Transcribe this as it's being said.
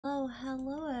Oh,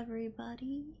 hello,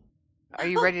 everybody. Are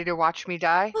you ready to watch me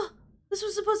die? Oh, this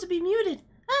was supposed to be muted.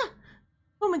 Ah!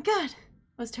 Oh my god.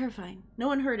 That was terrifying. No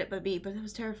one heard it but me, but it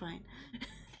was terrifying.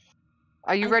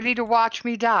 Are you ready to watch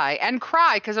me die and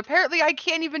cry? Because apparently I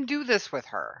can't even do this with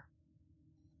her.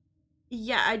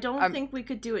 Yeah, I don't think we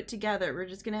could do it together. We're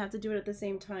just gonna have to do it at the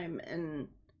same time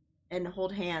and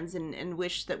hold hands and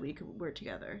wish that were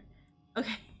together.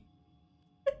 Okay.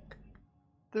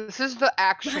 This is the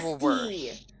actual Rusty.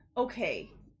 worst. Okay.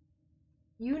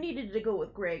 You needed to go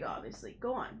with Greg, obviously.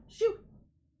 Go on. Shoot.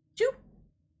 Shoot.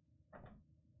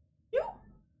 Shoot.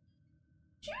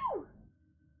 Shoot.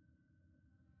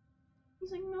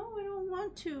 He's like, no, I don't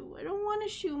want to. I don't want to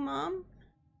shoot, Mom.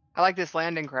 I like this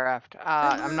landing craft.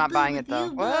 I'm not buying it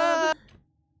though. What?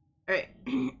 Alright.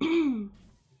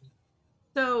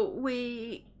 So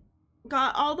we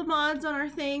got all the mods on our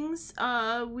things.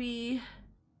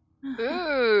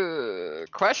 Ooh,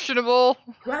 questionable.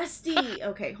 Rusty.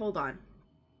 Okay, hold on.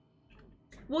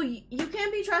 Well, you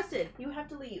can't be trusted. You have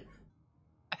to leave.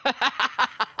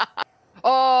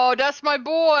 Oh, that's my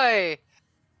boy.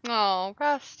 Oh,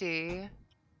 Rusty.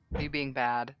 Are you being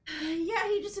bad? Yeah,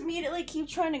 he just immediately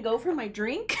keeps trying to go for my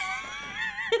drink.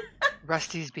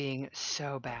 Rusty's being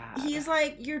so bad. He's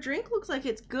like, your drink looks like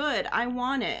it's good. I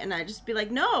want it. And I'd just be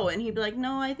like, no. And he'd be like,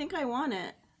 no, I think I want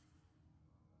it.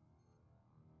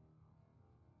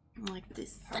 I'm like,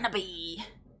 this son of a...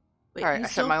 Wait, Alright, you I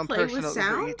set still my own play with personal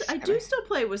sound? reads. I do still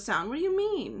play with sound. What do you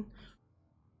mean?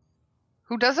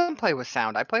 Who doesn't play with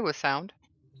sound? I play with sound.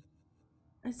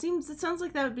 It sounds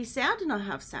like that would be sad to not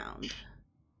have sound.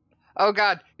 Oh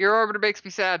god, your orbiter makes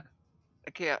me sad.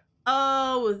 I can't.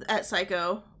 Oh, at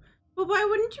Psycho. But why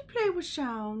wouldn't you play with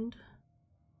sound?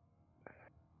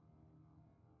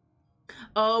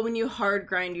 Oh, when you hard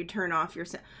grind, you turn off your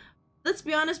sound. Let's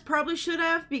be honest, probably should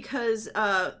have, because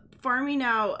farming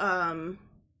out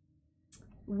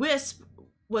Wisp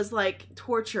was like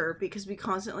torture because we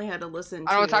constantly had to listen to...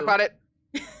 I don't want to talk about it.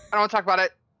 I don't want to talk about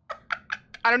it.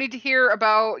 I don't need to hear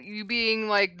about you being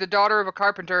like the daughter of a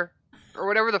carpenter or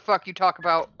whatever the fuck you talk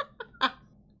about.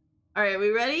 Alright, we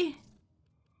ready?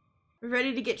 We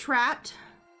ready to get trapped?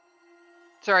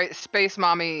 It's alright, Space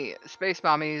Mommy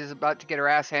is about to get her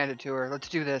ass handed to her. Let's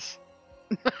do this.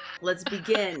 Let's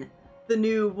begin the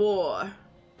new war.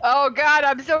 Oh god,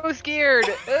 I'm so scared.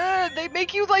 They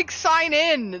make you like sign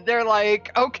in. They're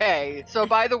like, okay, so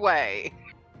by the way.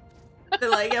 They're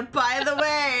like, yeah, by the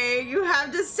way, you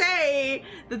have to say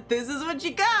that this is what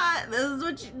you got.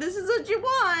 This is what you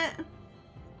want.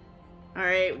 All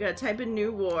right, we gotta type in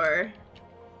new war,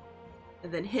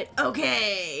 and then hit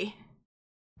okay.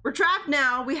 We're trapped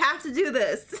now. We have to do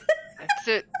this. That's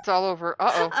it. It's all over.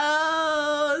 Uh-oh.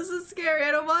 Oh, this is scary.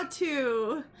 I don't want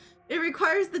to. It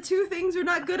requires the two things we're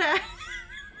not good at.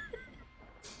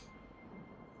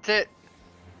 That's it.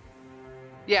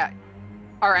 Yeah.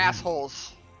 Our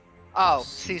assholes. Oh,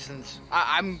 seasons.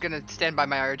 I'm gonna stand by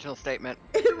my original statement.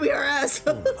 We are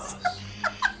assholes.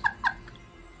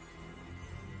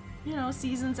 You know,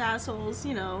 seasons assholes,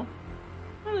 you know.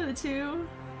 One of the two.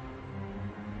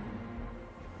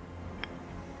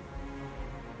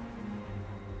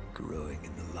 Growing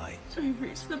in the light. We've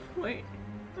reached the point.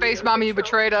 Space Mommy, you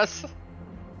betrayed us.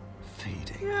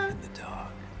 Fading in the dark.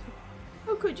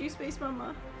 How could you, Space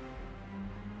Mama?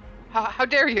 How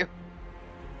dare you?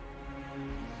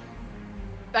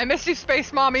 I miss you,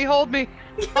 Space Mommy. Hold me.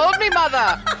 Hold me,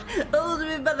 mother. Hold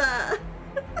me, mother.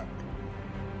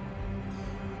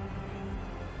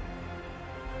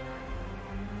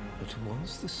 But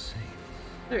once the same.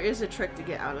 There is a trick to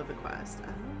get out of the quest.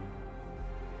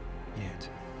 Yet.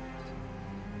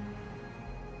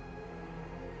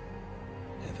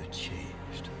 Ever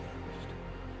changed.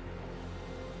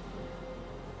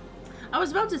 I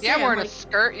was about to say, Yeah, I'm wearing like, a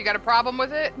skirt. You got a problem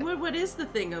with it? What is the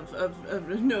thing of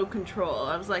no control?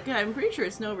 I was like, yeah, I'm pretty sure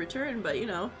it's no return, but you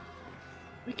know,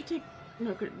 we could take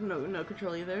no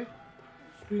control either.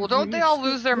 Well, don't they all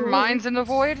lose their minds in the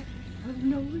void? Have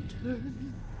no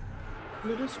return.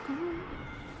 Let us go.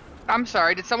 I'm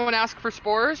sorry, did someone ask for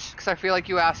spores? Because I feel like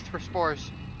you asked for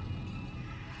spores.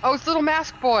 Oh, it's Little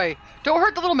Mask Boy. Don't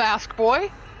hurt the Little Mask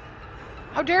Boy.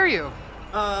 How dare you?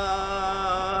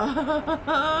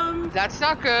 That's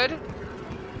not good.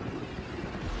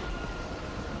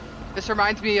 This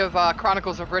reminds me of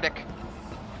Chronicles of Riddick.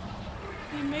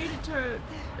 He made it to...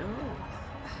 Oh.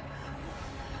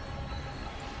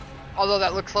 Although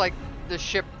that looks like the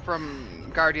ship from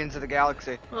Guardians of the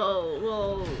Galaxy.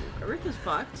 Well, Earth is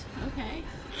fucked. Okay.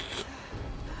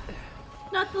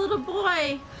 Not the little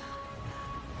boy.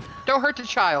 Don't hurt the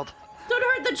child. Don't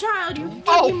hurt the child, you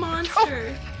fucking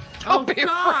monster. Don't be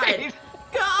God. afraid.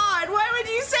 God, why would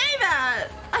you say that?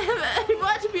 I have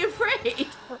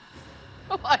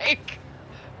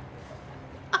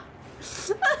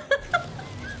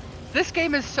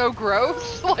game is so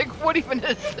gross. Like, what even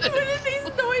is this? What are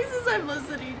these noises I'm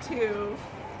listening to?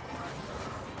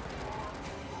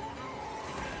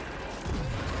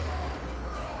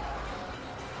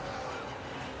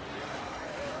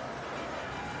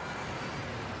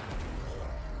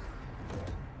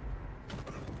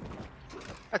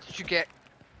 That's what you get.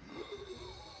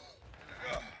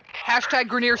 Hashtag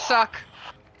Grenier suck.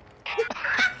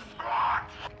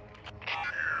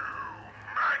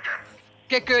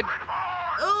 Get good.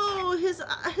 Oh, his Oh.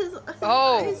 eyes.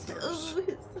 Oh, his eyes.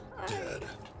 Dead.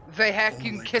 Vahek,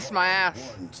 you can kiss my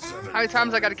ass. How many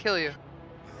times I gotta kill you?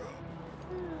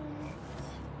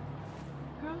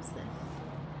 Gross then.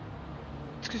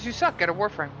 It's because you suck at a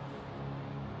Warframe.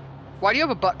 Why do you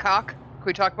have a butt cock? Can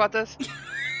we talk about this?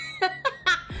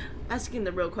 Asking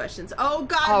the real questions. Oh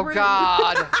God. Oh rude.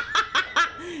 God.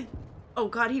 Oh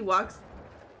God, he walks.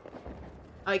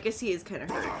 Oh, I guess he is kind of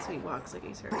hurt, so he walks like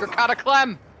he's hurt. Dracata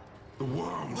Clem.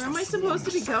 Where am I supposed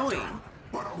to be going?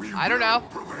 I don't know.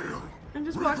 I'm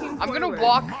just walking I'm forward. gonna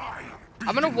walk.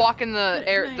 I'm gonna walk in the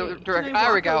air. Can The I direct. walk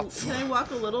There we go. Can I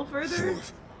walk a little further?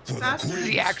 Faster?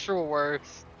 The actual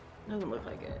words. Doesn't look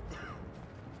like it.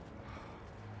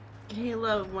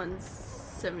 Kayla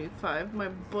 175, my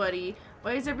buddy.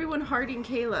 Why is everyone hearting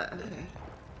Kayla? Okay.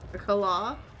 Or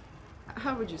Kala?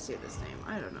 How would you say this name?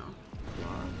 I don't know.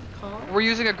 Call? We're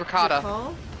using a Gracata.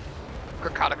 Call?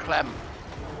 Gracata Clem.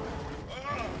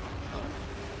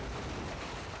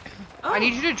 Oh. I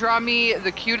need you to draw me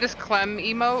the cutest Clem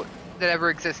emote that ever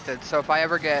existed. So if I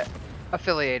ever get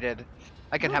affiliated,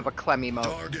 I can have a Clem emote.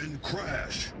 Target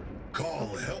crash. Call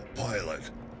help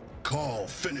pilot. Call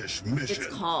finish mission.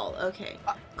 It's Call, okay.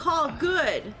 Call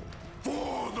good.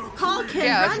 For the Call can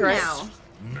Yeah, that's run right. now.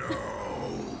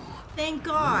 No. Thank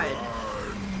God.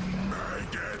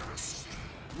 Maggots.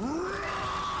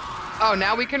 Oh,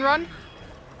 now we can run?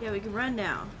 Yeah, we can run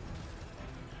now.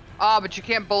 Ah, but you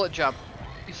can't bullet jump.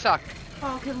 You suck.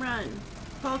 Paul can run.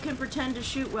 Paul can pretend to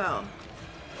shoot well.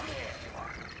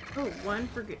 Oh, one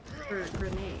for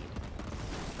grenade.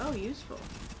 Oh, useful.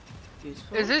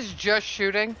 Useful. Is this just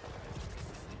shooting?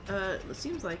 It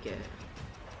seems like it.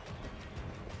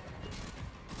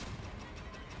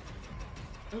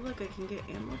 Oh, look, I can get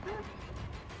ammo back.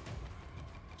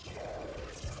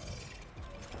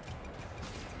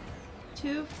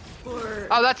 Two, four.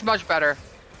 Oh, that's much better.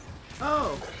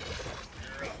 Oh,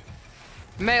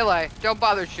 Melee. Don't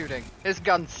bother shooting. His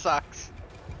gun sucks.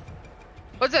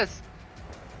 What's this?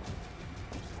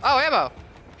 Oh, ammo.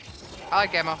 I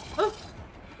like ammo.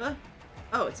 oh,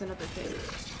 oh, it's another thing.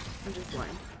 I'm just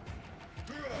blind.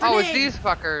 Oh, it's Grenade! these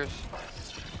fuckers.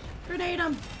 Grenade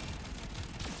him.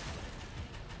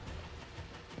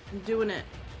 I'm doing it.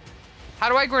 How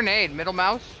do I grenade? Middle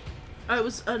mouse? Oh, it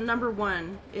was number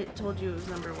one. It told you it was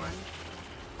number one.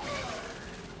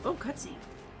 Oh, cutscene.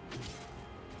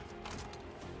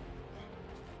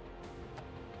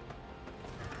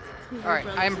 Alright,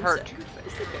 I'm hurt.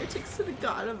 Sacrifice the heretics to the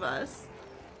god of us.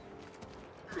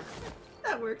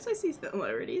 That works. I see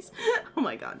similarities. Oh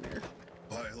my god, Nerf.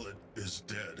 Pilot is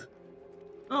dead.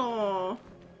 Oh.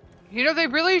 You know, they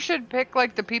really should pick,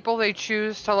 like, the people they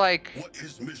choose to, like, What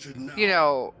is mission now? you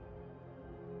know...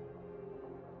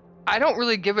 I don't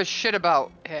really give a shit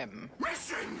about him.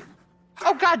 Mission.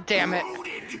 Oh, god damn it.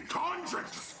 Loaded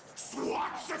contracts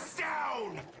swats us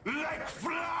down like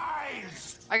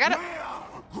flies. I gotta...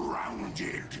 We're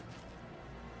grounded.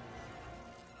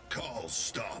 Call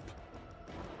stop.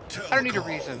 I don't need a Telecall.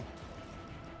 reason.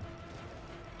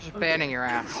 Just banning your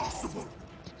ass. Impossible.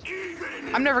 Even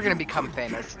in I'm never gonna become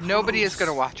famous. Nobody is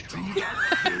gonna watch me.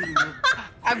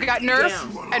 I've got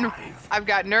Nerf and I've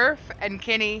got Nerf and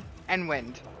Kinnie and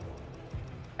Wind.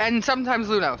 And sometimes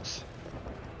Lunos.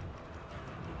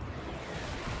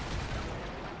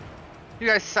 You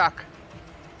guys suck.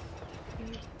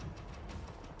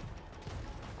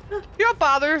 You know what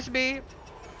bothers me?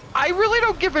 I really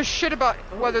don't give a shit about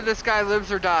whether this guy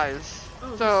lives or dies.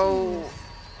 Oh, So...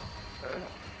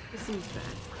 This seems bad.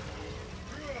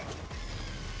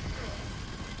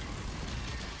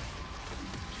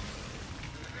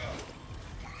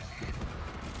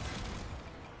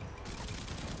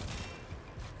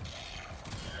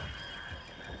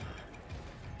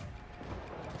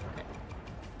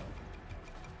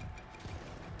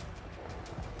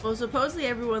 Well, supposedly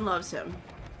everyone loves him.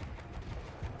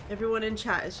 Everyone in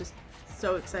chat is just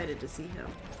so excited to see him.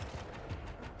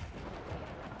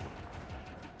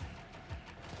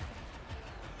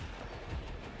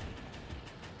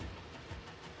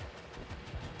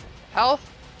 Health?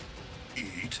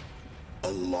 eat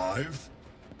alive?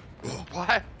 Ugh,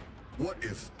 What? what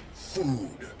if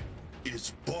food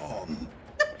is bomb?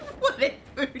 What if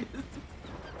food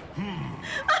is...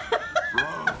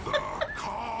 Brother,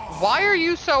 Carl! Why are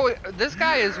you so... This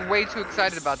guy is way too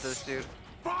excited about this, dude.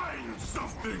 Find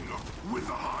something with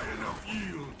a high enough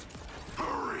yield.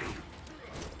 Hurry!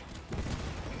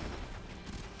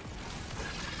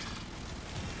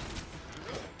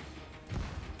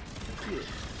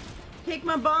 Take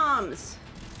my bombs.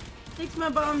 Take my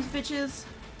bombs, bitches.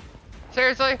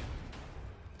 Seriously?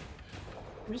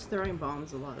 I'm just throwing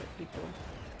bombs a lot at people.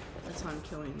 That's how I'm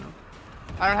killing them.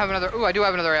 I don't have another... Ooh, I do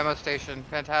have another ammo station.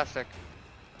 Fantastic.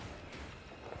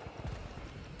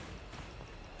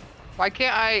 Why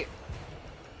can't I...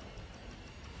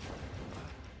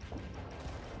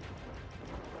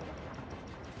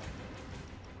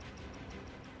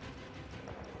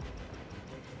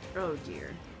 Oh dear.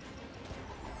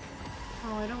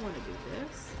 Oh, I don't want to do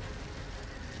this.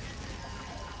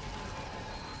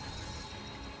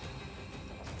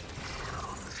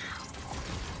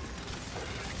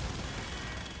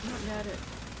 I'm not mad at...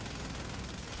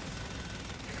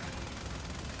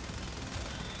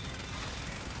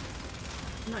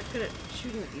 I'm not good at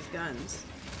shooting with these guns.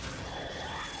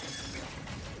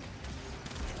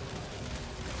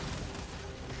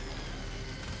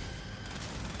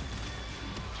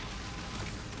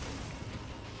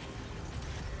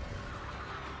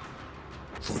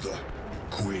 For the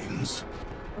queens.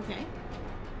 Okay.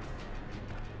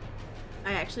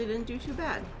 I actually didn't do too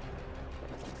bad.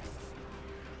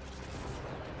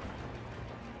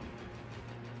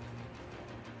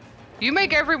 You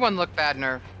make everyone look bad,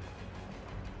 Nerf.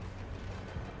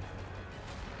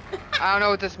 I don't know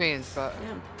what this means, but...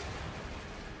 Yeah.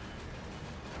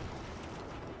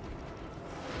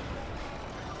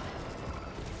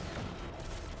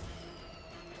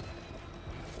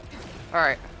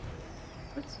 Alright.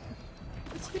 What's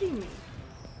hitting me?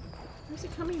 Where's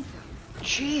it coming from?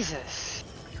 Jesus.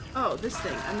 Oh, this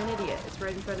thing. I'm an idiot. It's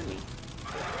right in front of me.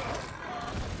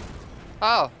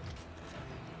 Oh.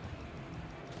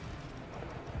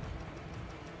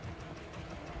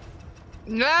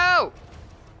 No!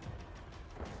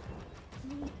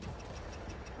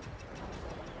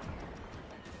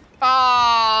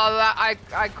 Oh,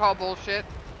 I call bullshit.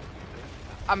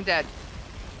 I'm dead.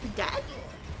 Dead?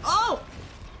 Oh!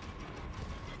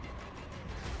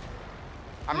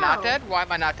 I'm not Ow. dead? Why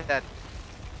am I not dead?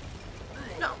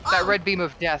 No. That oh! red beam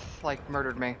of death, like,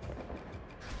 murdered me.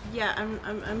 Yeah,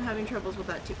 I'm having troubles with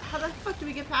that too. How the fuck do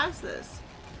we get past this?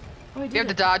 Oh, I did You have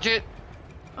to it. dodge it.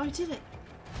 Oh, I did it.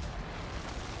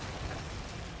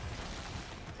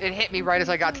 It hit me right as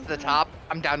I got to the top.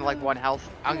 I'm down to like 1 health.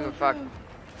 I don't give a fuck.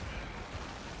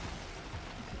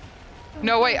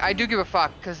 No, wait, I do give a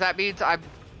fuck, because that means I'm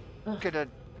gonna...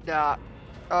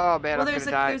 oh, man, Well, I'm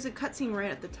gonna die. there's a cutscene right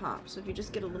at the top, so if you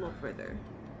just get a little further.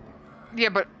 Yeah,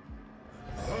 but...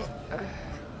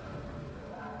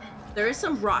 There is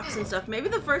some rocks and stuff. Maybe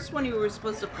the first one you were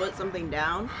supposed to put something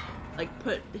down. Like,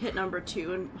 hit number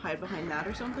 2 and hide behind that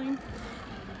or something.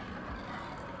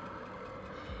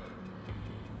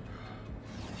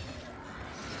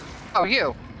 Oh,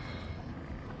 you.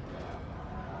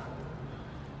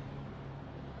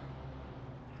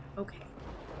 Okay.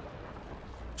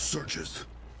 Searches.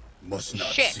 Must not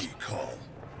Shit. see call.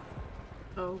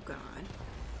 Oh, God.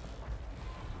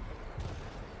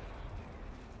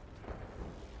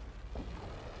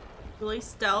 Really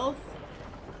stealth?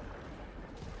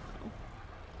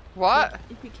 What?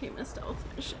 It became a stealth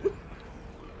mission.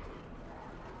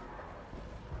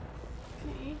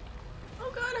 Okay.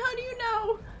 Oh God, how do you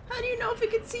know? How do you know if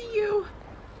it can see you?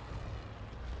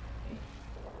 Okay.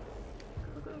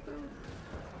 Go, go, go.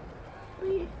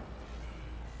 Wait.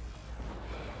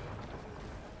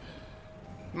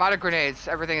 I'm out of grenades.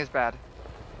 Everything is bad.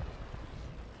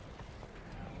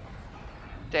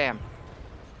 Damn.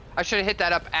 I should have hit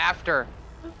that up after.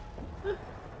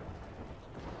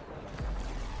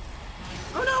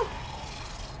 Oh no!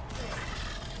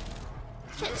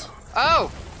 Shit.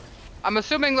 Oh! I'm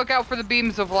assuming look out for the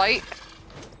beams of light.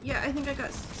 Yeah, I think I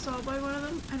got saw by one of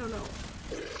them. I don't know.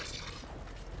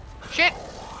 Shit!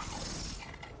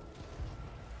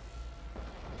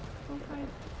 Okay.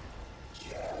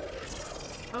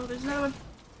 Oh, there's another one.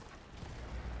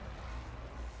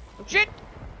 Shit!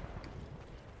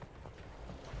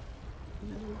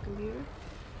 Another computer.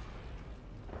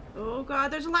 Oh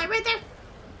God, there's a light right there!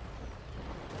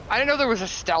 I didn't know there was a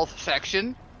stealth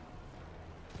section.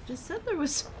 Just said there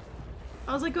was.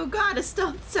 I was like, oh God, a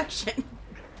stealth section.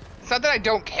 It's not that I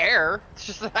don't care. It's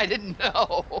just that I didn't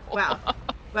know. Wow.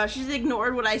 Wow, she's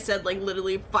ignored what I said like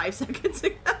literally 5 seconds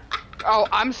ago. Oh,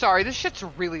 I'm sorry. This shit's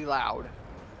really loud.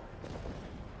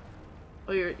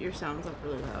 Oh, your sound's up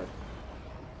really loud.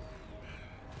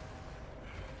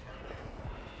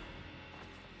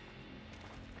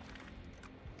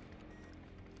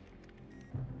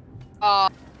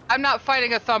 I'm not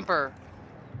fighting a thumper.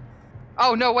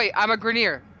 Oh, no, wait, I'm a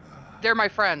Grenier. They're my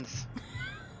friends.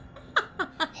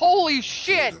 Holy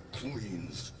shit! For the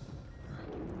queens.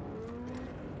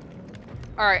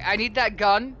 Alright, I need that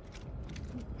gun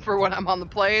for when I'm on the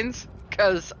planes,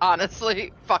 because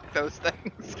honestly, fuck those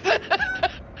things.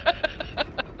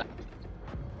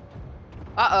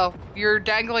 Uh-oh, your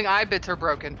dangling eye bits are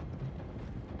broken.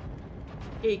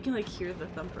 Yeah, you can like hear the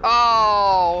thumper.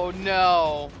 Oh,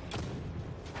 no.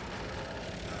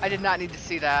 I did not need to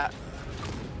see that.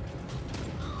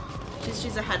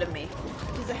 She's ahead of me.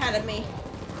 She's ahead of me.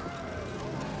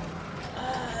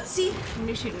 See? I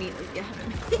knew she'd immediately get ahead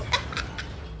of me.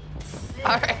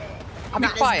 Alright, I'll be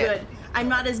Not quiet. as good. I'm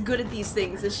not as good at these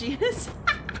things as she is.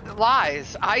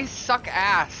 Lies. I suck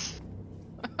ass.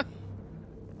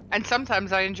 And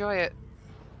sometimes I enjoy it.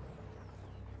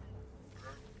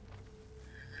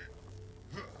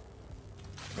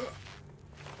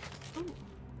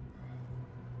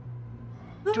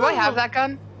 Do I have that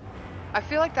gun? I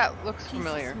feel like that looks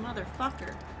familiar. Jesus,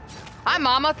 motherfucker. Hi,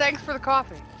 Mama. Thanks for the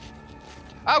coffee.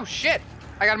 Oh, shit.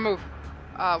 I gotta move.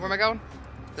 Where am I going?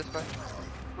 This way.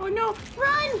 Oh no,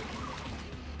 run!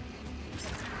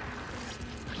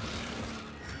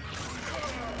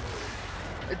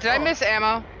 Did I miss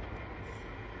ammo?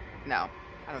 No,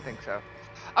 I don't think so.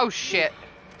 Oh, shit.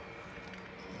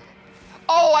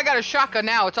 Oh, I got a shotgun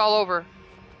now. It's all over.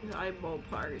 Eyeball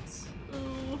parts.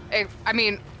 Ooh. Hey, I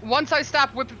mean, once I stop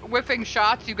whiffing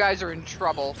shots, you guys are in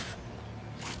trouble.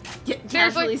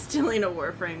 Casually stealing a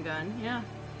Warframe gun, yeah.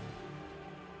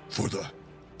 For the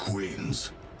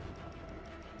queens.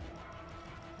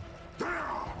 There!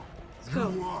 go.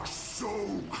 You are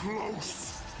so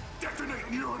close. Detonate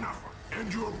near enough,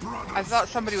 and your brothers. I thought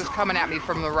somebody was coming at me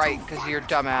from the right because you're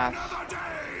dumbass. Another day!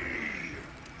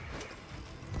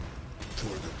 For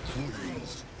the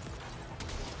queens.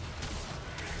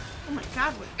 Oh my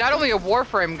god, what Not only a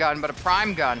Warframe gun, but a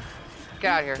Prime gun.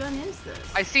 Get out of here. gun is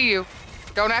this? I see you.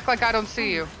 Don't act like I don't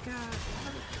see you. Oh my god,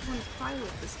 how do I want to fight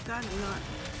with this gun and not...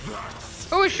 That's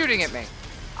Who is shooting at me?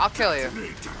 I'll kill you.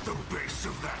 detonate at the base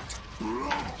of that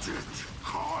bloated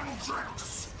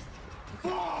contracts.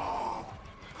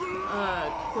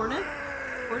 Cornet?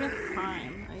 Cornet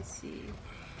Prime, I see.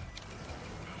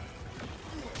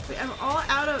 Wait, I'm all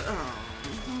out of...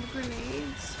 Oh,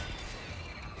 grenades.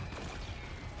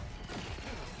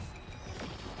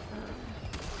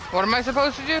 What am I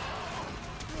supposed to do?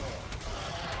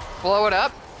 Blow it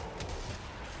up?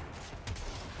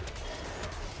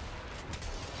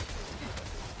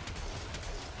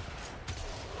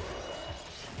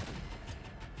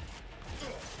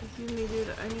 Excuse me, dude.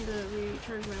 I need to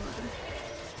recharge my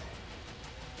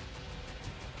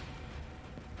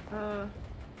weapon.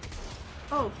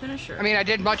 Oh, finisher. I mean, I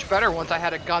did much better once I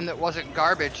had a gun that wasn't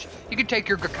garbage. You could take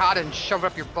your Gakata and shove it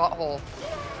up your butthole.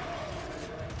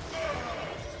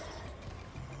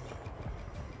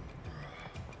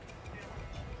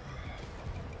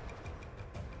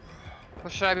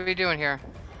 What should I be doing here?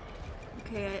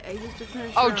 Okay, I used to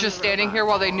finish. Oh, just standing here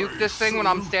while they nuke this thing when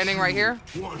I'm standing right here?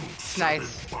 It's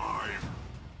nice.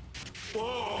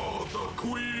 Oh, the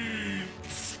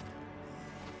queens.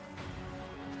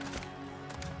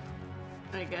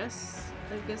 I guess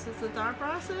it's the thought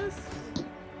process.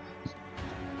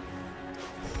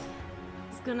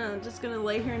 Just gonna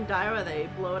lay here and die while they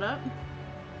blow it up.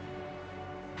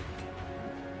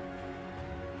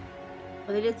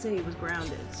 Well, they did say he was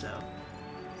grounded, so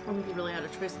I don't think he really had a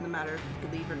choice in the matter if he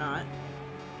could leave or not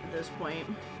at this point.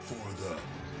 For the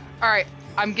Alright,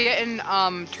 I'm getting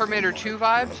Terminator 2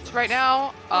 vibes right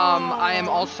now. I am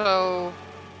also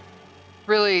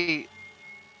really...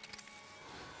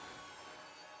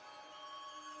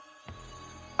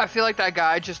 I feel like that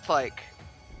guy just like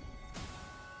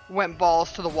went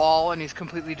balls to the wall and he's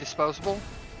completely disposable.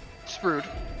 Screwed.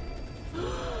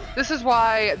 This is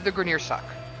why the Greniers suck.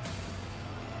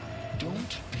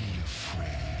 Don't be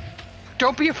afraid.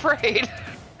 Don't be afraid.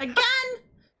 Again?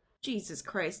 Jesus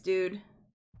Christ, dude.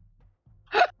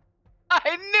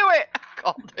 I knew it! I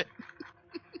called it.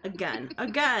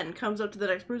 Again, comes up to the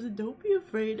next person. Don't be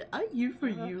afraid. I'm here for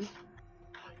you.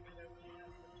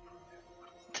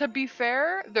 To be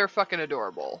fair, they're fucking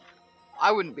adorable.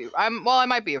 I wouldn't be. Well, I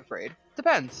might be afraid.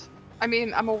 Depends. I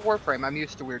mean, I'm a Warframe. I'm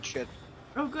used to weird shit.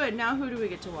 Oh, good. Now who do we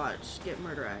get to watch get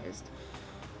murderized?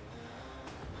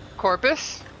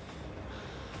 Corpus?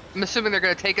 I'm assuming they're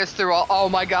gonna take us through all. Oh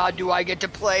my god, do I get to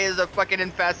play as a fucking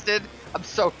infested? I'm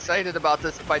so excited about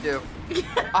this if I do.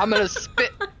 I'm gonna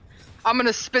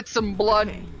spit some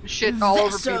blood shit all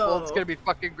over people. It's gonna be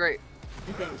fucking great.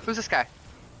 Who's this guy?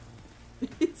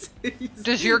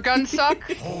 Does your gun suck?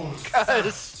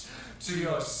 Cause to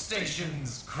your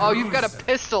station's cruiser. Oh, you've got a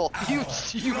pistol. You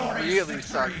Glorious really victory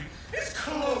suck. is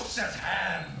close at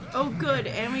hand. Oh, good,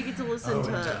 and we get to listen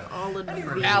to all of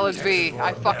the Alan V,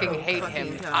 I fucking hate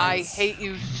him. I hate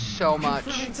you so much.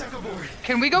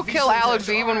 Can we go kill Alan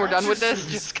V when we're done with this?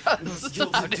 Just cause.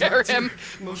 How dare him?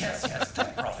 Yes,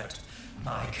 Dead Prophet.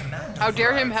 My command How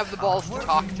dare him have the balls to override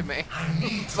talk working. to me? I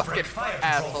need to Fucking break fire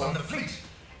control asshole. from the fleet.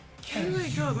 Where do I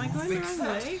go? Am I going the Fix wrong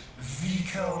that, way?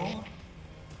 Vico.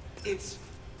 It's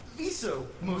Viso,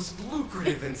 most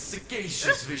lucrative and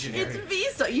sagacious visionary. It's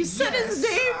Visa. You said his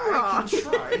name I wrong. can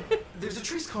try. There's a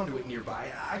trace conduit nearby.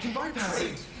 I can bypass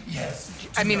it. Yes.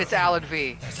 I mean, it's Alan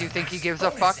V. Do you think he gives a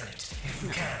fuck? If you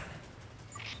can.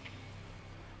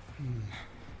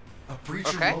 A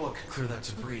breacher Okay. Moa could clear that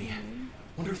debris.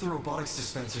 Wonder if the robotics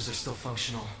dispensers are still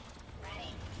functional.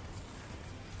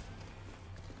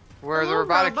 Where are the Hello,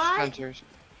 robotic robot? dispensers?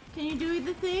 Can you do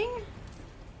the thing?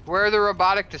 Where are the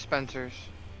robotic dispensers?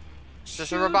 Is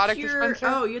this a robotic dispenser?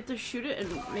 Oh, you have to shoot it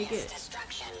and make it.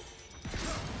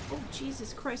 Oh,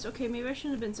 Jesus Christ. Okay, maybe I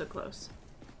shouldn't have been so close.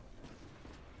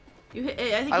 You hit.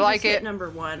 I think I you like just hit it. number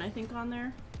 1. I think on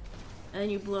there, and then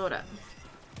you blow it up.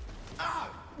 Ah!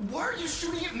 Why are you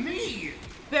shooting at me?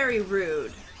 Very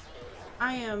rude.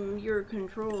 I am your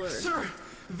controller. Sir,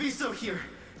 Viso here.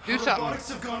 Do Our something. robotics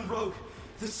have gone rogue.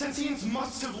 The sentients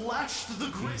must have latched the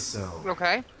grid. Viso.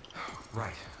 Okay.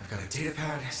 Right. I've got a data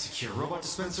pad, secure robot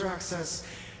dispenser access,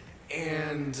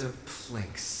 and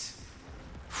Plinks.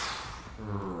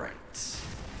 Right.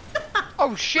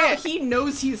 Oh shit. He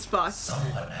knows he's fucked.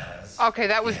 Someone has. Okay,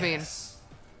 that was mean.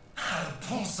 I'll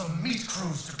pull some meat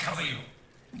crews to cover you.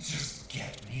 Just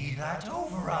get me that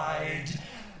override.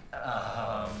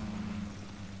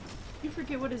 You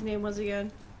forget what his name was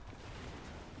again.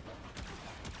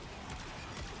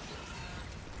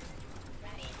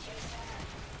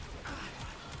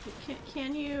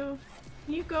 Can you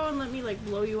go and let me like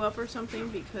blow you up or something,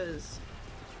 because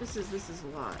this is a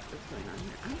lot that's going on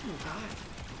here. I'm gonna die.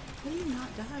 How do you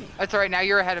not die? That's alright, now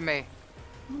you're ahead of me.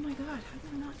 Oh my god, how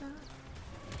do I not die?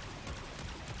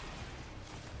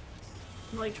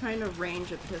 I'm like trying to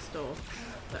range a pistol,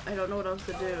 but I don't know what else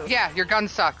to do. Yeah, your gun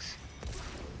sucks.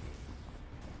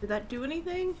 Did that do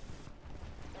anything?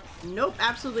 Nope,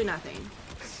 absolutely nothing.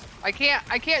 I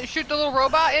can't shoot the little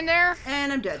robot in there?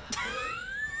 And I'm dead.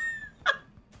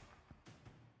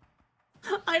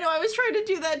 I know, I was trying to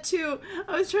do that too.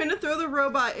 I was trying to throw the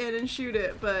robot in and shoot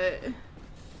it, but...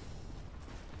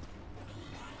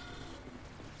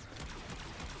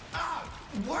 Ah!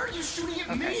 Why are you shooting at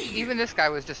Okay. me? Even this guy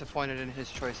was disappointed in his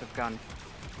choice of gun.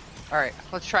 Alright,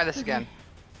 let's try this again.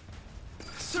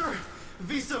 Sir,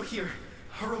 Viso here.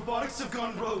 Our robotics have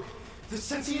gone rogue. The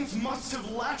sentients must have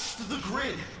latched the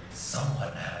grid.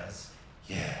 Someone has.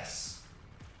 Yes.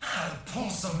 I'll pull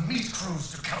some meat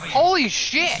crews to cover you. Holy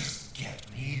shit! Just get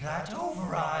me that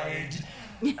override.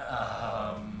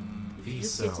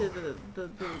 Just get to the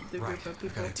group Right. of I've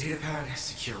people. got a data pad,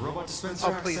 secure robot dispenser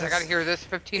Oh please, I gotta hear this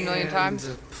 15 million times.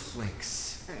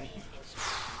 Plinks. Alright.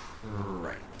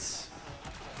 Right.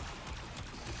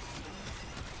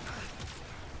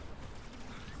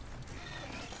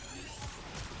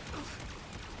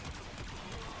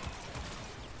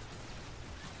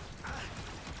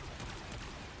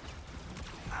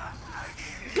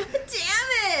 God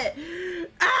damn it!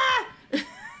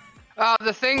 Ah!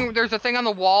 There's a thing on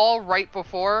the wall right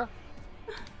before.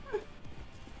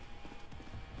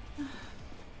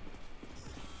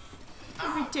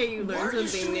 Every day you Why learn are you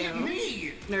something shooting at new.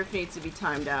 me? Nerf needs to be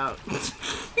timed out.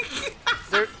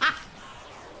 There,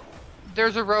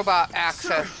 there's a robot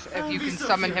access Sir, if you can Viso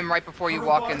summon here. him right before you Our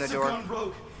walk in the robotics door. have gone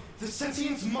rogue. The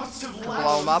sentients must have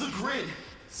blow 'em latched up? the grid.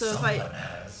 So if Someone I...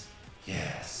 has.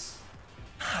 Yes.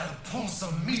 I'll pull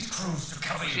some meat crews to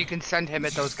cover So you. you can send him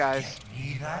at those guys. Get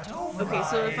me that override. Okay,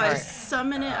 so if I Alright.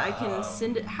 summon it, I can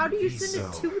send it... How do you send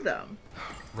it to them?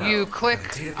 You Got click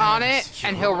a data on pad, it, secure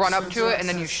and he'll robot run up to dispenser it, and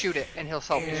then you access, shoot it, and he'll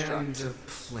self-destruct. And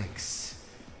Plinks.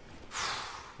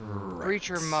 Right.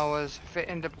 Breacher MOAs fit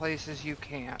into places you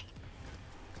can't.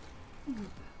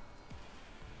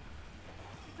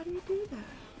 How do you do that?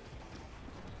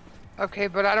 Okay,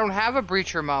 but I don't have a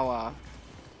breacher MOA.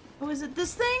 Oh, is it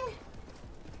this thing?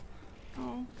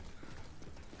 Oh.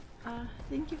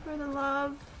 Thank you for the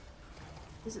love.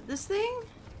 Is it this thing?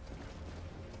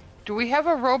 Do we have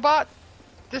a robot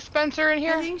dispenser in I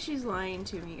here? think she's lying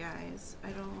to me, guys. I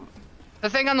don't The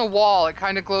thing on the wall, it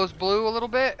kind of glows blue a little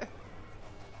bit.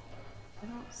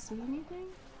 see anything.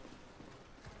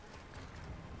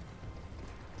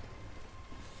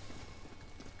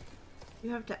 You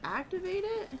have to activate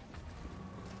it?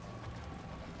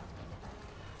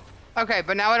 Okay,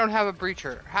 but now I don't have a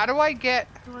breacher. How do I get...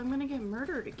 Well, I'm gonna get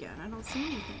murdered again. I don't see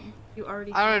anything. You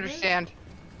already I don't did it? understand.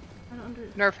 I don't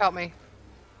understand. Nerf, help me.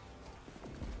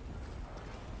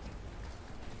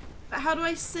 How do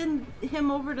I send him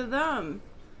over to them?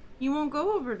 You won't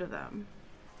go over to them.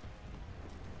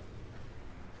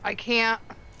 I can't.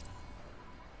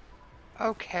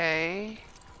 Okay.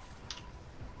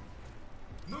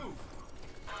 Move.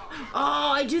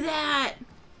 Oh, I do that!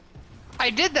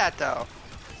 I did that though.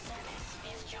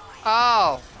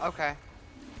 Oh, okay.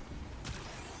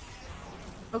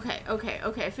 Okay,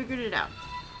 I figured it out.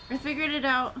 I figured it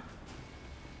out.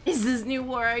 Is this new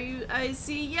war? I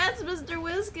see? Yes, Mr.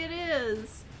 Whisk, it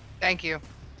is. Thank you.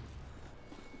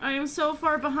 I am so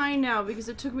far behind now because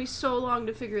it took me so long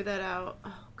to figure that out.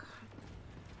 Oh, God.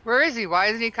 Where is he? Why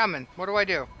isn't he coming? What do I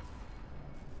do?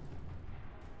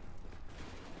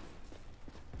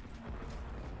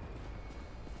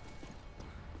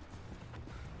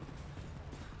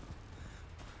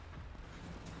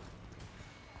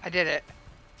 I did it.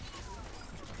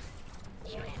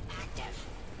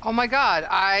 Oh my god,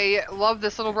 I love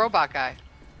this little robot guy.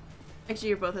 Actually,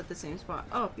 you're both at the same spot.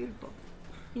 Oh, beautiful.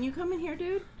 Can you come in here,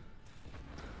 dude?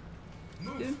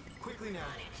 Move Dude? quickly now.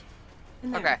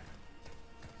 In there. Okay.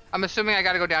 I'm assuming I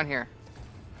gotta go down here.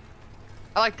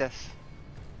 I like this.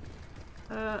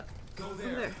 Go Over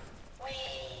there.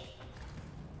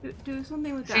 there. Do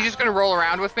something with that. She's just gonna roll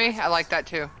around with me? I like that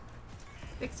too.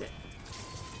 Fix it.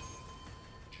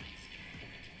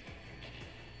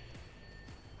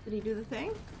 Did he do the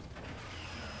thing?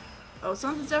 Oh,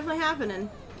 something's definitely happening.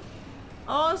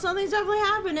 Oh, something's definitely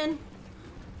happening.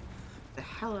 The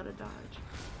hell out of Dodge.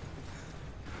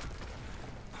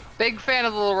 Big fan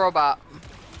of the little robot.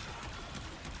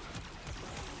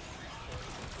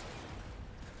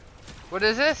 What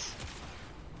is this?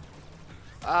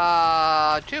 2.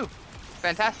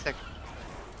 Fantastic.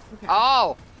 Okay.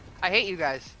 Oh! I hate you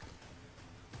guys.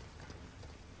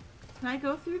 Can I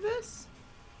go through this?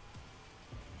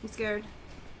 I'm scared.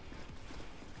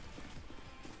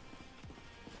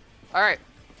 Alright.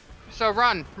 So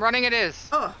run. Running it is.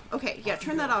 Oh, okay. Yeah,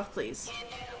 turn that off, please.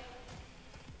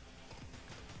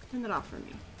 Turn that off for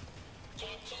me.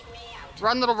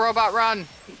 Run, little robot, run.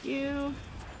 Thank you.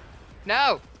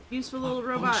 No! Useful little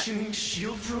robot. Functioning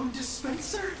shield drone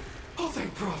dispenser? Oh,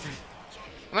 thank Prophet.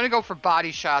 I'm gonna go for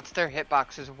body shots. Their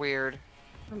hitbox is weird.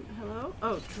 Hello?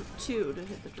 Oh, 2 to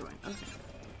hit the joint. Okay.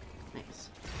 Nice.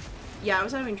 Yeah, I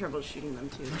was having trouble shooting them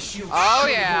too. My shield Oh,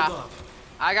 surely yeah. hold up.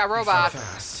 I got fell robots.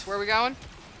 fast. Where are we going?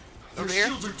 Their Over here?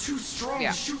 shields are too strong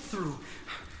Yeah. to shoot through.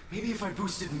 Maybe if I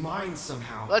boosted mine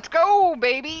somehow. Let's go,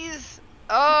 babies!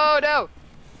 Oh, no!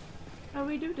 How do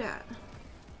we do that?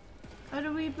 How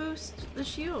do we boost the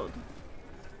shield?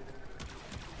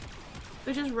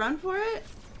 We just run for it?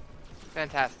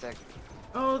 Fantastic.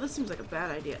 Oh, this seems like a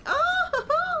bad idea.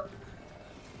 Oh!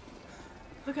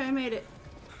 Okay, I made it.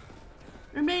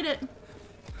 I made it.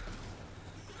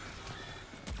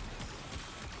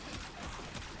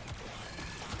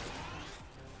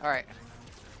 Alright.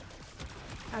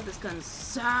 God, this gun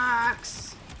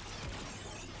sucks.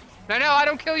 No, I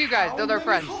don't kill you guys. No, they're How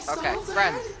friends. many Okay, hostiles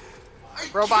friends. ahead? I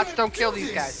Robots can't don't kill do these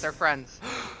this. guys. They're friends.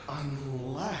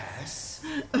 Unless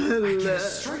I get a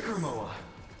striker moa.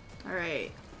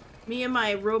 Alright. Me and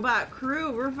my robot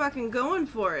crew, we're fucking going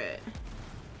for it.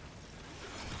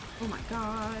 Oh my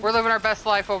god. We're living our best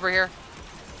life over here.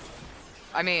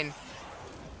 I mean,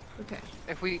 Okay.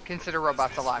 if we consider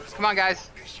robots alive. Come on, guys.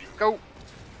 Go.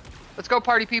 Let's go,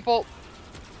 party people.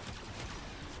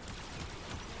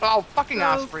 Oh, fucking Go,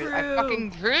 Ospreys. I crew.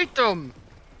 fucking hate them.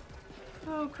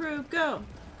 Go, crew, go.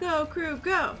 Go, crew,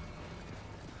 go.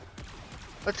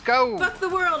 Let's go. Fuck the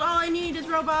world, all I need is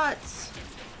robots.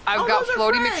 I've Oh, got those are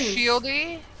Floaty friends.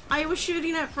 McShieldy. I was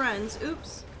shooting at friends.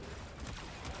 Oops.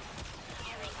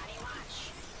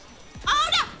 Oh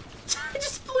no! I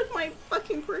just blew my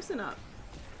fucking person up.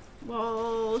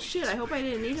 Well, shit, I hope I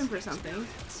didn't need him for something.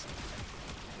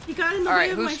 He got in the All way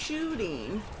right, of my who's-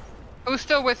 shooting. Who's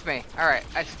still with me? Alright,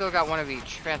 I still got one of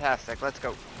each. Fantastic. Let's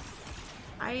go.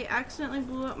 I accidentally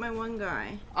blew up my one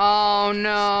guy. Oh,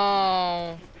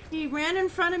 no. He ran in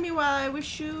front of me while I was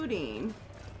shooting.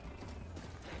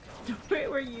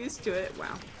 We're used to it.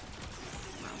 Wow.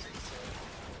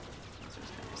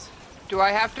 Do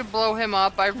I have to blow him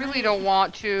up? I really don't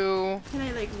want to. Can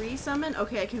I like resummon?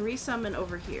 Okay, I can resummon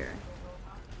over here.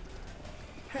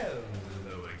 Hello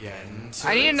again.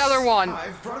 I need turrets. another one.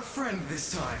 I've brought a friend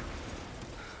this time.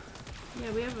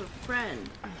 Yeah, we have a friend.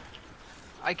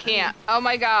 I can't. Oh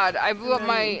my god, I blew up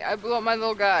my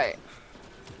little guy.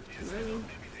 Ready?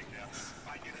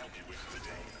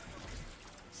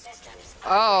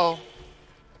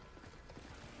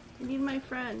 I need my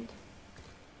friend.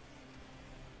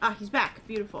 Ah, he's back.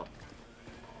 Beautiful.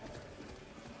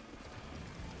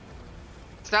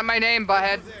 It's not my name,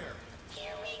 butthead. Go there.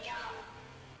 Here we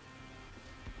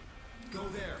go. Go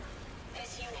there.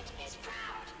 This unit is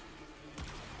proud.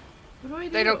 What do I do?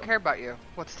 They don't care about you.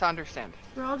 What's to understand?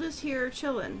 We're all just here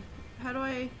chilling. How do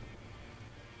I...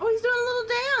 Oh, he's doing a little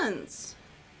dance!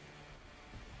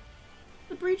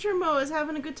 The Breacher Mo is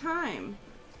having a good time.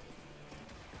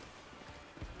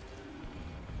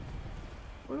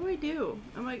 What do I do?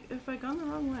 Have I gone the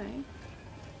wrong way?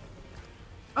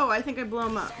 Oh, I think I blow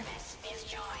him up. Service is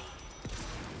joy.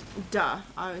 Duh.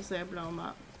 Obviously I blow him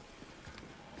up.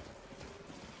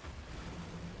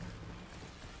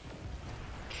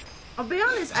 I'll be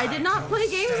honest, I did not play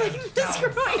games like this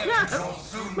growing up.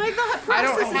 My thought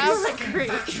process is not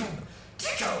great.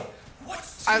 Tico,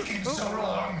 what's taking so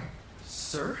long?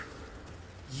 Sir?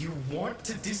 You want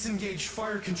to disengage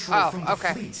fire control from the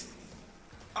fleet?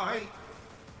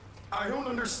 I don't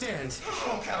understand.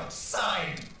 Look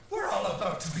outside. We're all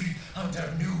about to be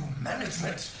under new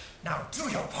management. Now do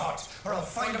your part, or I'll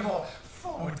find a more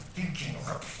forward-thinking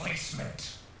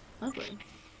replacement. Lovely.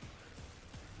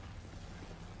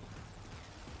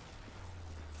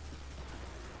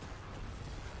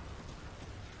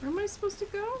 Where am I supposed to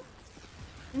go?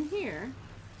 In here.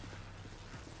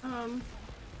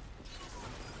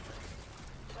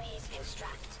 Please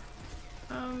instruct.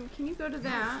 Can you go to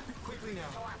that? Quickly now.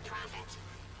 For profit.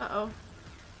 Uh-oh.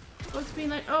 Oh, it's being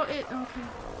like, oh, okay. Is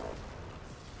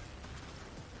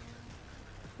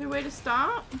there a way to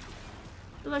stop?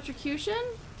 Electrocution?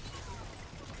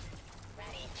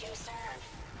 Ready to serve.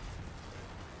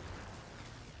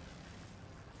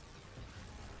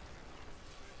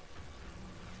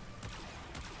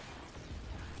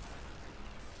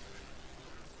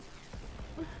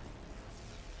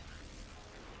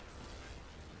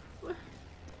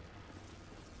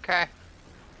 Okay.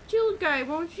 Shield guy,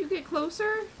 won't you get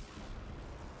closer?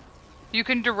 You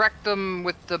can direct them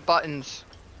with the buttons.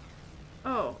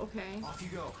 Oh, okay. Off you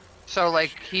go. So,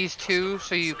 like, he's 2,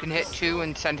 so you can hit 2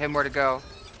 and send him where to go.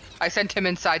 I sent him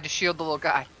inside to shield the little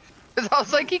guy. Because I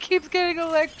was like, he keeps getting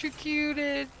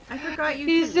electrocuted. I forgot you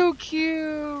He's could... so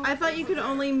cute. I thought you could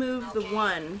only move the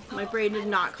one. My brain did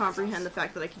not comprehend the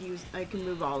fact that I can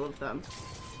move all of them.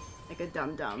 Like a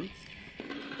dum-dum.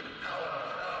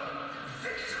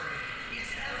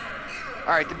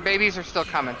 Alright, the babies are still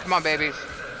coming. Come on, babies.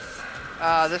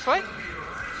 This way?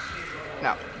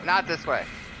 No, not this way.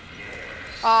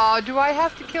 Do I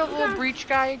have to kill the little breach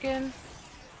guy again?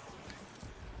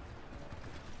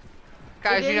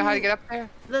 Guys, you know how to get up there?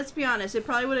 Let's be honest, it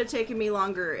probably would have taken me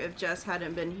longer if Jess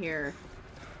hadn't been here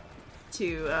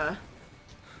to,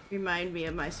 remind me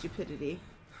of my stupidity.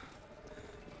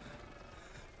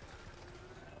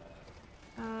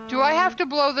 Do I have to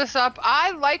blow this up?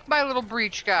 I like my little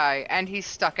breach guy, and he's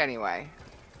stuck anyway.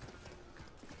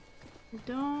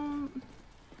 Don't...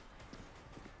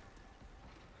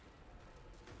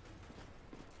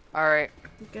 Alright.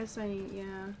 I guess I need, yeah.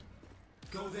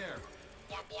 Go there.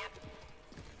 Yep.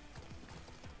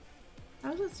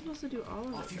 How is it supposed to do all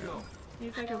of Off it? you go. Maybe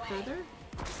if I go further?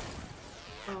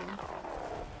 Oh.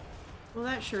 Well,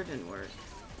 that sure didn't work.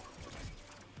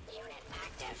 Unit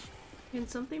active. Can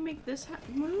something make this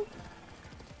move?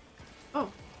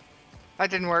 Oh, That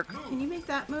didn't work. can you make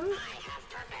that move? I have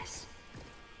purpose.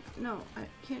 No, I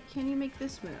can't. Can you make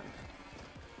this move?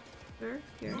 Sir?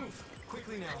 Here. Move.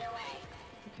 Quickly now. Underway.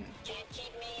 Okay. Can't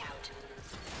keep me out.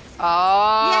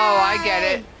 Oh, I get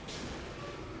Yay! it.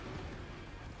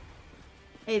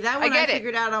 Hey, that one I get it.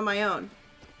 figured out on my own.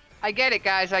 I get it,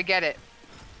 guys. I get it.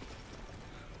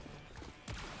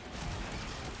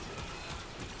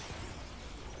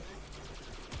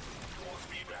 Your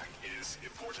feedback is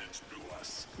important to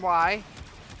us. Why?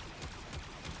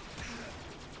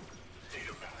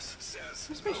 Data pass says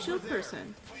Where's my shield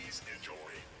person? please enjoy.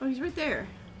 Oh, he's right there.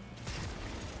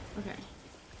 Okay.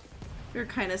 You're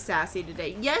kind of sassy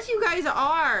today. Yes, you guys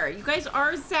are. You guys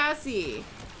are sassy.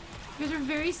 You guys are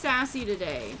very sassy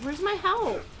today. Where's my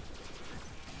help?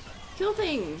 Kill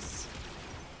things.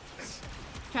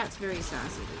 Cat's very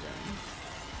sassy today.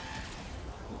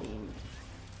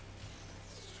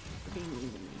 Being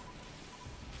mean to me.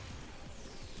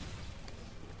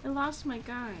 I lost my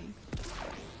guy.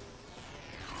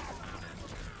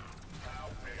 How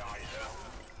may I help?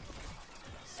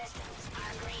 Systems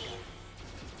are green.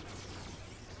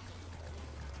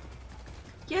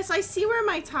 Yes, I see where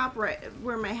my top right,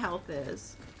 where my health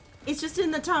is. It's just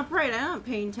in the top right. I'm not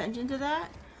paying attention to that.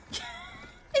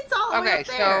 It's all the way Okay, up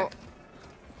there.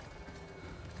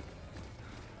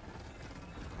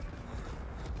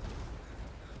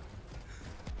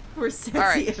 so We're sexy. All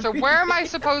right. So every where am I day.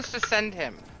 supposed to send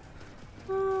him?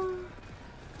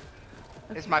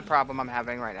 Is my Okay. problem I'm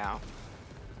having right now.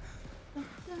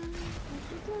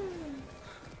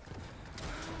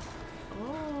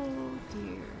 Oh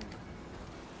dear.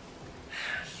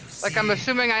 Like, I'm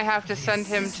assuming I have to send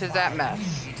him to that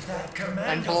mess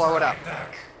and blow it up.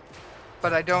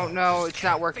 But I don't know, it's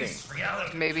not working.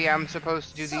 Maybe I'm supposed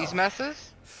to do these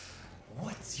messes?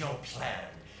 What's your plan,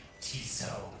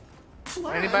 Tizo?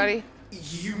 Anybody?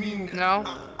 You mean No?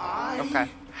 I Okay.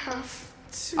 have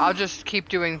to? I'll just keep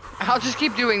doing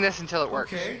this until it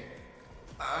works. Okay.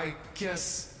 I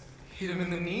guess hit him in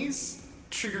the knees,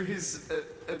 trigger his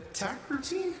attack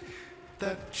routine.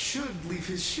 That should leave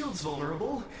his shields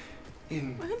vulnerable,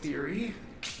 in theory.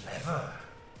 Clever.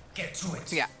 Get to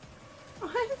it. Yeah.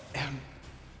 What?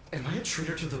 Am I a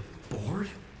traitor to the board?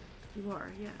 You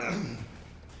are, yeah.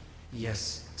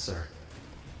 Yes, sir.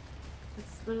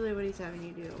 That's literally what he's having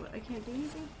you do. What? I can't do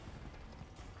anything?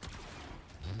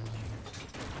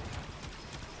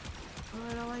 Oh,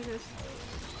 I don't like this.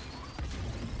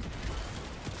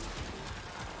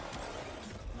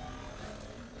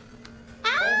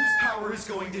 All his power is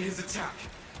going to his attack.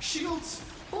 Shields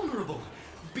vulnerable.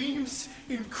 Beams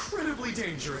incredibly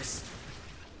dangerous.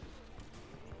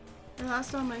 I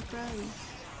lost all my friends.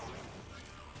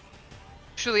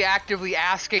 Actually actively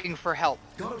asking for help.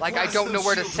 Gotta Like, I blast don't know those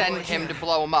where to shields while send I him can. to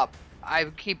blow him up. I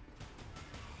keep...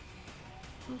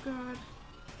 Oh god.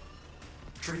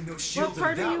 Drain those shields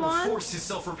part and are that you will on? force his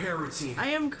self-repair routine. I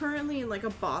am currently in like a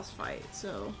boss fight,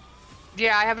 so.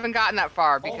 Yeah, I haven't gotten that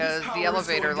far All because his power the is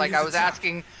elevator, going to like, his I was attack.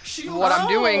 asking Shield what I'm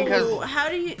doing because... Oh, how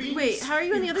do you Beams wait? How are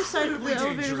you on the other side? The incredibly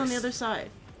elevator's on the dangerous. other side.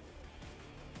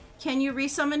 Can you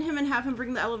resummon him and have him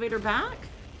bring the elevator back?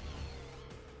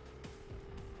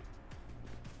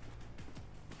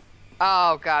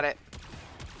 Oh, got it.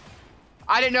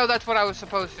 I didn't know that's what I was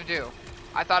supposed to do.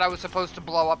 I thought I was supposed to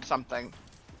blow up something.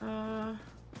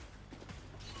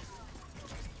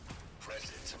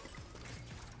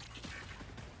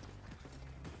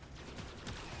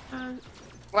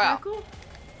 Wow. Cool.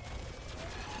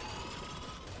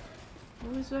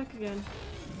 Oh, he's back again.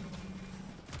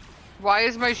 Why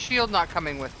is my shield not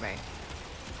coming with me?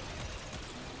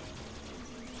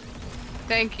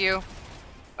 Thank you.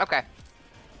 Okay.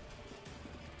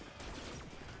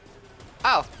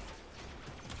 Oh.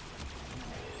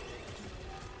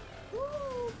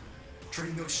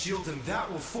 Drain those shields and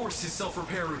that will force his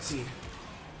self-repair routine.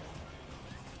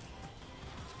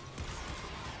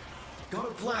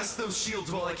 Gotta blast those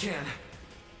shields while I can.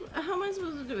 How am I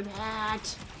supposed to do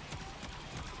that?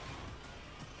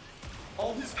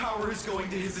 All his power is going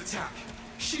to his attack.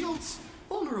 Shields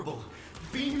vulnerable.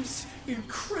 Beams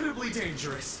incredibly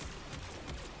dangerous.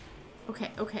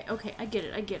 Okay, okay, okay. I get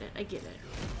it. I get it. I get it.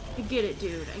 I get it,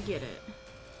 dude. I get it.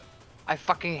 I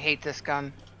fucking hate this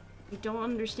gun. I don't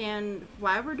understand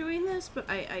why we're doing this, but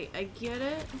I get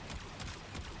it.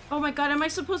 Oh my god, am I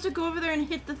supposed to go over there and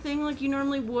hit the thing like you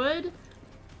normally would?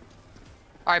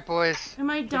 Alright, boys. Am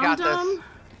I We got this. dumb?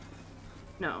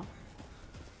 No.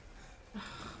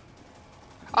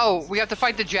 Oh, we have to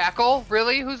fight the jackal?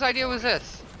 Really? Whose idea was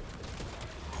this?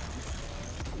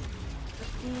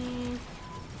 Fucking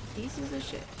pieces of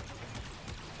shit.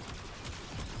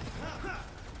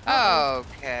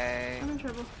 Okay. I'm in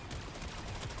trouble.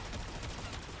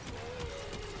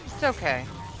 It's okay.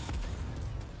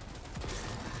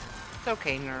 It's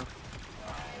okay, Nerf.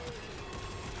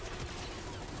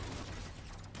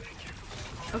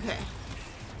 Okay.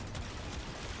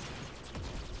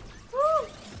 Woo!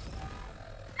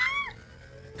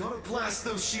 Gotta blast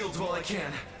those shields while I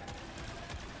can.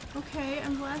 Okay,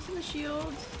 I'm blasting the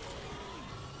shield.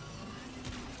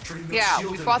 Drain those Yeah,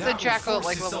 shields we and fought the that will jackal at, force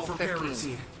like, his level self-repair 15.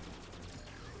 routine.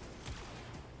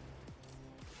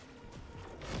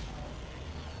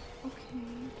 Okay.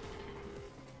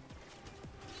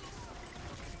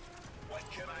 What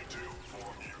can I do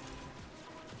for you?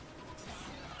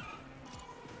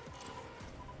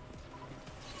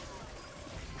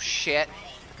 Shit.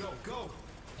 Go, go.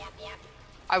 Yep, yep.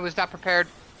 I was not prepared.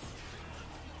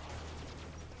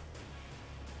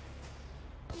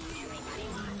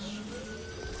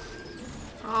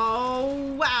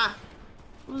 Oh, wow.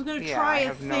 I was gonna Yeah, try I a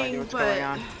have no idea thing, what's but going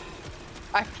on.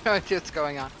 I have no idea what's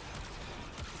going on.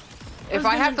 was If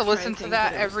I gonna have to try a listen to thing,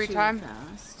 that but it was every too time,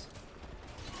 fast.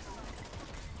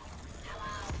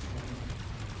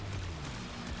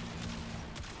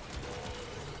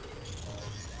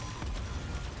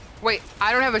 wait,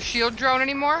 I don't have a shield drone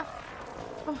anymore?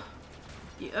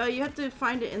 You have to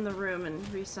find it in the room and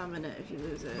resummon it if you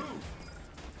lose it.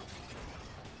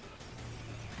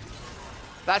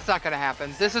 That's not gonna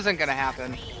happen. This isn't gonna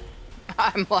happen.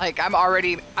 I'm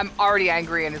already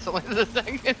angry, and it's only the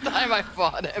second time I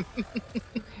fought him.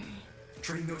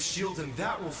 Drain those shields and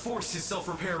that will force his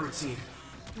self-repair routine.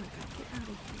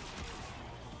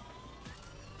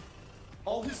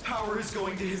 All his power is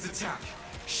going to his attack.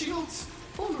 Shields,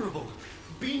 vulnerable.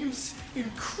 Beams,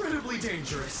 incredibly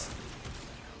dangerous.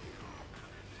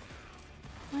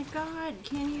 My god,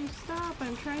 can you stop?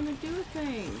 I'm trying to do a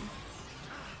thing.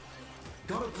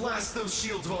 Gotta blast those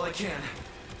shields while I can.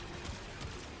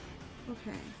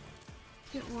 Okay.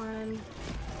 Hit one.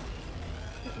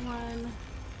 Hit one.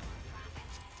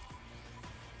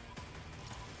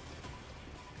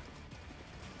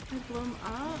 I blow him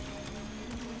up.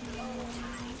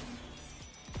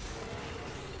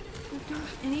 Did I do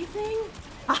anything?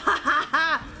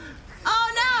 Oh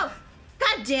no!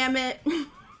 God damn it! God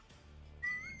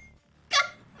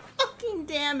fucking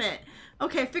damn it!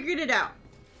 Okay, figured it out.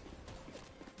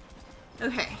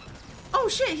 Okay. Oh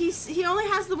shit, he only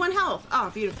has the 1 health. Oh,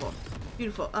 beautiful.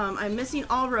 Beautiful. I'm missing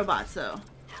all robots though.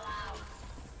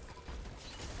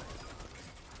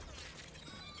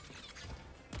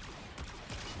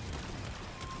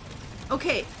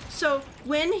 Okay, so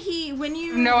when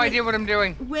you No idea what I'm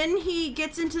doing. When he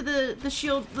gets into the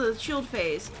shield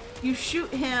phase, you shoot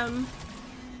him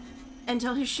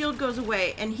until his shield goes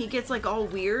away, and he gets like all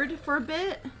weird for a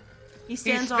bit. He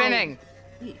stands He's spinning.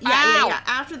 Yeah.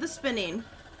 After the spinning,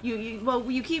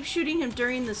 you keep shooting him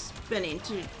during the spinning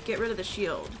to get rid of the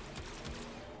shield.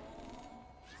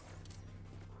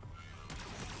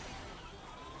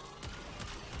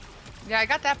 Yeah, I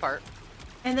got that part.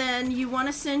 And then you want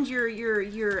to send your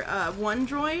one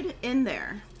droid in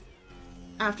there.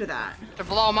 After that. To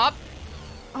blow him up?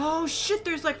 Oh shit!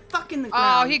 There's like fuck in the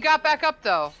ground. Oh, he got back up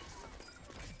though.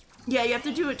 Yeah, you have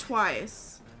to do it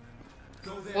twice.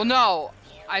 Well, no.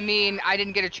 I mean, I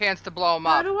didn't get a chance to blow him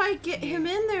How up. do I get him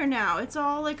in there now? It's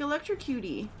all like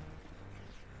electrocute-y.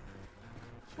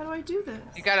 How do I do this?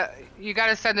 You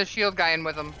gotta send the shield guy in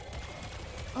with him.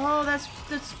 Oh, that's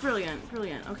brilliant.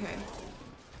 Brilliant. Okay.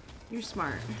 You're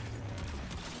smart.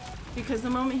 Because the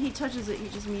moment he touches it, he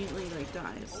just immediately like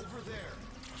dies. Over there.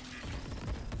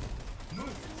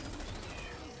 Move.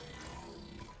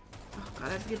 Oh god,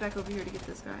 I have to get back over here to get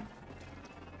this guy.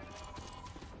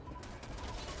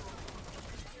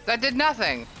 That did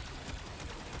nothing.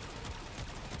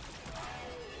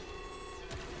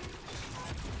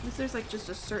 Unless there's like just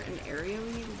a certain area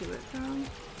we need to do it from.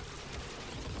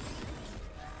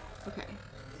 Okay.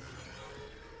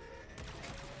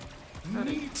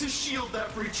 Need to shield that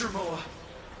breacher, Moa.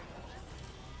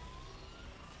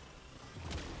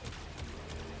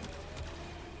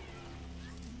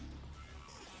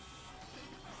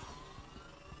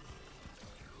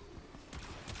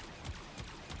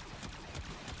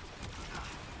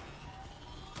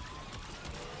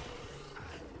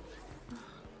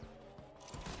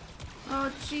 Oh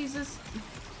Jesus.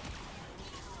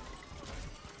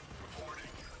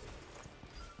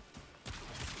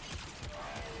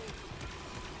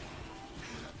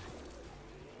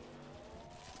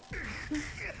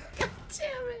 God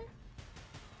damn it.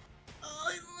 Oh, I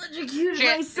electrocuted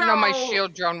Shit, myself. no, my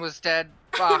shield drone was dead.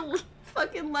 Fuck.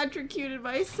 Fucking electrocuted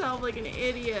myself like an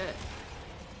idiot.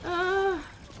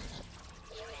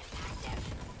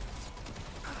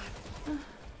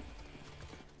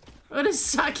 What a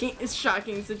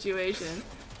shocking situation.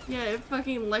 Yeah, I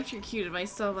fucking electrocuted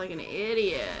myself like an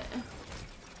idiot.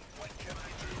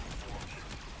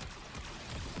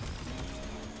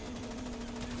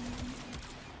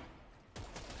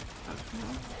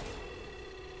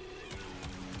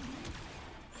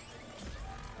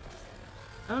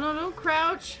 Oh no, don't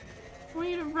crouch. I want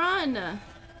you to run.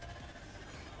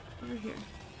 Over here.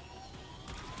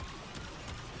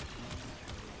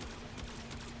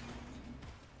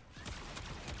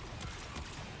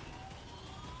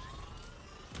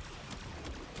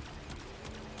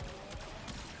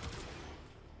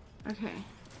 Okay.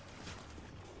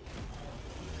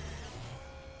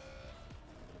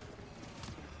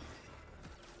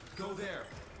 Go there.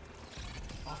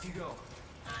 Off you go.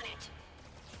 On it.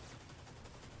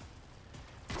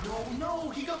 No,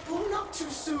 he got blown up too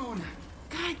soon.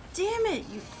 God damn it,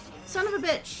 you son of a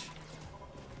bitch.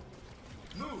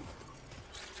 Move.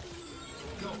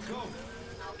 Go. Okay.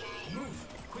 Move.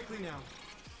 Quickly now.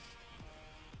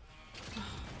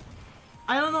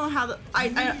 I don't know how I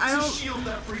Need to don't shield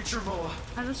that breacher, Moa.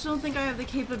 I just don't think I have the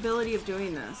capability of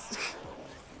doing this.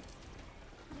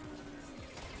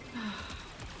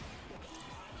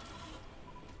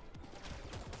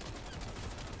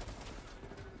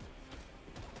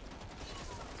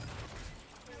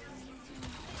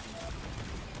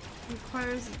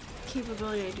 Requires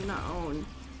capability I do not own.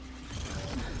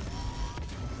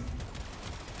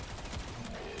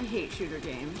 I hate shooter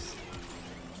games.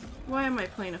 Why am I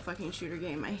playing a fucking shooter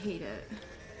game? I hate it.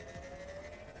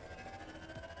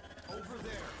 Over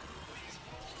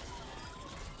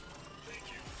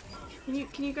there.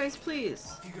 Can you guys please?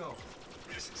 Off you go.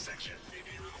 This section may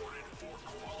be recorded for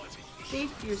quality.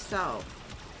 Save yourself.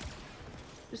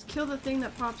 Just kill the thing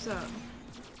that pops up.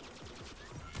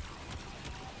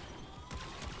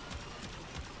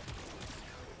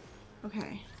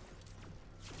 Okay.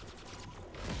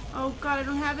 Oh god, I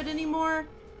don't have it anymore.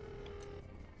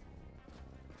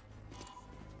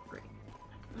 Great.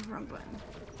 The wrong button.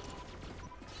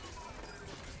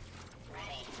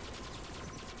 Ready.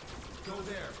 Go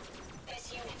there.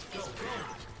 This unit Go, is go.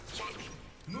 check.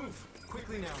 Move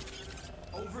quickly now.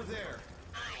 Over there.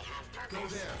 I have Go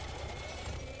purpose. there.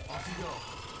 Off you go.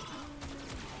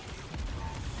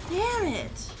 Damn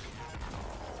it!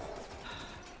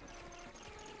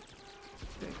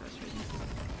 Very frustrating.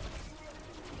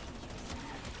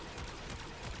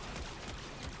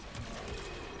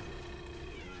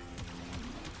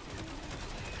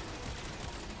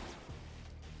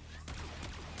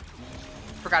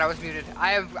 Forgot I was muted.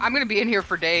 I'm gonna be in here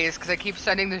for days because I keep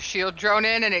sending the shield drone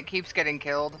in and it keeps getting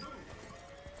killed.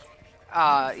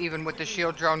 Even with the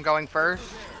shield drone going first.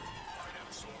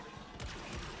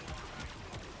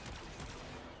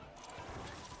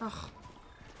 Ugh.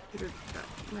 Peter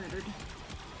got murdered.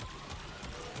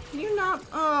 Can you not?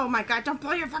 Oh my god, don't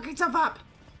blow your fucking self up!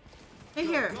 Hey,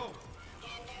 here. Go.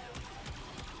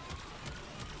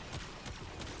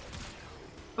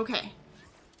 Okay.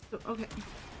 Okay.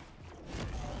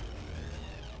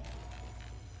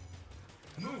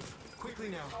 Move quickly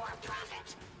now. For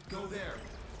profit. Go there.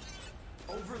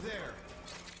 Over there.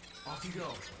 Off you go.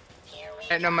 Here we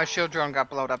And no, my shield drone got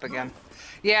blown up again.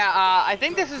 Yeah, I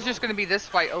think this is just gonna be this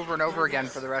fight over and over again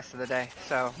for the rest of the day.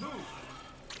 So.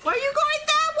 Why are you going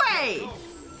that way?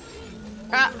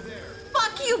 Ah,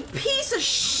 Fuck you, piece of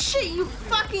shit! You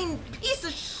fucking piece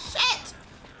of shit!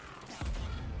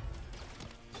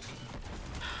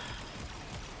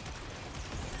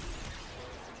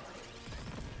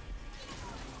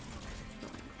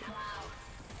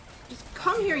 Just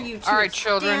come here, you two. All right,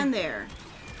 children. Stand there.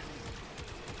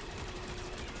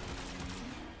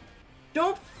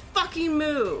 Don't fucking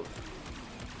move.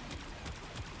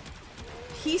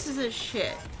 Pieces of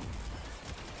shit.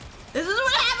 This is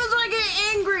what happens when I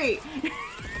get angry.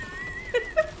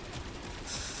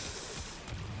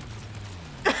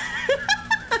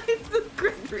 It's the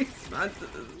great response to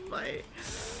this fight.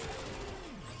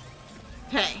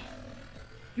 Hey,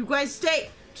 you guys stay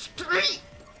here.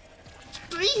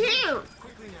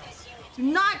 Quickly now. Do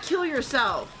not kill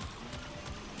yourself.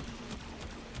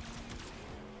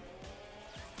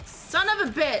 Son of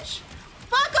a bitch.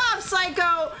 Fuck off,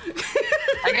 psycho.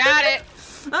 I got it.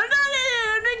 I'm not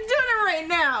doing it right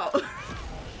now.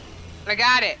 I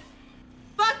got it.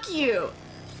 Fuck you.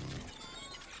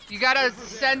 You gotta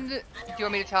send. Do you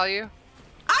want me to tell you?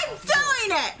 I'm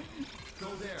doing it. Go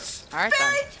there. All right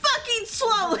Very then. fucking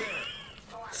slowly.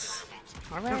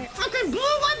 All right. Fucking blew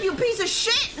up, you piece of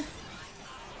shit.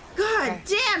 God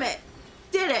damn it.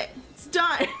 Did it. It's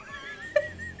done.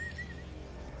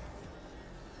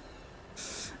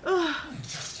 Ugh.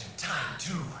 Just in time,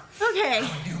 too. Okay.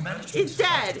 Our new management It's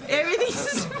dead. is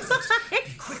Everything's Be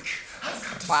fine. quick. I've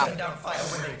got to Wow. send out fire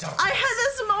when they dump. I had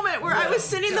this moment where I was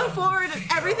sending them Well forward done, and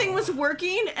everything was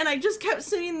working and I just kept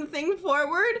sending the thing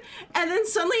forward and then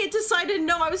suddenly it decided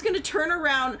no, I was going to turn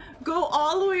around, go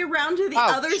all the way around to the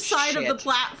Oh, other side of the shit.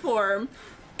 platform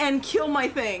and kill my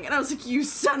thing. And I was like, you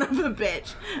son of a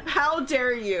bitch. How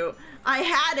dare you? I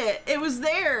had it. It was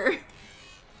there.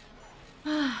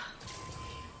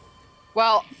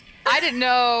 Well, I didn't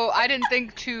know. I didn't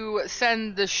think to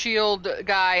send the shield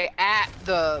guy at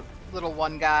the little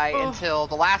one guy Oh. until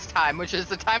the last time, which is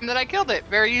the time that I killed it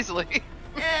very easily.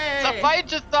 So Hey. if I had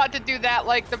just thought to do that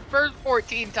like the first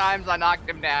 14 times I knocked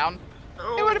him down,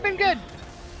 it would have been good.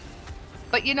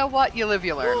 But you know what? You live,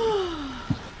 you learn.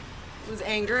 It was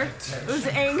anger. It was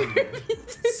anger.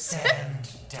 Stand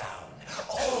down.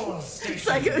 All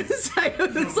stations. Psycho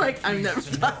was like, I'm never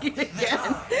talking again.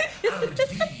 I and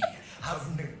thee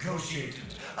have negotiated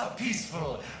a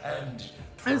peaceful and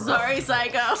I'm sorry,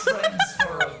 Psycho.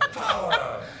 transfer of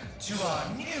power to our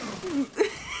new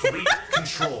Fleet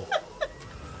control.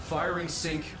 Firing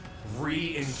sync.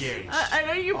 Re-engage. I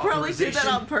know you probably did that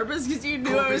on purpose because you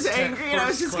knew I was angry and I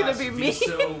was just gonna be mean.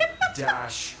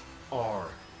 -R.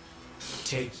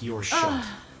 Take your shot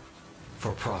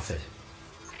for profit.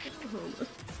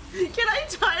 Can I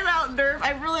time out Nerf?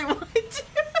 I really want to.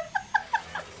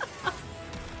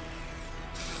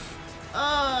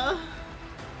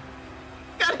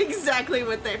 Got exactly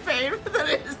what they paid, but that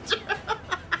is true.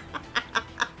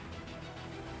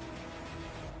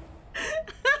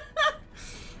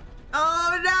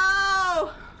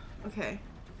 Okay.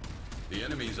 The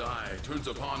enemy's eye turns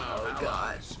upon our Oh,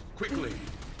 allies. Quickly,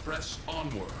 press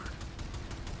onward.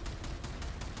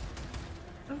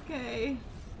 Okay.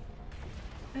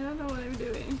 I don't know what I'm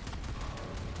doing.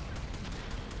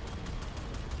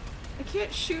 I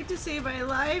can't shoot to save my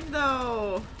life,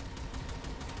 though.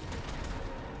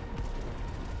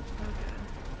 Okay.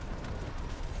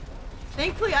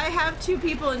 Thankfully, I have 2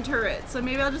 people in turrets, so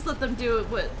maybe I'll just let them do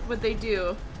what they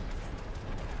do.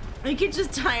 I can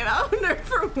just time out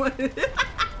for one.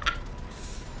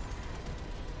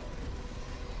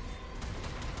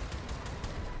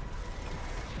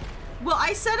 Well,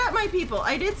 I set up my people.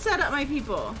 I did set up my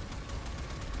people.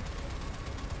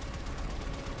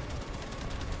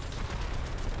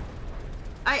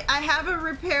 I have a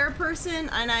repair person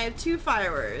and I have 2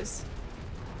 firers.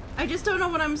 I just don't know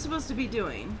what I'm supposed to be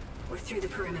doing. We're through the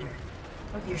perimeter.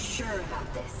 You're sure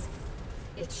about this?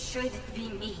 It should be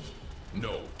me.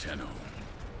 No, Tenno.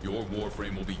 Your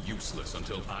Warframe will be useless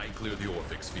until I clear the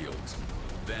Orphix fields.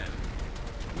 Then,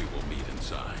 we will meet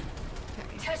inside.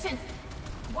 Teshin,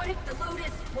 what if the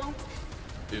Lotus won't?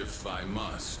 If I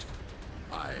must,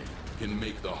 I can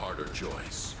make the harder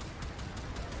choice.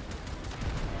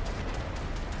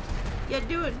 Yeah,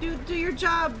 do it. Do your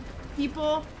job,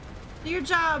 people. Do your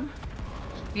job.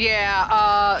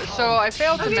 Yeah, so I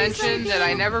failed to mention that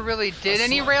I never really did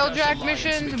any railjack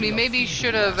missions. We maybe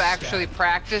should have actually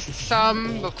practiced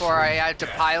some before I had to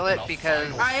pilot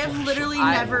because I have literally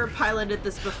never piloted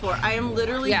this before. I am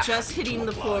literally just hitting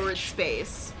the forward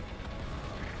space.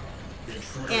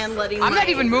 And letting I'm not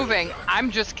even moving.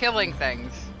 I'm just killing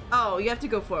things. Oh, you have to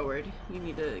go forward. You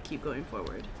need to keep going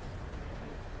forward.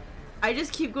 I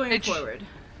just keep going forward.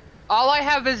 All I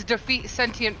have is defeat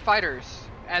sentient fighters.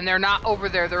 And they're not over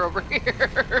there, they're over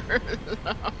here.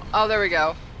 Oh, there we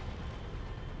go.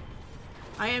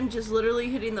 I am just literally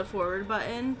hitting the forward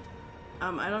button.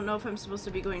 I don't know if I'm supposed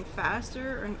to be going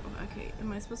faster or... Okay,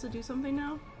 am I supposed to do something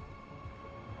now?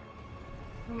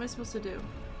 What am I supposed to do?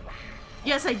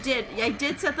 Yes, I did. I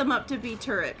did set them up to be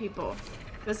turret people.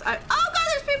 Because I... Oh god,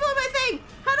 there's people in my thing!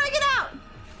 How do I get out?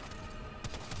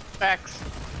 X.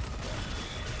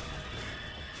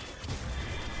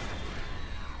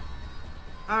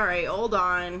 Alright, hold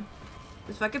on.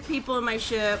 There's fucking people in my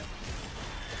ship.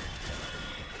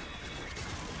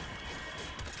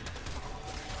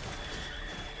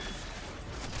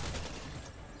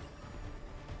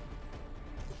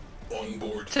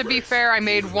 To be fair, I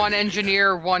made 1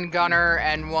 engineer, 1 gunner,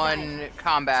 and 1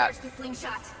 combat.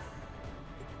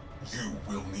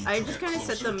 I just kind of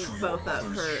set them both up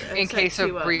for... In case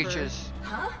of breaches.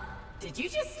 Huh? Did you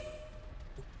just...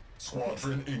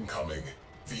 Squadron incoming.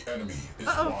 The enemy is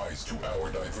wise to our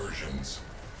diversions.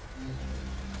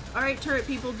 Alright, turret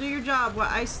people, do your job while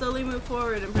I slowly move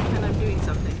forward and pretend I'm doing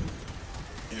something.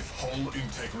 If hull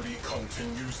integrity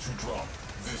continues to drop,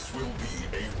 this will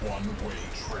be a one-way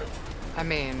trip. I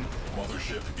mean...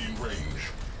 Mothership in range.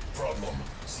 Problem,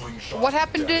 slingshot. What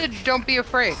happened to Don't Be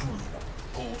Afraid? Crew,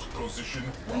 hold position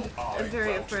while I'm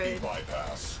very afraid.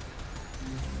 Bypass.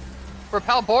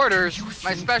 Repel borders, You my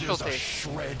think there's specialty. a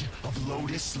shred of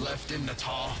Lotus left in the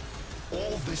tar?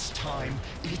 All this time,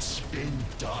 it's been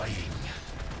dying.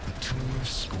 The tumor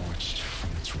scorched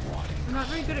from its rotting. I'm not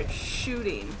very good at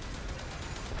shooting.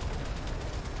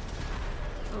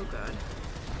 Oh god.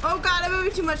 Oh god, I'm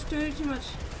moving too much, too much.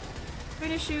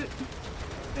 Trying to shoot.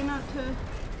 Try not to...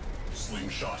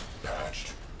 Slingshot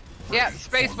patched. Yeah, Ready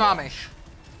space for mommy. launch.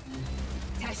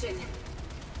 Teshin,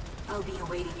 I'll be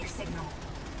awaiting your signal,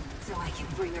 so I can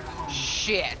bring her home.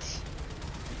 Shit.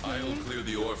 I'll clear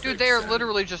the Orphix. Dude, they are and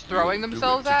literally just throwing we'll do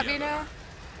themselves it at me together.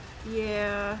 now?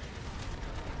 Yeah.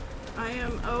 I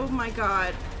am... Oh my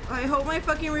god. I hope my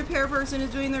fucking repair person is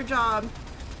doing their job.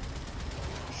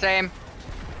 Same.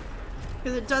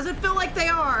 Because it doesn't feel like they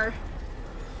are.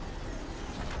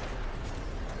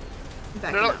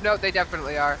 No, they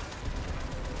definitely are.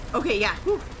 Okay, yeah.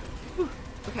 Whew. Whew.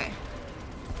 Okay.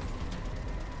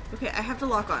 Okay, I have to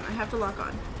lock on. I have to lock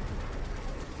on.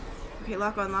 Okay,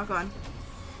 lock on, lock on.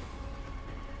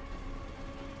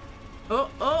 Oh,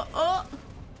 oh,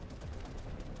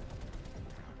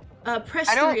 oh! Press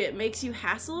 3. It makes you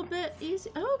hassle a bit easy.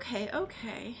 Okay,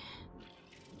 okay.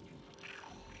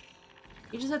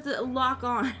 You just have to lock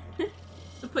on.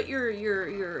 To put your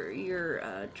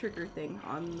trigger thing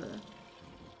on the...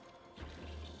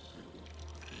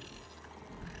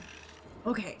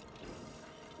 Okay.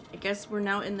 I guess we're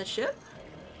now in the ship?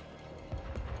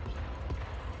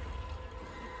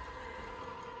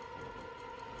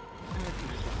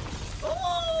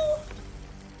 Oh!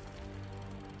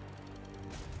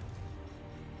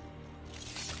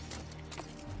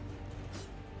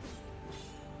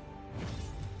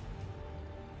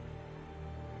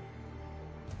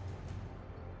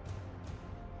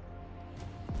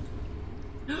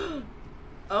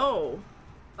 Oh.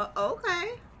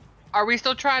 Okay. Are we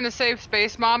still trying to save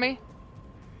space, Mommy?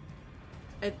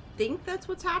 I think that's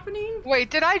what's happening. Wait,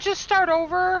 did I just start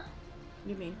over? What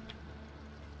do you mean?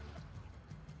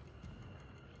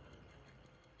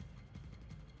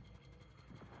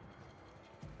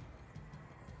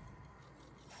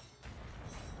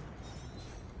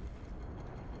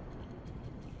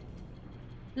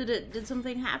 Did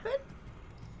something happen?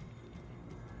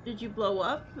 Did you blow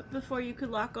up before you could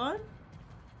lock on?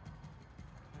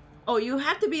 Oh, you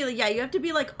have to be, yeah, you have to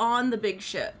be like on the big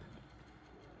ship.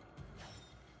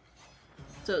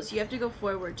 So you have to go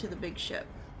forward to the big ship.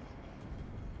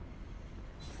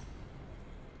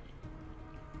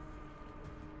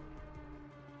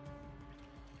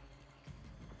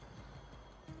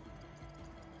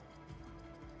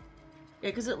 Yeah,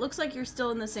 because it looks like you're still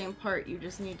in the same part. You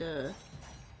just need to...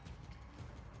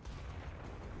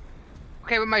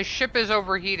 Okay, but my ship is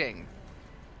overheating.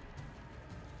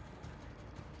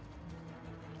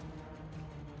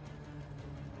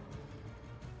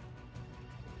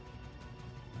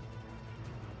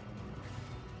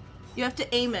 You have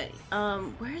to aim it.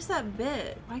 Where's that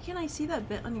bit? Why can't I see that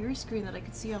bit on your screen that I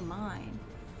could see on mine?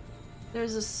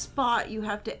 There's a spot you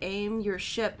have to aim your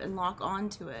ship and lock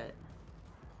onto it.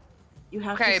 You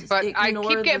have okay, to but I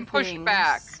keep getting pushed things.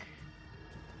 back.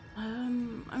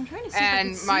 I'm trying to see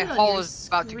and if I can my see it on hull your is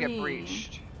about to get screen.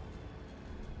 breached.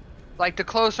 Like, the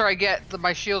closer I get,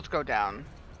 my shields go down.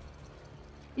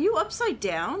 Are you upside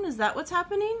down? Is that what's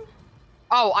happening?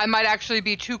 Oh, I might actually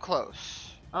be too close.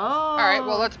 Oh. Alright,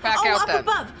 well, let's back out then.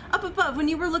 Up above. When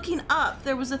you were looking up,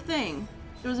 there was a thing.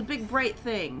 There was a big bright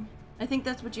thing. I think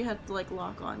that's what you had to, like,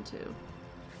 lock onto.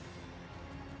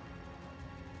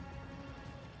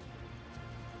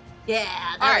 Yeah,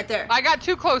 right there. I got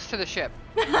too close to the ship.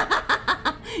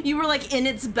 You were, like, in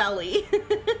its belly.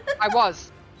 I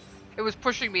was. It was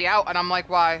pushing me out, and I'm like,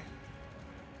 why?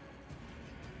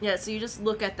 Yeah, so you just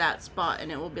look at that spot,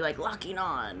 and it will be, like, locking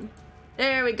on.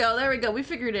 There we go, We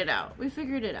figured it out.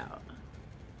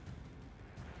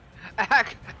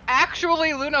 Actually,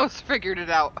 Lunos figured it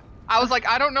out. I was like,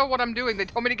 I don't know what I'm doing. They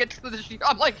told me to get to the ship.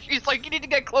 I'm like, she's like, you need to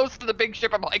get close to the big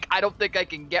ship. I'm like, I don't think I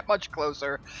can get much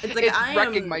closer. It's like,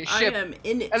 wrecking my ship. I am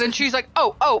in it. And then she's like,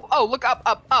 oh, look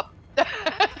up.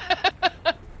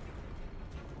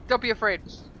 Don't be afraid.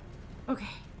 Okay.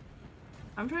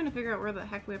 I'm trying to figure out where the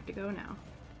heck we have to go now.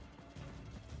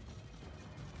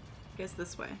 I guess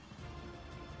this way.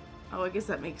 Oh, I guess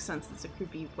that makes sense. It's a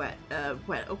creepy wet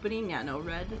opening. Yeah, no,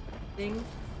 red thing.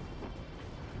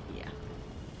 Yeah.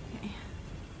 Okay.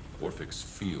 Orphix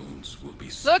fields will be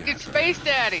Look, scattered. it's Space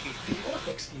Daddy. The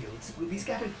Orphix fields will be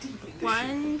scattered deeply.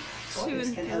 1, 2, Orders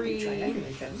and can help you 3.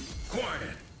 triangulate them.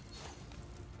 Quiet!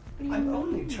 I'm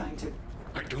only trying to...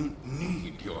 I don't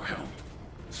need your help.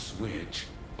 Switch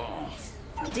off.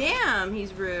 Damn,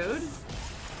 he's rude.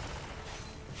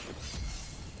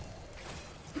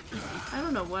 I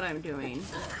don't know what I'm doing.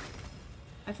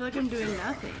 I feel like I'm doing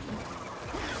nothing.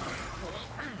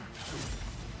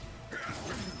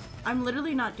 I'm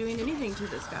literally not doing anything to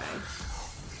this guy.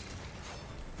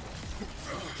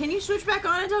 Can you switch back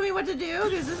on and tell me what to do?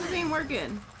 Because this ain't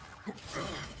working.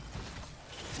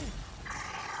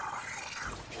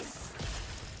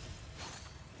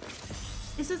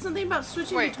 It said something about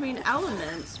switching between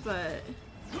elements, but...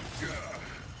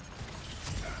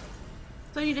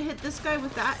 So I need to hit this guy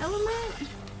with that element?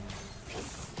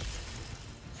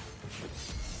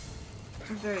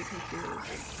 I'm very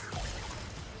confused.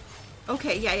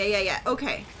 Okay, yeah.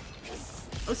 Okay.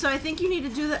 So I think you need to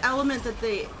do the element that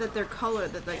their color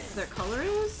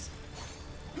is?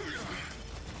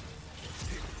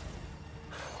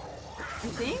 I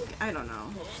think? I don't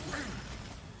know.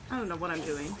 I don't know what I'm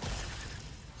doing.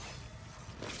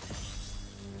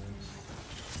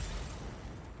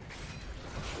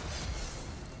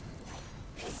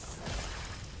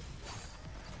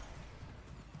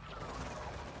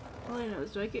 All I know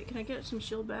is, can I get some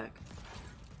shield back?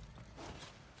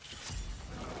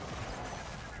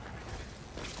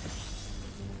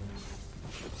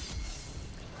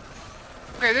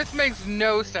 Okay, this makes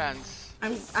no sense.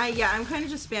 I'm kind of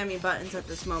just spamming buttons at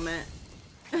this moment.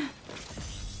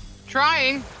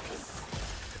 Trying,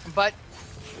 but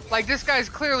like this guy's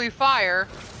clearly fire.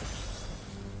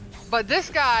 But this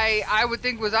guy I would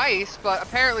think was ice, but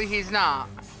apparently he's not.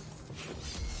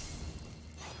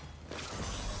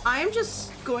 I'm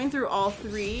just going through all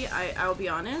three, I'll be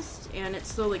honest, and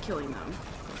it's slowly killing them.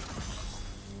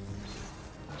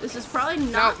 This is probably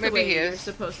not the way you're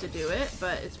supposed to do it,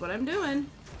 but it's what I'm doing.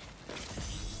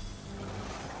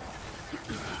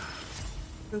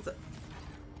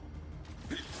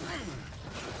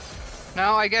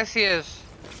 No, I guess he is.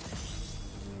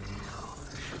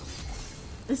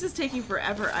 This is taking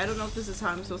forever. I don't know if this is how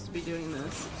I'm supposed to be doing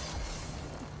this.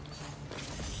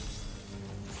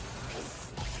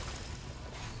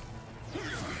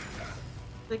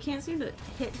 I can't seem to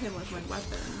hit him with my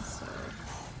weapons, so...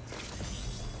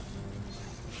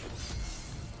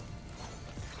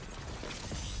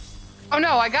 Oh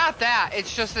no, I got that.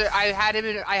 It's just that I had him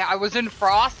in, I was in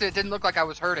frost and it didn't look like I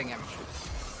was hurting him.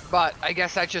 But I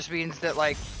guess that just means that,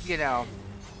 like, you know,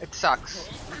 it sucks.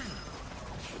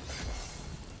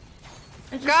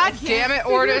 God damn it,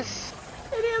 Ortis.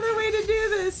 Any other way to do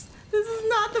this? This is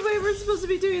not the way we're supposed to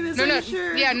be doing this, I'm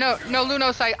sure. Yeah, no,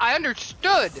 Lunos, I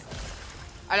understood.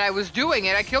 And I was doing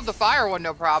it. I killed the fire one,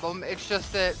 no problem. It's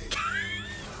just that...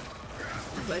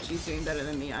 I'm glad she's doing better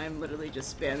than me. I am literally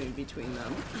just spamming between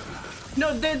them.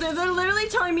 No, they're literally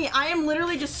telling me I am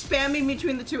literally just spamming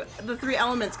between the three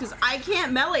elements because I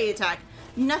can't melee attack.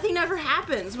 Nothing ever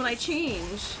happens when I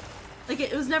change. Like,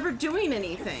 it was never doing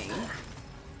anything.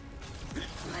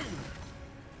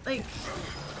 Like,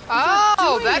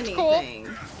 oh, that's anything.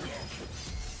 Cool.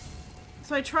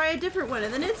 So I try a different one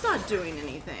and then it's not doing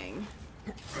anything.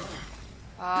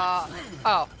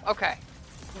 Oh, okay.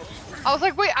 I was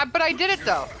like, wait, but I did it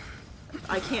though.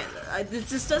 I can't, it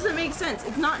just doesn't make sense.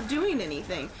 It's not doing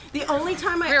anything. The only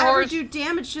time I ever do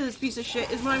damage to this piece of shit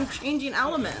is when I'm changing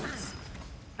elements.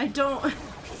 I don't...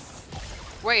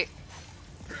 Wait.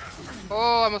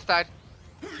 Oh, I almost died.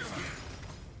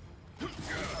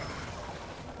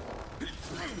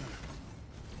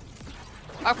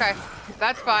 Okay,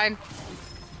 that's fine.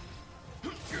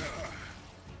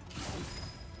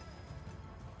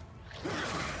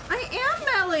 I am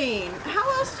meleeing! How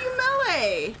else do you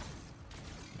melee?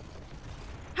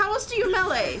 How else do you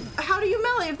melee? How do you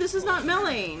melee if this is not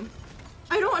meleeing?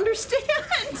 I don't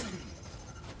understand!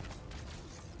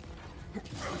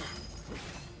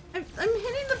 I'm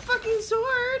hitting the fucking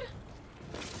sword!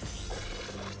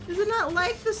 Is it not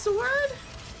like the sword?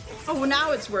 Oh, well,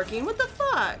 now it's working. What the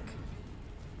fuck?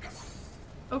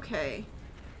 Okay.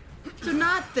 So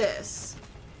not this.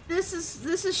 This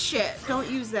is shit. Don't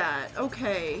use that.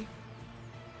 Okay.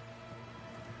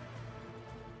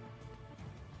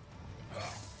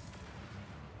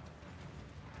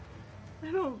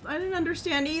 I didn't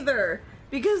understand either.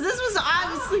 Because this was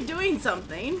obviously doing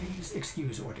something. Please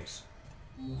excuse Ortis.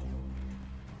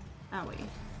 Owie.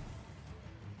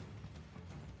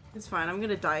 It's fine. I'm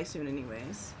gonna die soon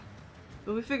anyways.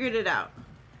 But we figured it out.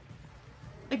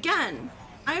 Again,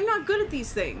 I'm not good at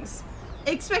these things.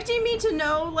 Expecting me to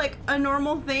know, like, a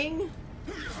normal thing?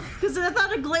 Because I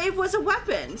thought a glaive was a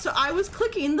weapon, so I was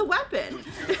clicking the weapon.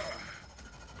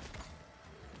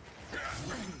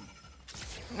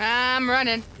 I'm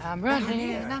running. I'm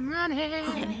running.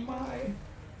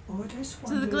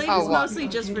 So the glaive is mostly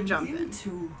just for jumping.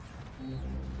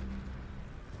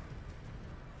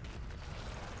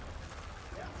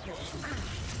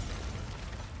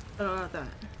 Oh, not that.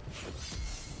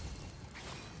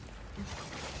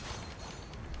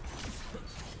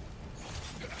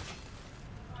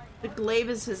 The glaive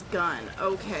is his gun.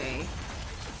 Okay.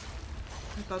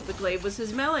 I thought the glaive was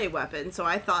his melee weapon, so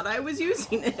I thought I was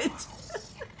using it.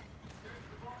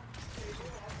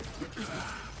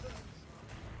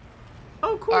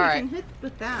 Oh, cool. All you right. can hit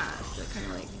with that. So kind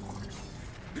of like...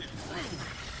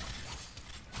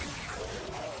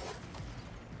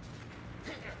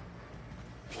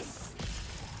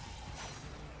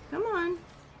 Come on.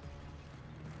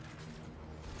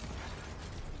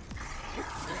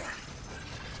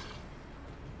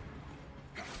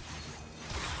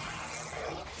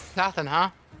 Nothing, huh?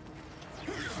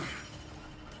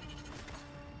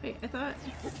 Wait, I thought...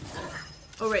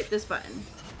 Oh, right, this button.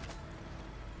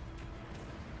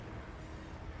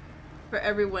 For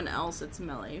everyone else, it's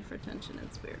melee. For tension,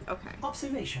 it's weird. Okay.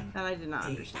 Observation. That I did not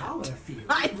understand. Power field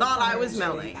I thought I was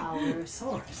requires a melee. Power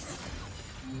source.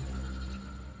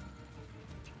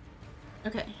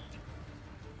 Okay.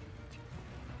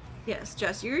 Yes,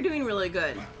 Jess, you're doing really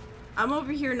good. I'm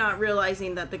over here not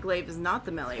realizing that the glaive is not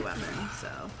the melee weapon, so...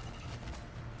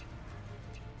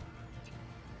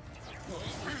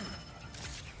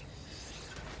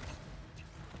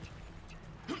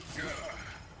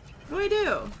 What do I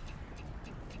do?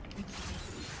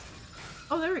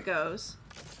 Oh, there it goes.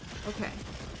 Okay.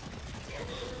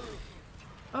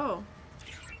 Oh.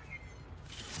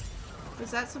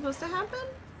 Was that supposed to happen?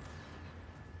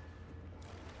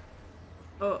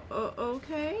 Oh,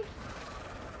 okay.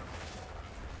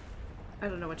 I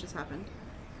don't know what just happened.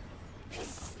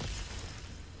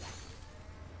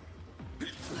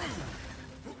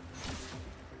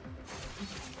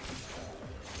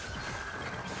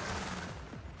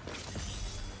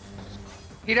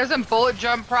 He doesn't bullet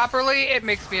jump properly, it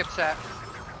makes me upset.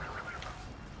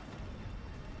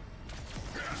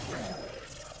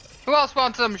 Who else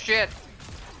wants some shit?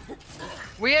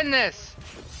 We in this.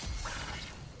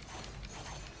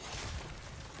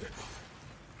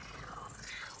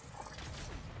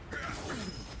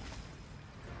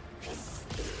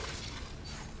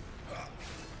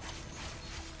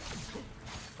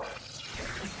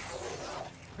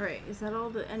 Alright, is that all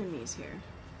the enemies here?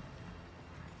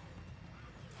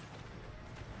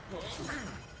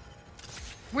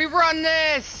 We run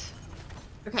this!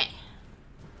 Okay.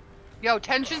 Yo,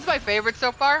 Tension's my favorite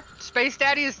so far. Space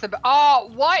Daddy is the oh,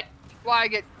 what? Why I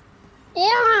get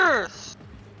orders?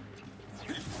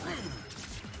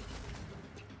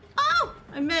 Oh!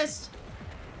 I missed.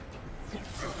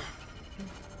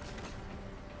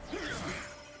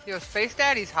 Yo, Space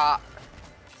Daddy's hot.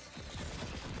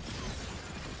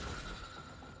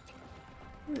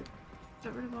 Ooh,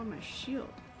 got rid of all my shield.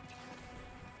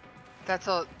 That's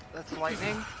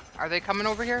lightning. Are they coming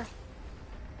over here?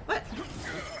 What?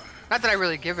 Not that I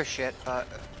really give a shit, but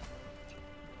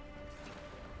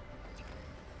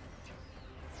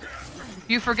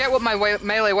you forget what my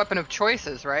melee weapon of choice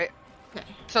is, right? Okay.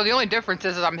 So the only difference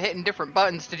is I'm hitting different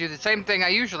buttons to do the same thing I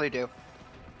usually do.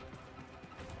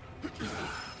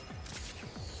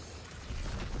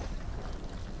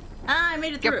 Ah, I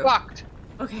made it through. Get fucked.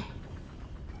 Okay.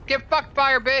 Get fucked,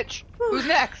 fire bitch. Who's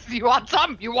next? You want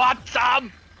some? You want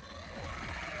some?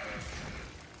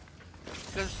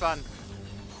 This is fun.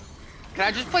 Can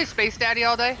I just play Space Daddy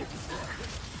all day?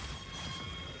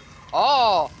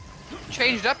 Oh,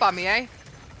 changed up on me, eh?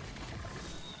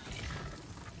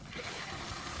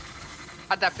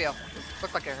 How'd that feel?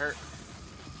 Looked like it hurt.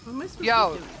 What am I supposed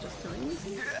Yo. to be doing? Just killing these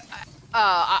things?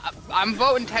 I'm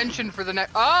voting Tension for the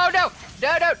next. Oh no!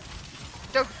 No, no!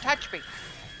 Don't touch me!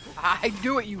 I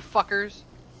knew it, you fuckers!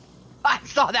 I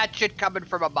saw that shit coming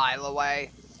from a mile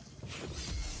away.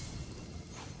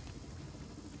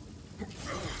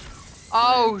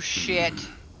 Oh shit!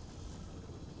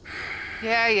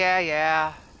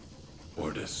 Yeah.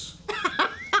 Ordis.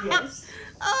 Yes.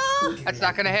 Oh! Would you That's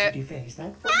like not gonna me hit. to deface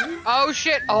that for you? Oh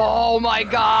shit! Oh my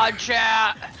god,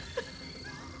 chat!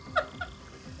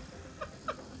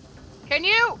 Can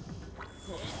you?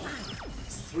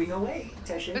 308,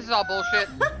 Teshin. This is all bullshit.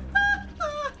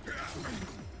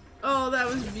 Oh, that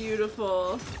was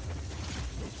beautiful.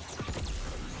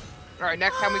 Alright,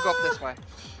 next time we go up this way.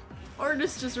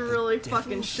 Artist just really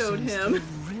fucking showed him.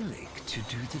 Relic to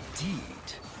do the deed.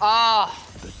 Ah,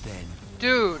 But then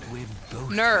dude. we're both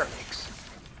Nerf. relics,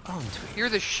 aren't we? You're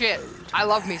the shit. I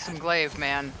love me some glaive,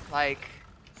 man. Like,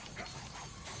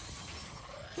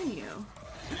 Can you?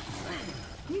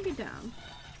 Can you get down?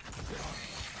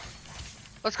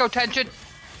 let's go, Tension.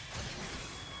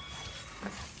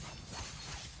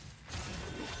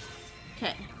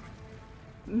 Okay.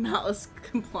 Malice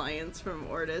compliance from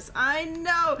Ortis. I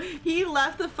know! He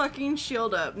left the fucking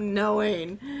shield up,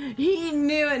 knowing. He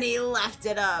knew and he left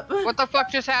it up. What the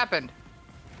fuck just happened?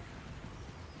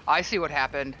 I see what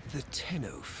happened. The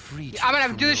Tenno freed I'm gonna you have to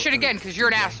from do this your shit again, oath because you're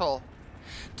an today. asshole.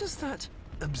 Does that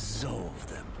absolve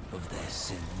them of their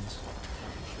sins?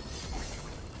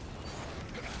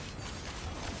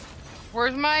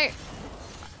 Where's my...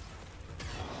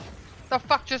 The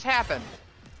fuck just happened?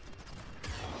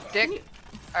 Dick?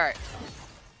 Alright.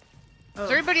 Oh. Is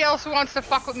there anybody else who wants to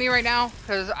fuck with me right now?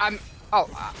 Because I'm...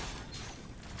 Oh.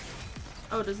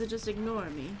 Oh, does it just ignore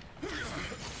me?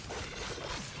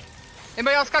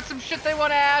 Anybody else got some shit they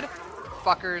want to add?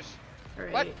 Fuckers.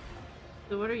 Alright. What?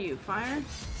 So what are you, fire?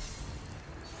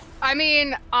 I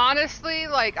mean, honestly,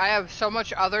 like, I have so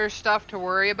much other stuff to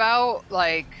worry about.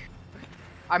 Like,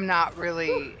 I'm not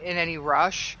really in any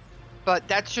rush. But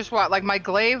that's just what, like, my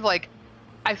glaive, like,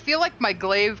 I feel like my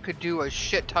glaive could do a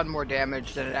shit ton more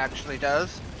damage than it actually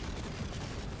does.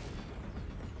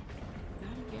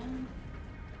 That again?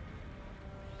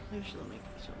 Actually, let me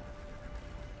sure.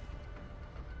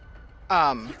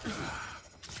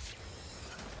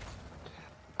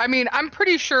 I mean, I'm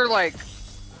pretty sure, like,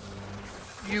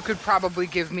 you could probably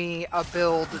give me a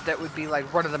build that would be,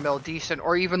 like, run-of-the-mill decent,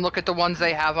 or even look at the ones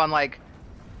they have on, like,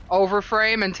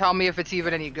 Overframe and tell me if it's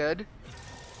even any good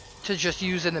to just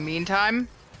use in the meantime.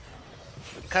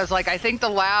 Because, like, I think the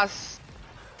last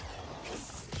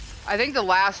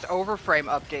Overframe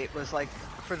update was, like,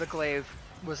 for the glaive,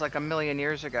 was, like, 1,000,000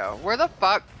 years ago. Where the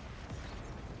fuck?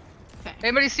 Okay.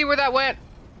 Anybody see where that went?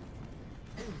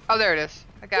 Oh, there it is.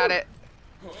 I got it.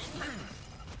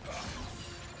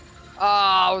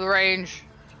 Oh, the range.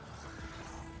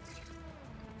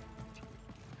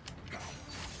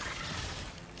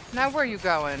 Now where are you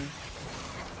going?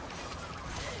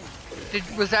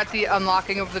 Was that the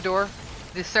unlocking of the door?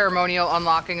 The ceremonial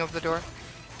unlocking of the door?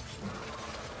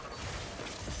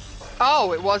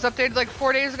 Oh, it was updated like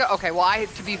 4 days ago? Okay, well,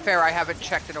 to be fair, I haven't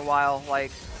checked in a while,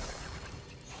 like...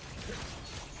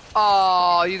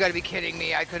 Oh, you gotta be kidding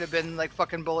me. I could have been, like,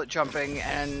 fucking bullet jumping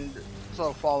and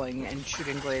slow falling and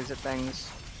shooting glaives at things.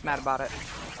 Mad about it.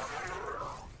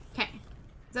 Okay.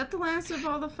 Is that the last of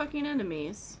all the fucking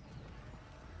enemies?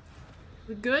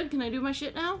 We good? Can I do my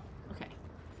shit now? Okay.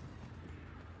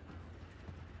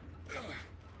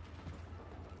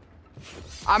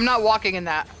 I'm not walking in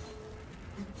that.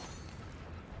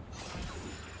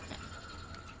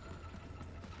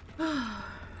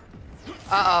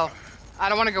 Uh-oh. I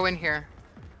don't want to go in here.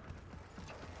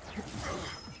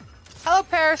 Hello,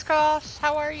 Periscos.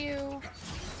 How are you?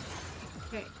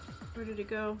 Okay. Where did it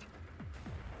go?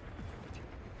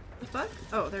 The fuck?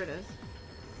 Oh, there it is.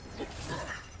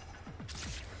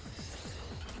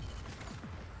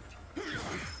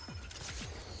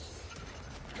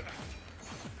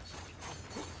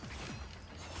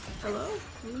 Hello?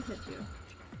 Let me hit you.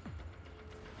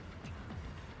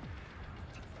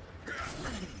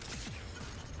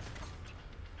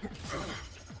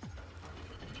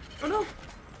 Oh no!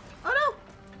 Oh no!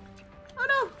 Oh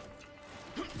no!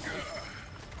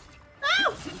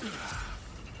 No!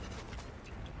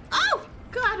 Oh!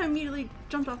 God, I immediately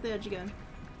jumped off the edge again.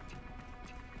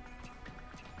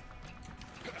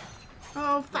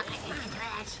 Oh, fuck.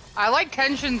 I like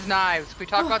Tension's knives. Can we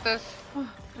talk about this? Oh,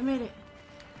 I made it.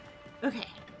 Okay.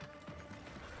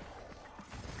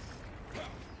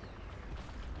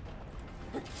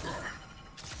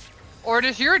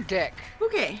 Ordis, you're a dick.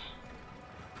 Okay.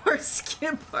 Poor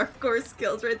parkour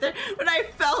skills right there. When I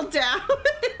fell down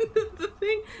the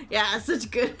thing. Yeah,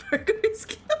 such good parkour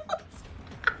skills.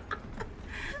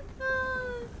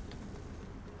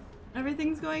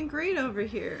 Everything's going great over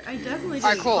here. I definitely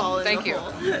didn't fall in Thank the you.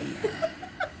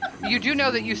 hole. You do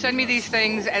know that you send me these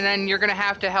things and then you're gonna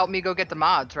have to help me go get the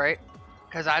mods, right?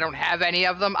 Because I don't have any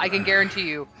of them. I can guarantee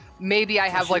you. Maybe I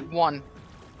have like one.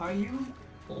 Are you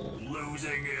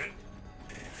Losing it.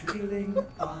 feeling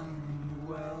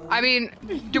unwell? I mean,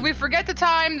 do we forget the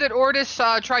time that Ordis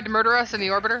tried to murder us in the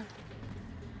orbiter?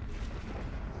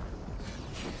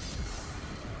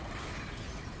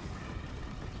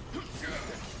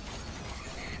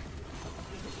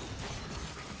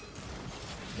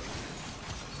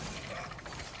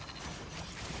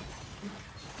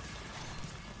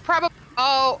 Probably.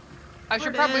 Oh, I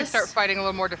should probably start fighting a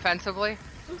little more defensively.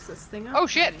 What's this thing up? Oh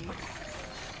shit! Where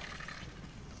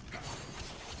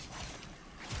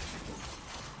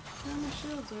are my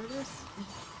shields, Ordis?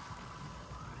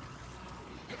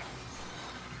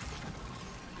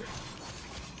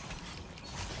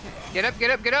 Get up,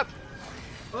 get up, get up!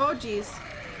 Oh jeez.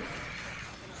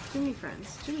 Too many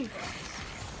friends. Too many friends.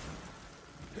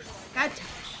 Bad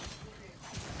touch.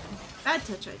 Bad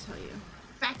touch, I tell you.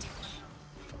 Bad touch.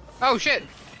 Oh shit!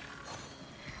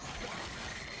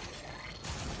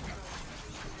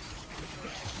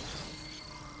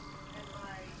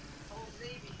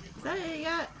 Is that it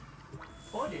yet?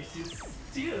 Ordis is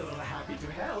still happy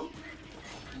to help.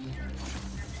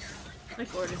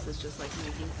 Like Ordis is just like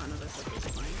making fun of us at this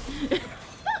point.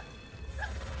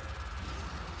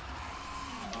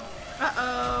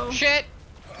 Uh-oh. Shit!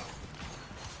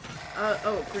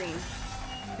 Oh, green.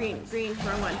 Green,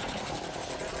 wrong one.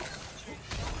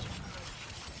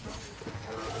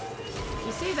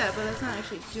 You say that, but that's not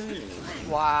actually doing anything.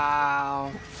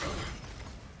 Wow.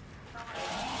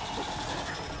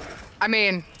 I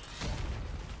mean...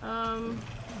 How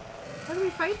do we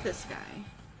fight this guy?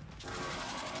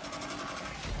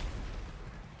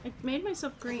 I made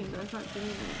myself green, but that's not doing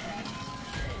anything.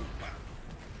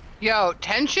 Yo,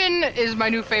 Tension is my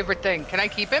new favorite thing. Can I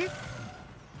keep him?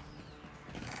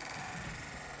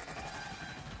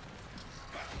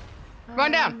 Come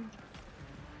on down.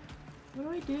 What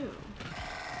do I do?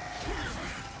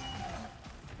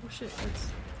 Oh shit,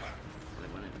 that's what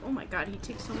I wanted. Oh my god, he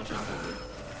takes so much off of me.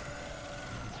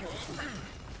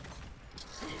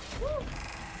 Woo.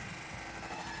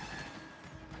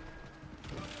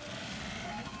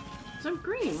 So I'm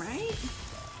green, right?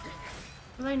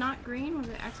 Was I not green? Was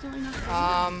I accidentally not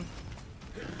green?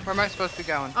 Where am I supposed to be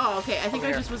going? Oh, okay. I think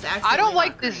I just was accidentally I don't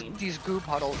like not this green. these goo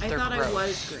puddles. I They're thought gross. I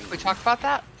was green. We talked about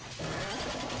that?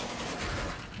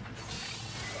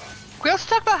 Can we also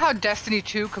talk about how Destiny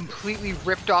 2 completely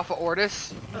ripped off of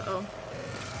Ordis? Uh-oh.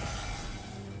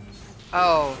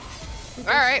 Oh.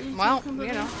 Alright, well,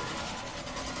 you know.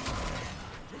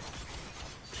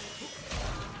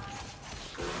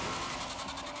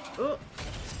 Oh.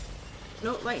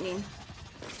 No, lightning.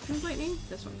 Who's lightning?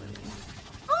 This one's lightning.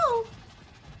 Oh!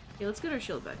 Okay, let's get our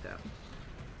shield back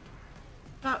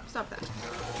up. Stop that.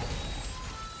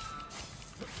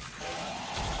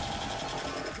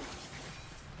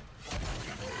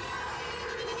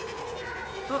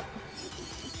 Oh.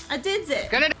 I did it.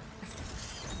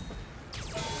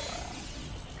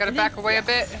 Gotta back away a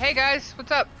bit. Hey guys,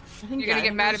 what's up? You're gonna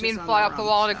get mad at me and fly off the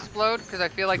wall and explode? Because I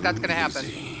feel like that's gonna happen.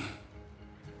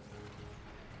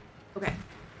 Okay.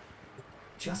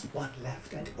 Just one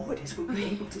left, and orders will be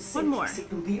able to one more.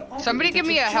 signal the Somebody give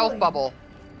me a health bubble.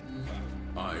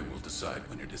 I will decide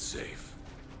when it is safe.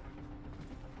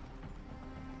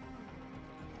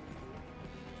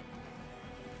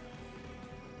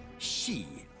 She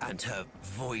and her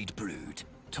void brood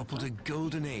toppled a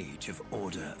golden age of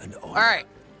order and honor. All right.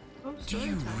 Do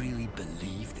you really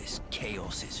believe this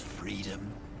chaos is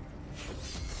freedom?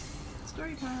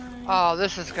 Story time. Oh,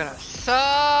 this is gonna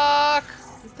suck.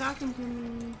 He's talking to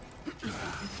me.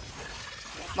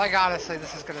 Like, honestly,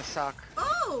 this is gonna suck.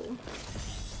 Oh!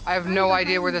 I have no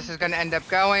idea where this is gonna end up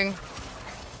going.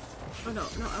 Oh, no,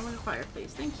 no, I want a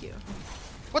fireplace. Thank you.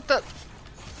 What the?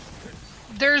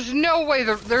 There's no way,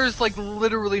 there's like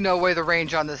literally no way the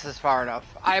range on this is far enough.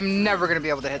 I'm never gonna be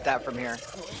able to hit that from here.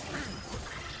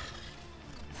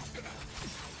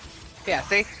 Yeah,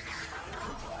 see?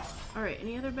 Alright,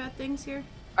 any other bad things here?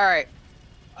 Alright.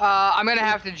 I'm gonna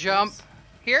have to jump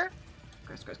here.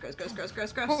 Gross, gross, gross, gross, gross,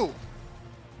 gross, gross. Ooh.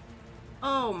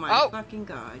 Oh my fucking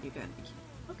god, you gotta be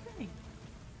okay.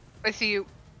 I see you.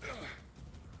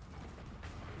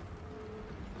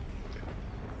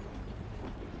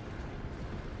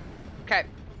 Okay,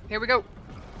 here we go.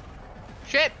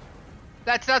 Shit!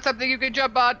 That's not something you can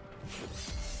jump on.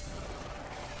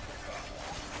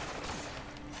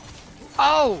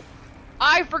 Oh!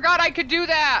 I forgot I could do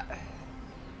that!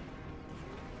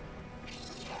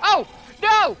 Oh!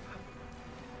 No!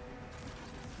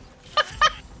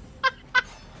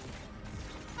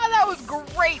 Oh, that was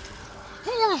great!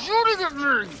 Who are shooting at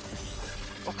me?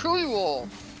 I'll kill you all.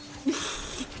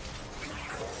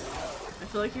 I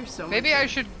feel like you're so much Maybe I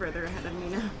should further ahead of me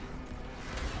now.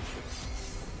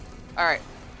 Alright.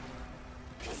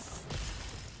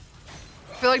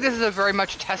 I feel like this is a very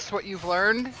much test what you've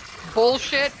learned.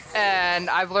 Bullshit, and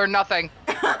I've learned nothing.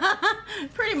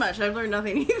 Pretty much, I've learned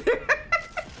nothing either.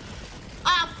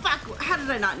 Ah, fuck! How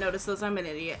did I not notice those? I'm an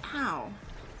idiot. How?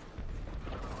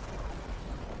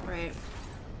 Right.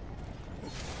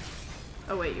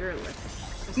 Oh wait, you're a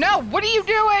lift. No! What are you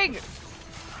doing?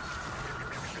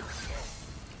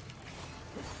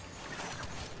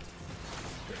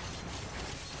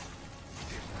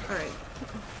 Alright.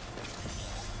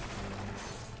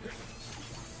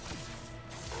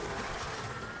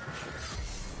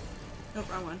 Nope,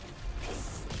 wrong one.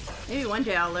 Maybe one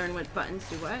day I'll learn what buttons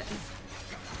do what.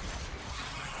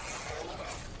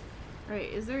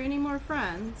 Alright, is there any more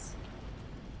friends?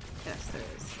 Yes, there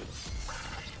is.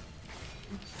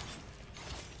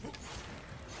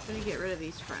 Gonna get rid of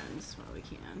these friends while we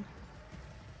can.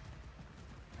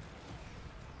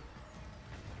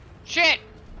 Shit!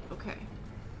 Okay.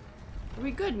 Are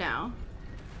we good now?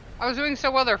 I was doing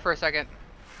so well there for a second.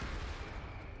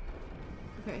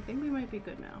 Okay, I think we might be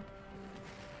good now.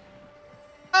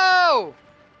 Oh!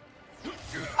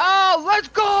 Oh, let's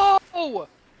go! Okay.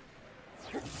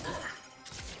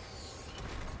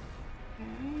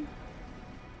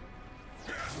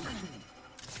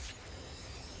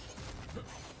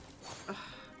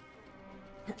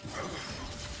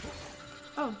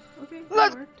 Oh, okay,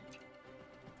 that worked.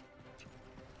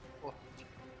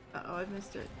 Uh-oh, I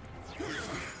missed it.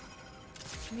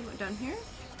 Anyone down here?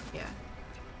 Yeah.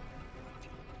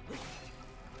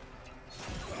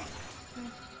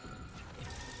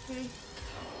 Okay.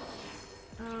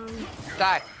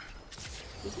 Die.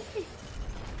 Excuse me?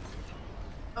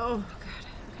 Oh, God.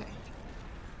 Okay.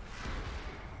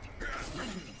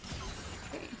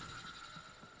 Okay.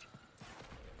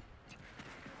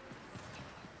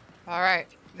 Alright.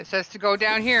 It says to go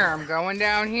down here. I'm going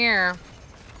down here.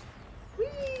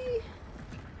 Whee!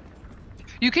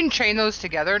 You can chain those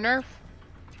together, Nerf?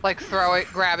 Like throw it,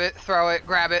 grab it, throw it,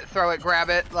 grab it, throw it, grab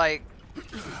it, like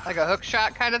a hook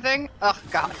shot kind of thing? Oh,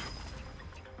 God.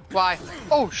 Why?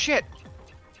 Oh, shit.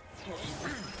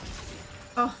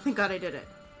 Oh, thank God I did it.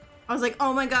 I was like,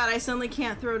 oh my God, I suddenly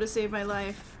can't throw to save my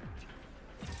life.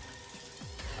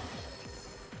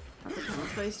 Not the tunnel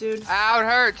place, dude. Ow, it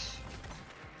hurts.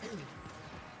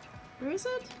 Where is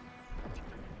it?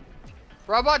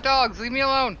 Robot dogs, leave me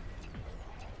alone.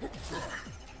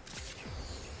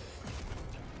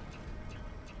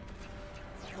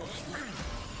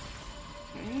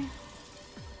 Okay.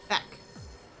 Back.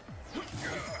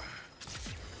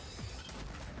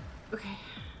 Okay.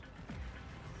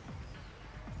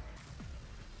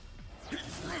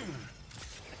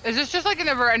 Is this just like a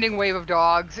never-ending wave of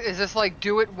dogs? Is this like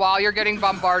do it while you're getting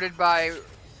bombarded by...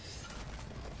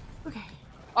 Okay.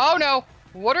 Oh no!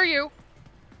 What are you?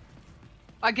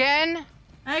 Again?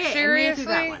 Okay, Seriously? I made it through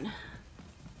that one.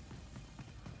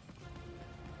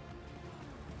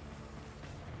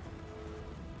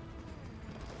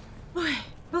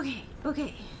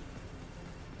 Okay.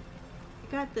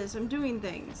 I got this. I'm doing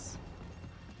things.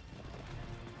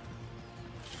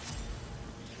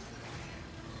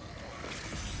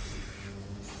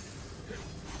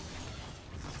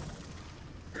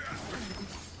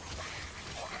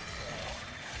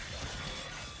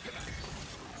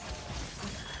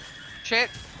 Shit.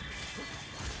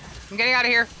 I'm getting out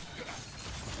of here.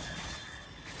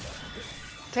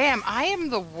 Damn, I am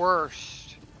the worst.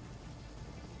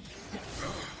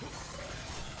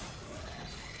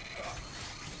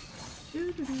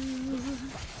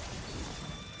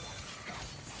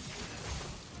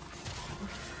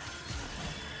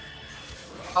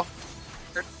 Oh.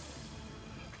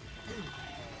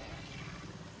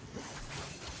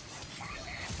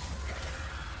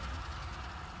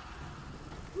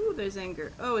 Ooh, there's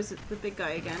anger. Oh, is it the big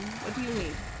guy again? What do you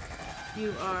need?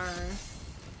 You are...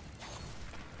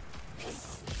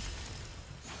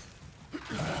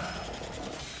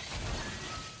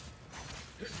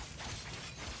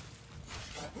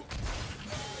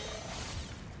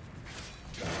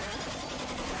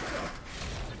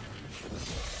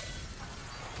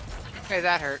 Okay,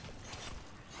 that hurt.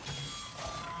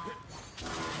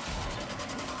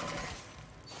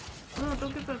 Oh,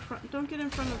 don't get in front. Don't get in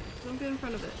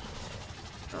front of it.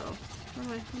 Uh-oh. Run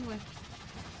away.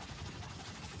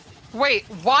 Wait,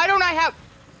 why don't I have...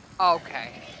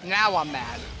 Okay, now I'm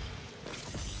mad.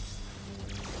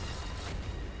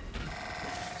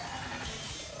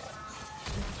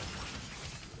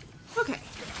 Okay.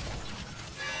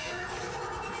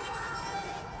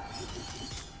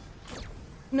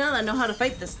 Now that I know how to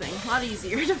fight this thing, a lot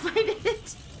easier to fight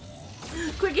it.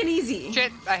 Quick and easy.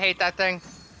 Shit, I hate that thing.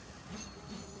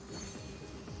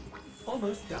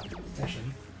 Almost done.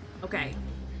 Session. Okay.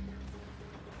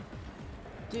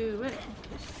 Do it.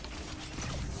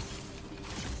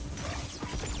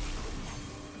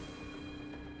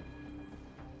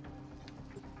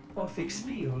 Orphix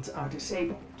fields are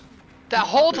disabled. The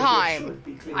whole time,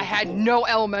 I had no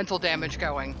elemental damage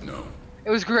going. No. It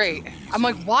was great. I'm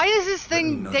like, why is this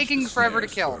thing taking forever to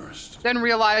kill? Then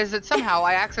realized that somehow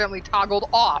I accidentally toggled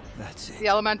off the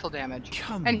elemental damage.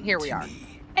 And here we are.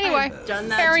 Anyway, done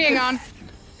that carrying too. on.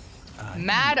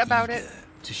 Mad about it.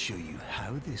 To show you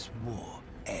how this war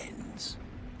ends.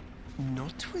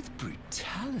 Not with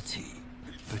brutality,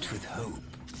 but with hope.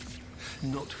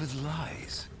 Not with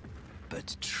lies,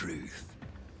 but truth.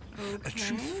 Okay. A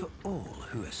truth for all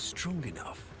who are strong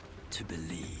enough to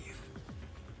believe.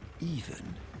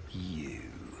 Even you.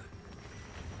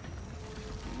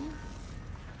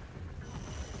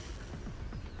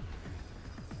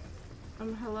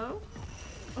 Hello?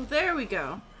 Oh, there we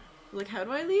go. Like, how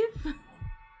do I leave?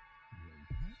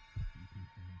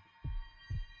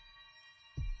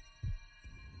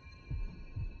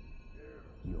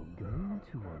 You're going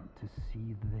to want to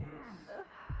see this.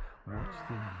 Watch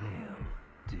the veil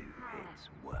do its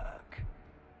work.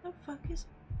 The fuck is...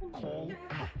 Call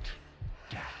out,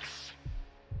 Dax.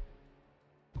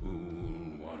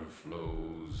 Cool water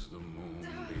flows, the moon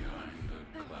behind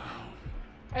a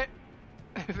cloud.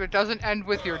 If it doesn't end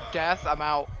with your death, I'm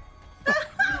out.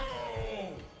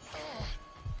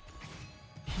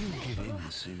 He'll give in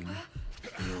soon.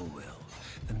 We all will.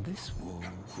 And this war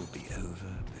will be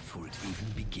over before it even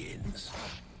begins.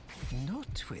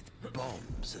 Not with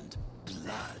bombs and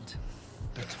blood,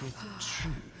 but with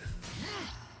truth.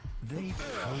 They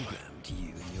programmed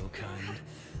you and your kind.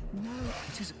 Now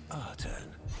it is our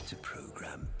turn to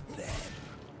program them.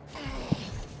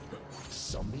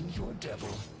 Summon your devil.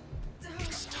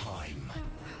 It's time.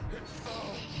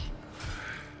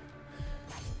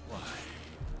 Why?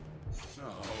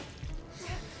 No.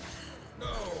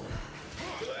 No!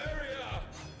 Valeria!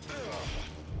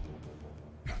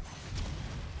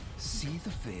 See the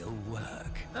veil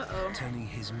work, turning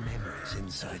his memories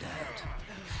inside out,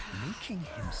 making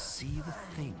him see the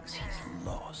things he's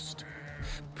lost,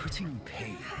 putting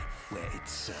pain where it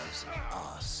serves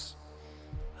us.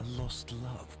 A lost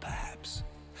love, perhaps.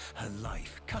 Her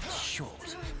life cut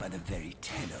short by the very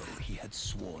Tenno he had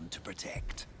sworn to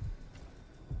protect.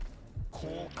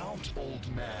 Call out,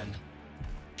 old man.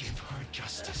 Give her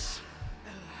justice.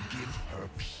 Give her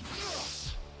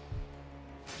peace.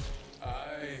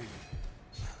 I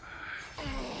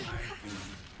can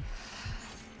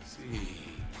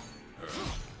see her.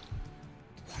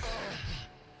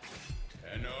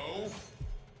 Tenno?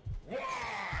 Why?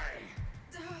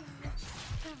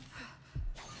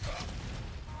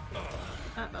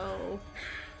 Uh-oh.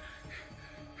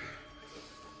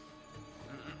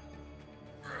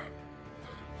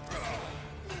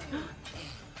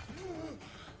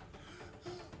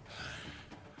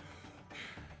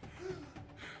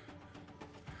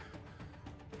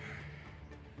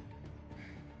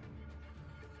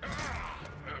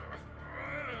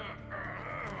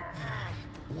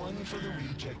 One for the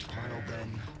reject pile,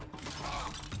 then.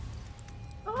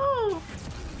 Oh!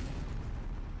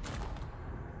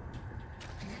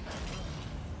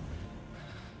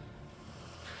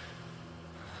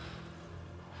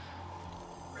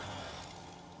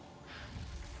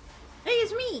 Hey,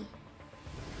 it's me!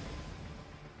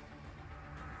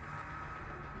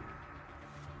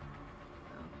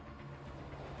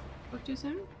 Spoke too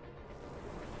soon?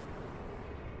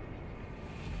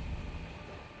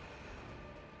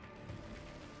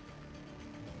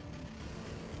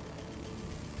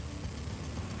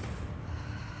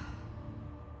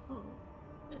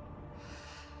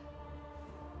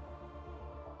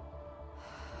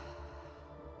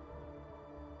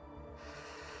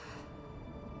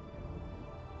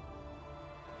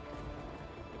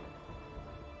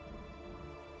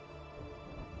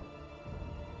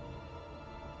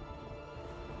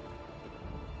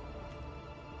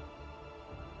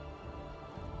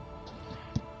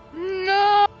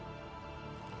 No!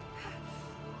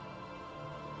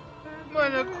 I'm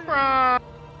gonna cry.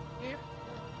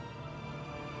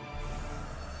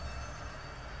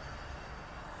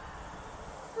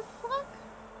 The fuck?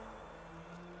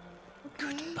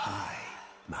 Okay. Goodbye,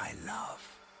 my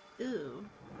love. Ew.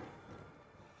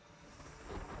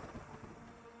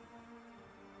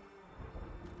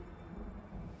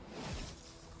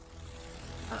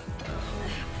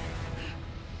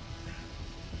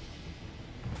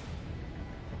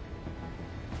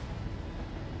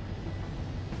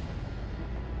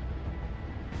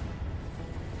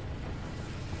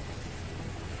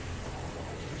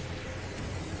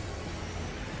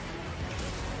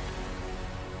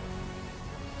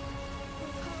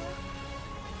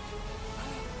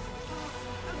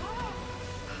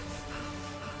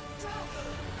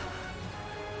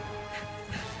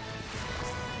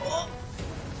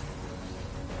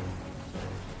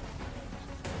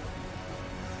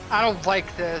 I don't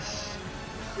like this.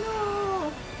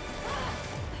 No.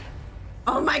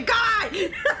 Oh my god!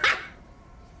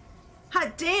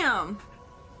 Hot damn!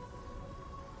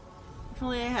 If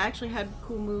only I actually had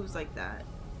cool moves like that.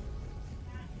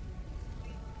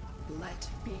 Let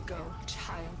me go,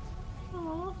 child.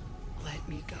 Aww. Let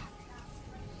me go.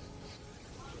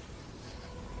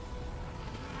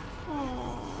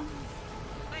 Aww.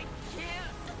 I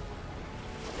can't.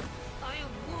 I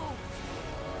won't.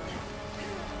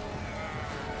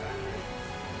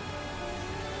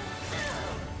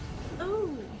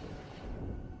 Oh.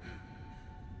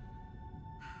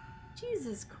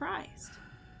 Jesus Christ.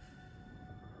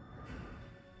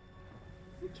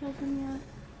 You killed him yet?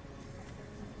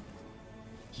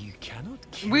 You cannot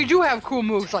kill We do have cool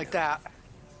moves like that.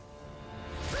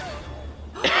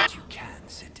 but you can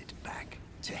send it back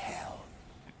to hell.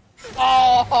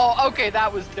 Oh, okay,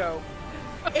 that was dope.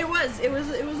 It was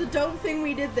a dope thing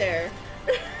we did there.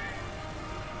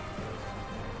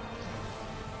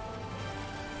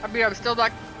 I mean, I'm still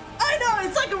not. I know,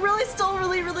 it's like a really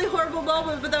horrible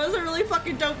moment, but that was a really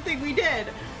fucking dope thing we did.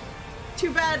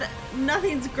 Too bad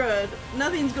nothing's good.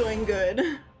 Nothing's going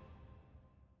good.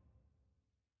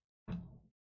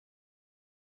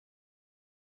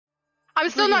 I'm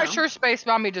still Well, you not know. sure Space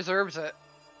Mommy deserves it.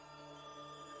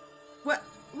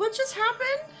 What just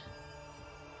happened?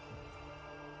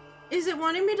 Is it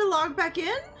wanting me to log back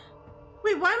in?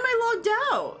 Wait, why am I logged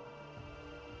out?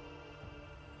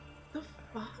 The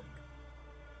fuck?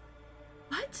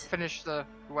 What? Finish the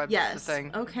web Yes. the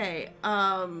thing. Okay.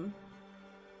 The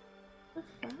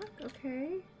fuck?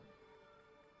 Okay.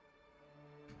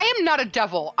 I am not a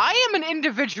devil. I am an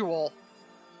individual.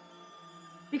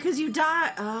 Because you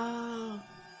die. Oh.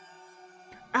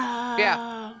 Oh.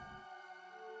 Yeah.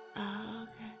 Oh,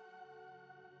 okay.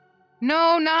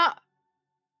 No, not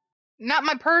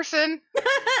my person. No,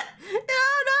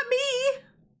 not me.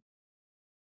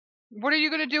 What are you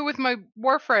gonna do with my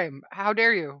Warframe? How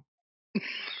dare you?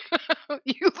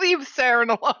 You leave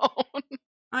Saren alone.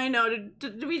 I know.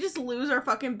 Did we just lose our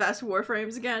fucking best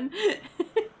Warframes again?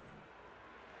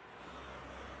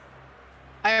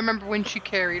 I remember when she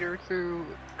carried her through.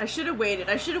 I should have waited.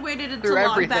 I should have waited Through to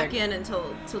log back everything. in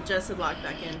until Jess had logged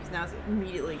back in, because now it's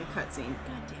immediately a cutscene.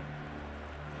 God damn.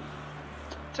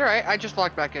 It's alright, I just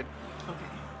logged back in. Okay.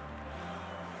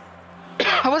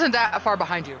 I wasn't that far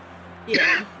behind you.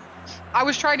 Yeah. I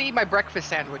was trying to eat my breakfast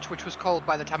sandwich, which was cold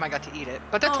by the time I got to eat it,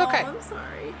 but that's Oh, okay. I'm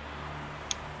sorry.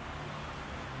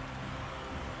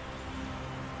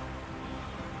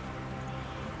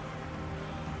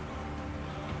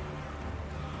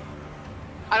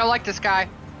 I don't like this guy.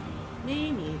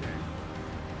 Me neither.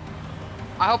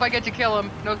 I hope I get to kill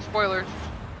him. No spoilers.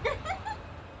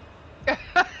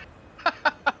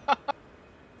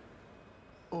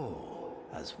 All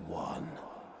as one.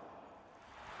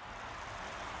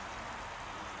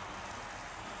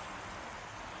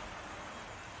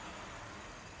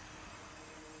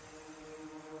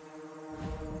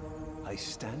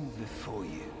 stand before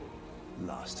you,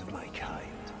 last of my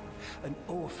kind, an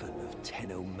orphan of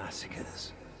Tenno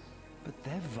massacres. But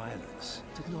their violence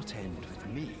did not end with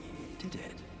me, did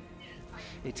it?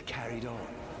 It carried on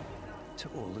to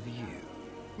all of you.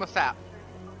 What's that?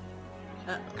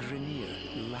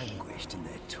 Grineer languished in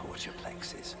their torture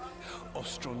plexes.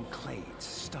 Ostron clades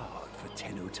starved for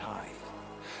Tenno tithe.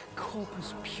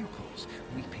 Corpus pupils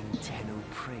weeping Tenno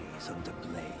praise under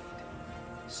blade.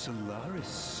 Solaris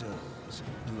souls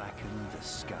blackened the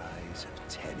skies of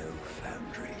Tenno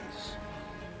foundries.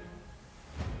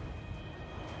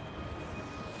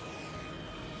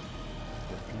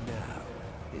 But now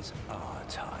is our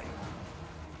time.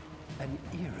 An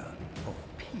era of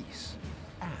peace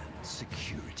and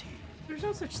security. There's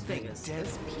no such thing The as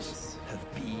devils peace.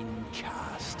 have been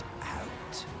cast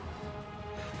out.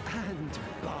 And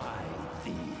by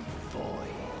the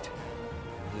void,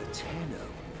 the Tenno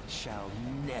shall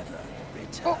never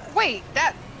return. Oh, wait,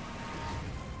 that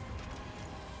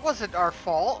wasn't our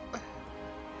fault.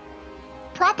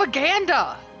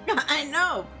 Propaganda! I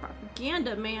know!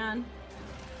 Propaganda, man.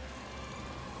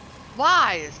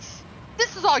 Lies!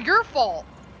 This is all your fault!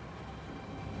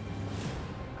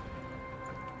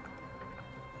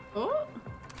 Oh?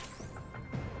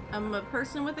 I'm a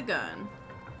person with a gun.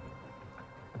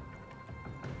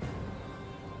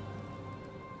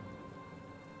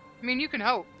 I mean, you can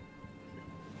hope.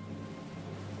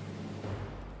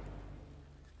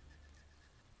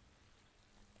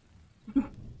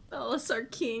 Belisar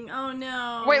King, oh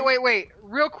no. Wait.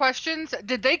 Real questions?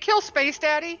 Did they kill Space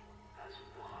Daddy?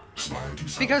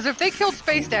 Because if they killed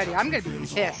Space Daddy, I'm gonna be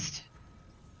pissed.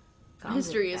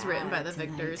 History is written by the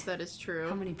victors, that is true.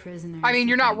 How many prisoners? I mean,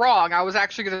 you're not wrong. I was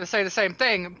actually gonna say the same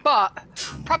thing, but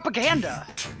propaganda.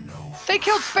 They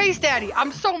killed Space Daddy.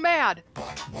 I'm so mad.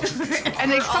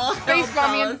 And they took Space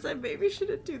Mommy and... I maybe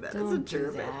shouldn't do that as a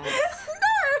German.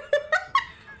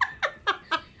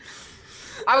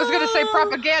 I was gonna say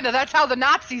propaganda. That's how the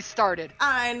Nazis started.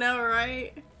 I know,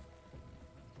 right?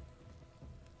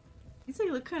 These like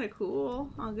look kind of cool.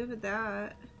 I'll give it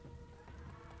that.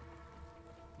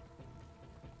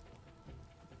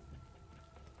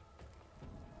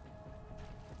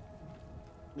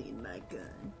 Need my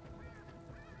gun.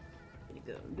 Gonna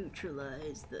go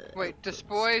neutralize the. Wait,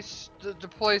 deploy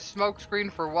smoke screen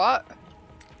for what?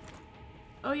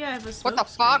 Oh yeah, I have a smoke What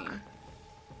the fuck? screen.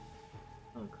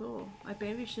 Oh cool. I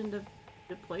maybe shouldn't have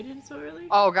deployed it so early.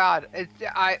 Oh god,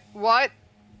 what?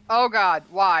 Oh god,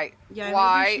 why? Yeah, why?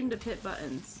 I maybe shouldn't have hit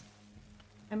buttons.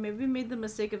 I maybe made the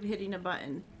mistake of hitting a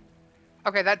button.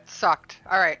 Okay, that sucked.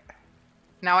 All right,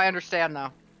 now I understand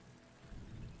though.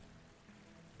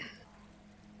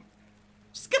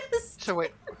 Just gonna So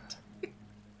wait.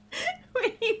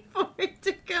 waiting for it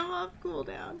to come off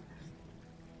cooldown.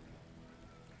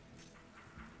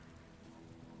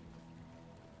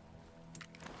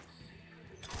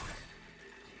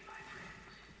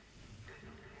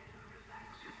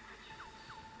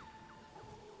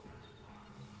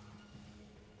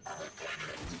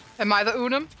 Am I the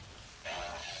Unum?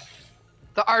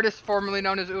 The artist formerly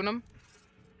known as Unum?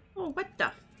 Oh, what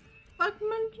the fuck,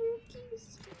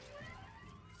 monkeys?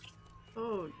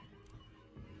 Oh,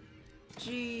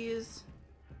 jeez.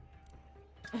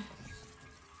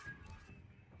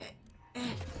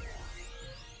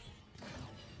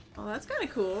 Oh, that's kind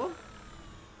of cool.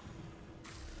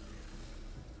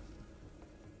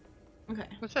 Okay.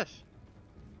 What's this?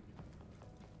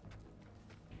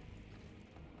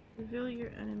 Reveal your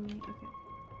enemy. Okay.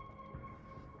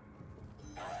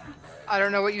 I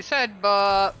don't know what you said,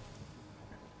 but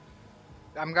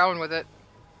I'm going with it.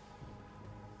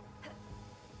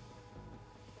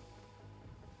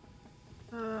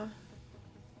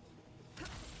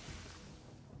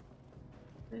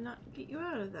 Did not get you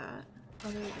out of that?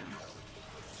 Oh, there you go.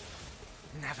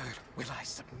 Never will I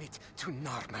submit to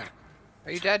Narmer.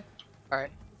 Are you dead?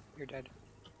 Alright, you're dead.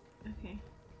 Okay.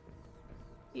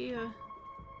 Yeah.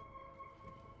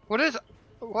 What?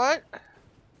 Okay.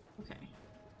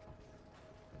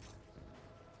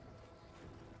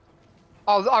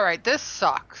 Oh, alright, this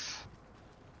sucks.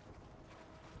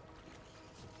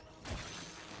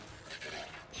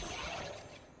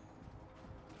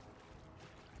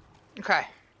 Okay.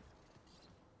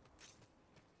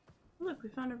 Look, we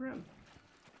found a room.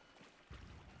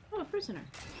 Oh, a prisoner.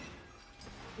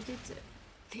 We did it.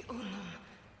 The Unum.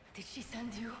 Did she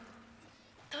send you?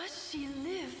 Does she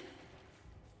live?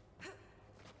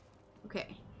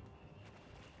 Okay.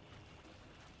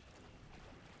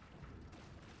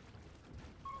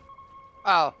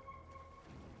 Oh.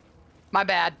 My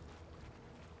bad.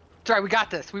 Sorry, we got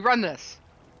this. We run this.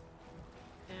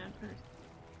 And first.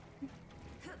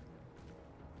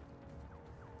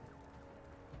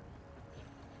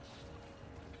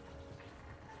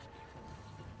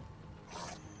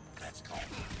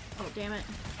 damn it.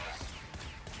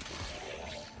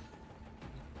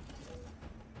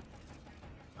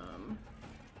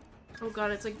 Oh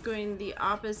god, it's like going the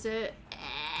opposite.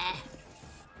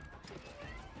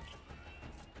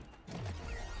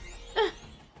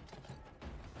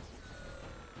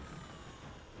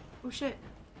 Oh shit.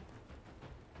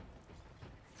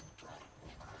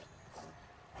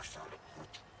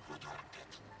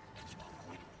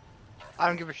 I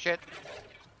don't give a shit.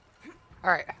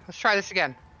 Alright, let's try this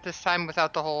again. This time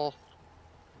without the whole...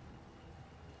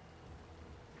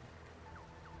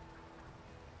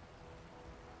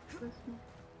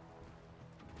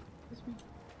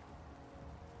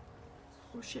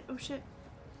 Oh shit, oh shit.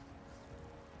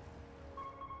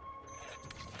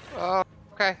 Oh,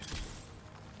 okay.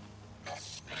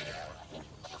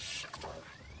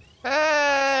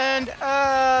 And,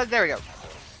 there we go.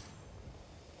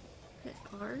 Hit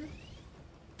R?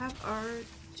 Have R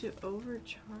to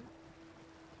overcharge?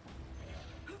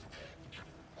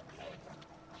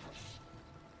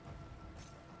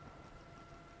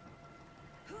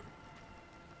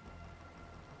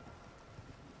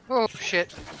 Oh,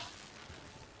 shit.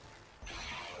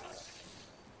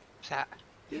 What's that?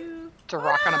 It's a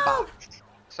rock on a box.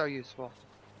 So useful.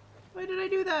 Why did I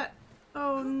do that?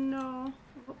 Oh no.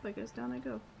 Oh, I guess down I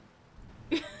go.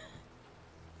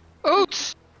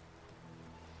 Oops!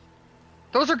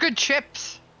 Those are good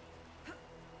chips!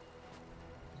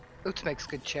 Oots makes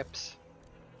good chips.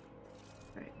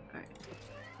 Alright, alright.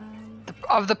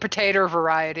 Of the potato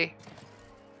variety.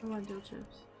 I want dill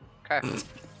chips. Okay.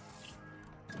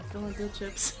 I want dill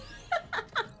chips.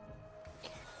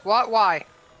 What? Why?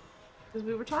 Because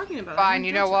we were talking about it. Fine,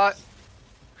 you know what?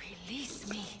 Release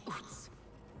me.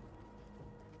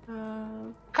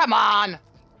 Come on!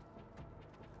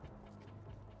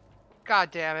 God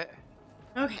damn it.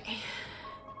 Okay.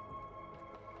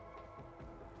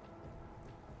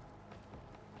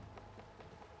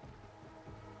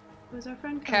 Was our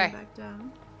friend coming back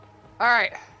down?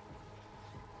 Alright.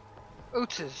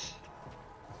 Ootses.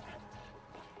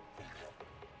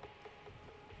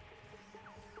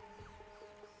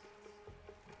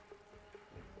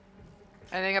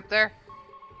 Anything up there?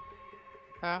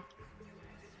 No?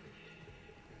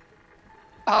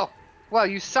 Oh. Well,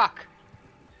 you suck.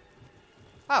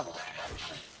 Oh.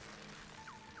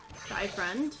 Bye,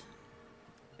 friend.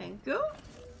 Thank you.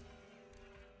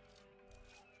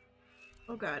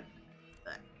 Oh god.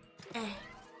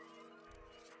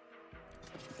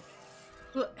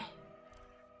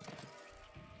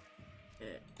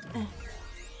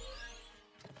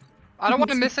 I don't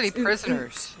want to miss any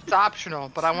prisoners. It's optional,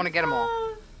 but I want to get them all.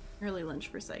 Early lunch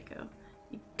for Psycho.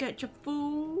 You got your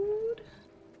food?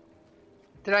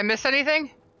 Did I miss anything?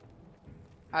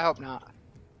 I hope not.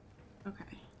 Okay.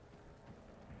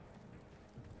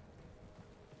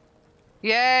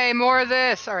 Yay, more of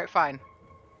this! Alright, fine.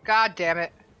 God damn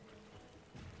it.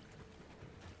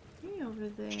 Hey, over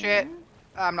there. Shit.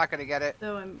 I'm not gonna get it.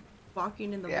 Though I'm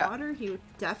walking in the water, he would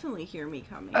definitely hear me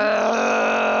coming.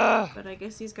 But I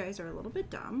guess these guys are a little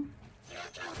bit dumb.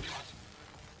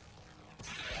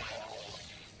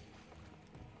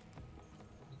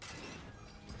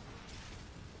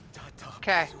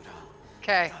 Okay.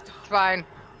 Okay, it's fine.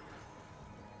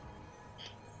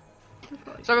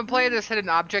 So I've been playing this hidden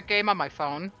object game on my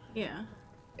phone. Yeah.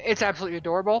 It's absolutely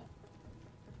adorable.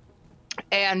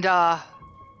 And Over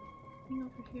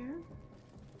here?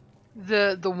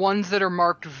 the ones that are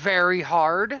marked very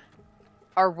hard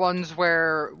are ones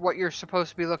where what you're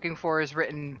supposed to be looking for is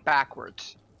written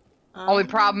backwards. Only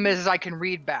problem is I can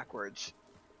read backwards.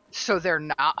 So they're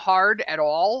not hard at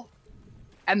all.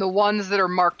 And the ones that are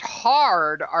marked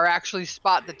hard are actually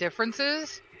spot the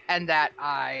differences, and that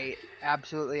I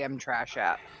absolutely am trash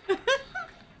at.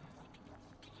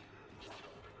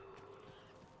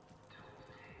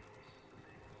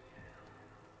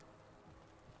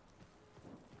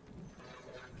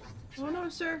 Oh no,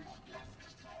 sir.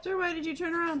 Sir, why did you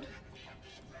turn around?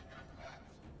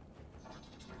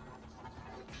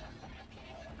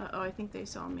 Uh-oh, I think they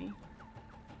saw me.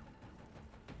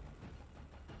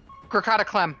 Gricotta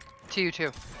Clem, to you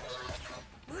too.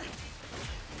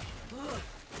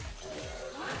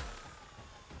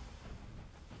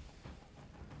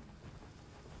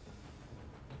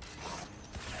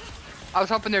 I was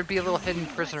hoping there'd be a little hidden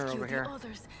prisoner over here.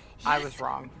 I was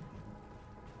wrong.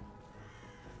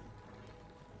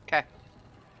 Okay.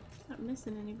 Not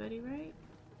missing anybody, right?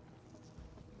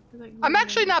 Like, I'm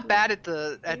actually not bad at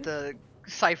the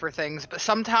cipher things, but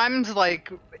sometimes like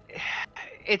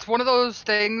it's one of those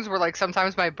things where like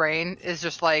sometimes my brain is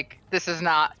just like, this is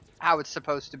not how it's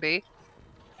supposed to be,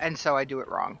 and so I do it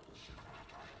wrong.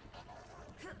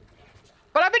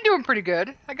 But I've been doing pretty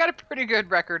good. I got a pretty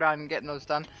good record on getting those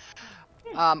done.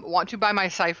 Want to buy my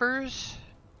ciphers?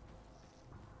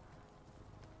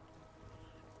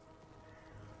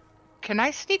 Can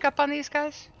I sneak up on these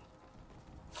guys?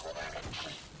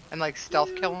 And like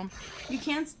stealth kill them? You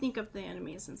can sneak up the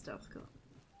enemies and stealth kill them.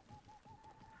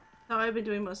 That's how I've been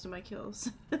doing most of my kills.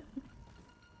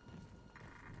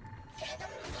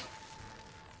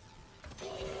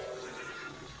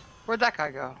 Where'd that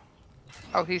guy go?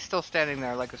 Oh, he's still standing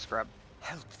there like a scrub.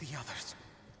 Help the others.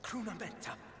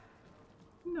 Krunamenta.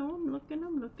 No, I'm looking,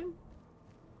 I'm looking.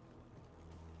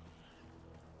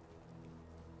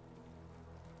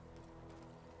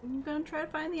 I'm gonna try to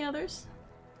find the others.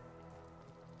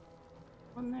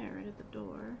 One there, right at the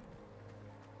door.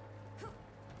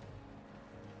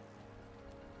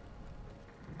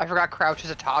 I forgot crouch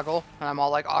is a toggle, and I'm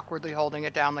all like awkwardly holding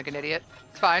it down like an idiot.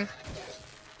 It's fine.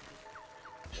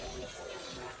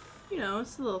 You know,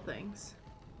 it's the little things.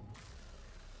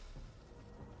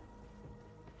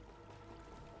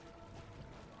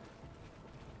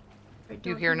 Right,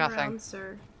 You don't hear turn nothing. around,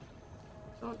 sir.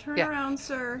 Don't turn Yeah. around,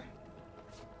 sir.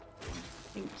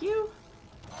 Thank you.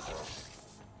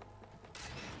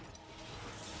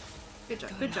 Good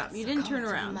job, good job. You didn't turn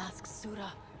around. Mask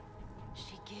Sura.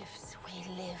 She gives, we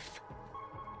live.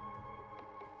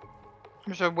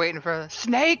 I'm just waiting for the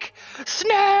snake!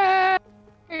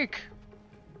 Snake!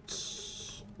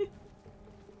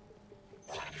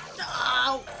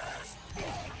 No!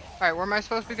 Alright, where am I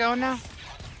supposed to be going now?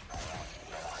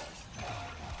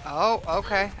 Oh,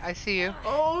 okay. I see you.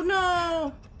 Oh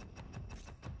no!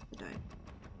 I died.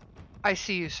 I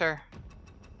see you, sir.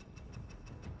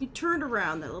 He turned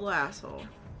around, that little asshole.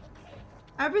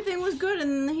 Everything was good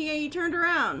and then he turned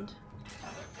around.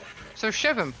 So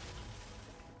shiv him.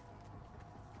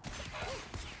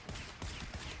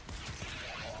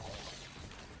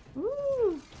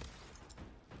 Ooh.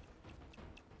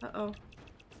 Uh-oh.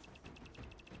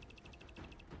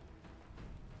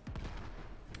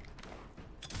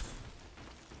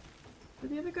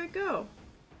 Where'd the other guy go?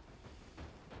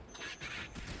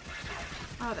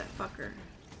 Ah, that fucker.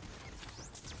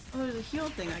 Oh, there's a heal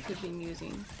thing I could have been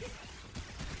using.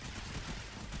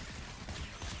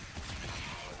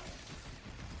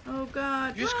 Oh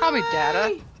god. Did you just call me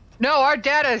Data? No, our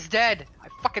Data is dead. I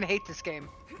fucking hate this game.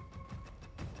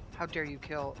 How dare you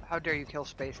kill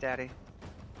Space Daddy?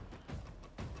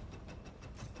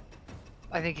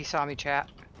 I think he saw me, chat.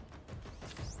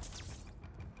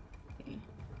 Okay.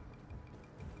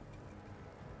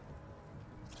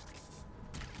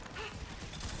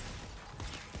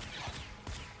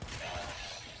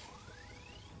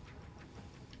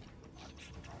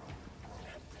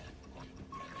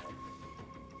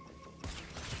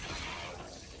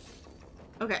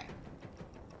 Okay.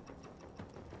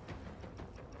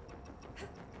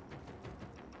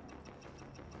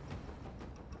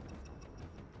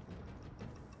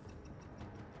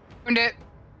 Found it.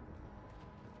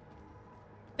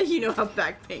 You know how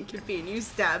back pain can be, and you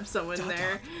stab someone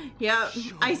there. Yeah,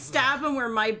 I stab him where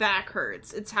my back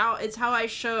hurts. It's how I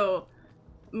show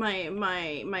my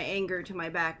anger to my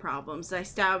back problems. I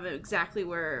stab exactly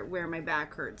where my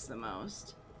back hurts the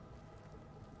most.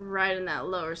 Right in that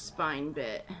lower spine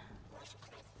bit.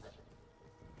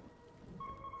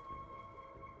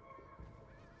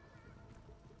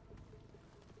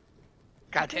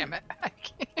 God damn it. I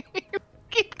can't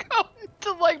keep going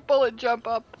to like bullet jump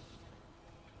up.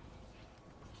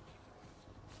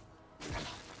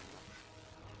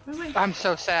 I'm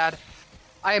so sad.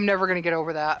 I am never gonna get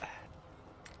over that.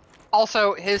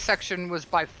 Also, his section was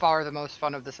by far the most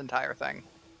fun of this entire thing.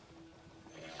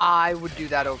 I would do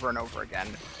that over and over again.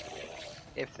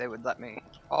 If they would let me.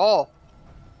 Oh!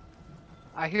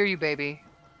 I hear you, baby.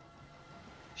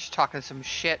 She's talking some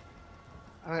shit.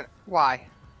 Why?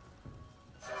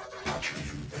 Capture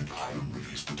him and I'll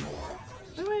release the door.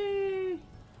 Away.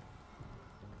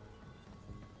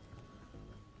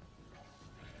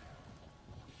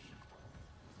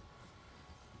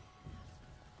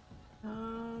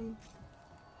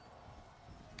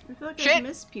 I feel like I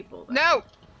miss people. Though. No!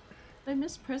 Did I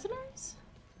miss prisoners?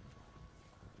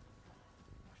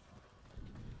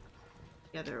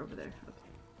 Yeah, they're over there. Okay.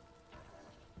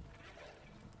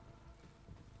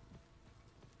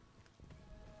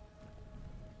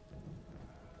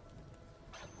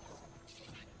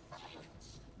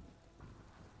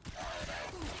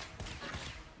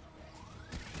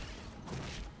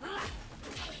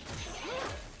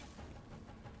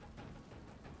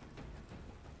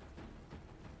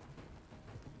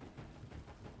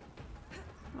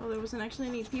 Oh, there wasn't actually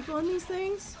any people in these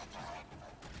things?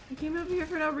 I came over here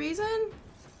for no reason?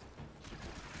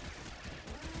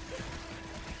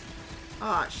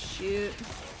 Oh shoot.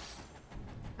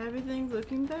 Everything's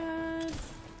looking bad.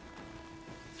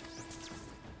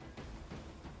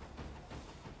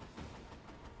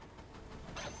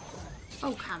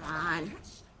 Oh, come on.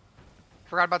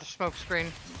 Forgot about the smoke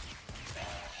screen.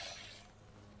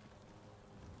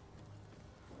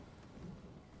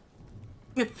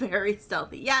 Very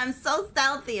stealthy. Yeah, I'm so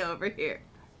stealthy over here.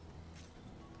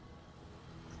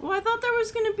 Well, I thought there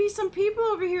was gonna be some people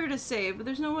over here to save, but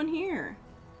there's no one here.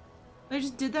 I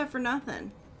just did that for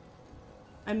nothing.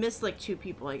 I missed like 2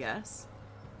 people, I guess.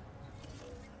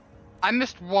 I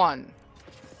missed 1.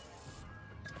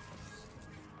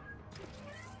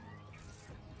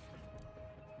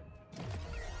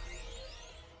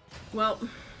 Well,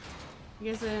 I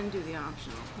guess I didn't do the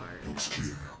optional part. Looks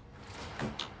clear.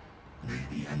 But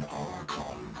maybe an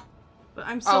Archon. But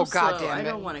I'm so slow, goddamn I it.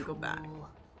 don't want to go back.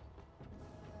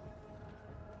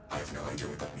 I have no idea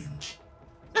what that means.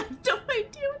 I have no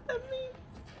idea what that means.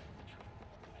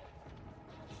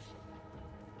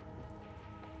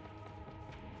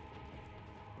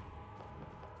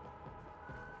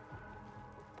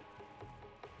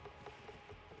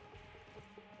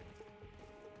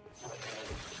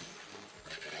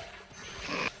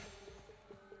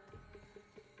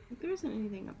 If there isn't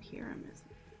anything up here I'm missing.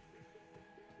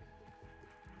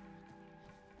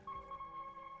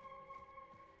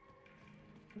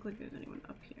 Look like there's anyone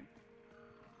up here.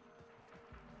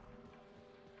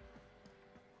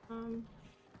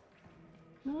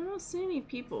 No, I don't see any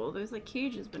people. There's like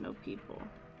cages, but no people.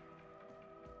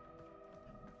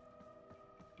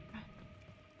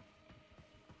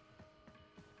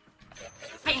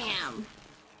 Bam!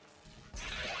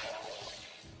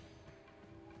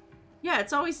 Yeah,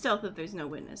 it's always stealth if there's no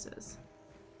witnesses.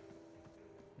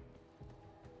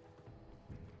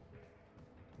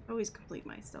 Always complete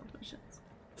my stealth missions.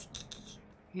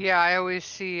 Yeah, I always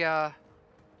see,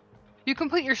 you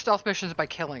complete your stealth missions by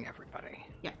killing everybody.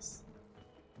 Yes.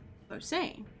 I was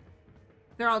saying.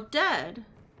 They're all dead.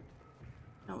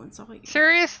 No one saw you.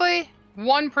 Seriously?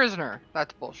 1 prisoner.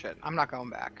 That's bullshit. I'm not going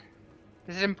back.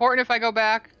 Is it important if I go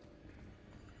back?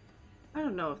 I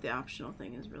don't know if the optional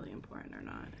thing is really important or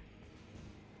not.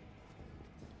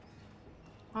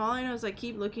 All I know is I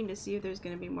keep looking to see if there's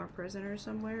going to be more prisoners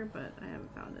somewhere, but I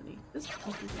haven't found any. This is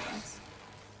nice.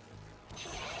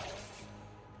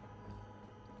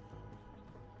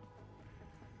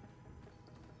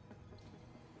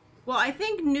 Well, I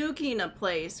think nuking a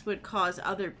place would cause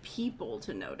other people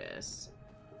to notice,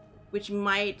 which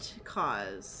might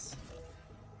cause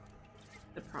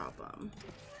the problem.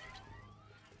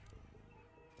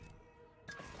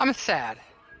 I'm sad.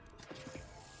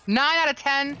 9 out of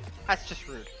 10? That's just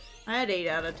rude. I had 8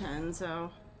 out of 10, so...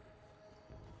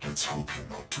 Let's hope you're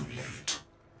not too late.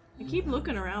 I keep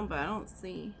looking around, but I don't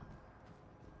see.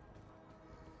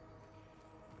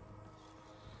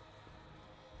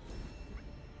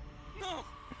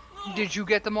 Did you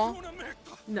get them all?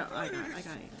 No, I got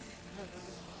it.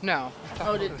 No.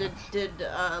 Oh, did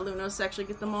Lunos actually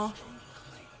get them all?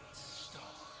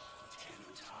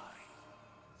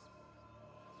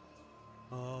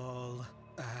 All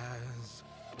as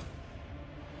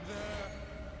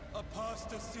The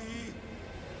apostasy.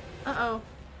 Uh-oh.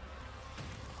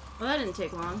 Well, that didn't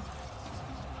take long.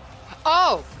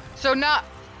 Oh! So not,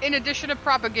 in addition to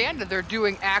propaganda, they're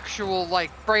doing actual,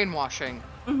 like, brainwashing.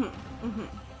 Mm-hmm, mm-hmm.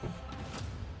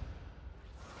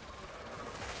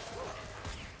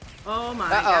 Oh my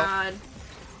god.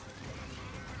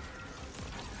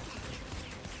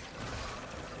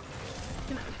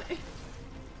 Can I say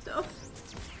stuff?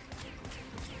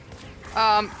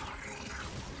 Oh,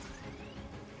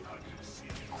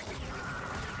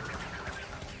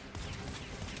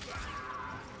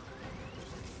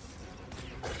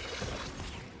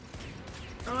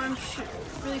 I'm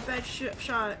really bad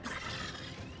shot.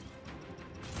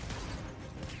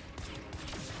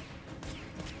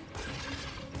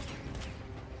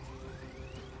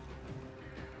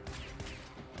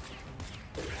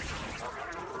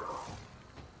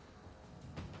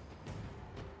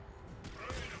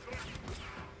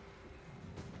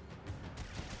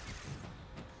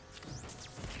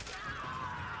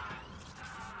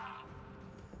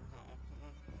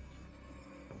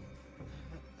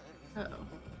 Uh-oh.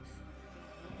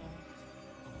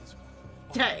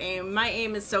 That aim. My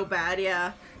aim is so bad,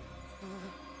 yeah.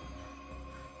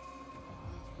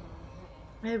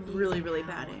 I have really, really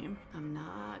bad aim. I'm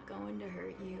not going to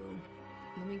hurt you.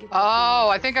 Let me get Oh,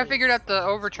 I think I figured out the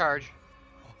overcharge.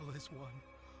 All is one.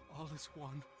 All is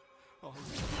one. All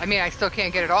is one. I mean, I still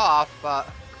can't get it off, but...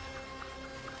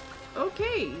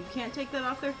 Okay, you can't take that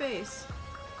off their face.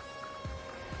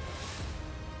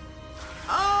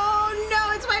 Oh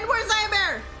no, it's my worst nightmare!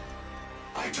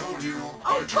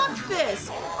 Oh, fuck this!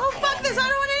 Oh, fuck this! I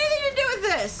don't want anything to do with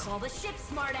this! Call the ship,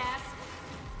 smartass.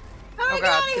 How do I Oh get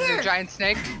god, out of is there here? a giant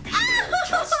snake?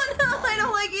 Oh, no, I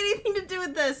don't like anything to do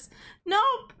with this.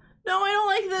 Nope. No, I don't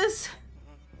like this.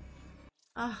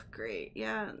 Oh, great.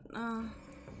 Yeah.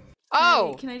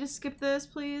 Oh! Can I just skip this,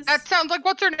 please? That sounds like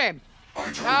what's her name?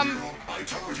 I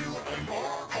told you,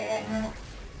 and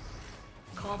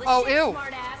Call the Oh, ship, ew.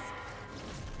 smartass.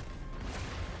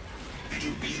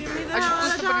 Give me the hell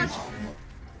out of dodge.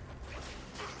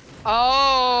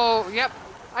 Oh, yep.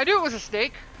 I knew it was a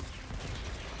snake.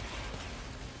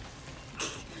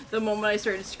 The moment I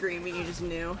started screaming, you just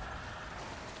knew.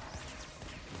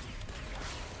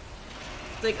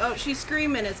 It's like, oh, she's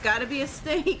screaming. It's gotta be a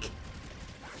snake.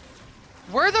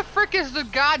 Where the frick is the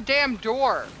goddamn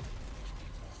door?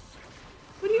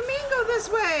 What do you mean go this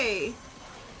way?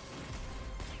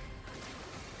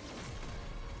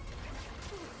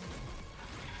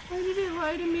 Why did it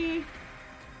lie to me?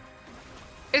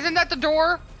 Isn't that the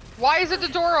door? Why isn't the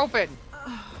door open?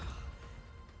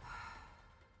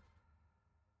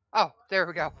 Oh, there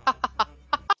we go.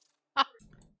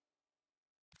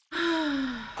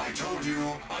 I told you,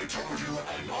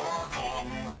 and more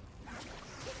come.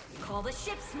 Call the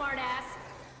ship, smartass.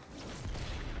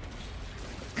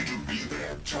 It'll be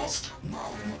there just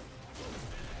now.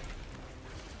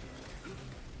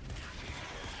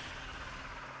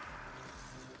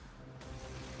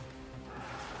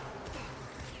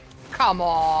 Come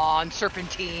on,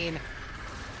 Serpentine.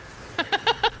 It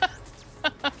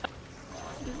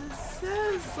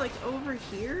says, like, over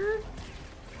here?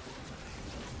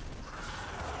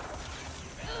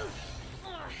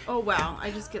 Oh, wow. I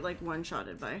just get, like,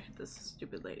 one-shotted by this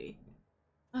stupid lady.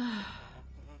 I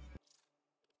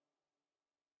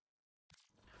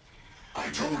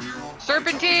told you.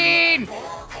 Serpentine!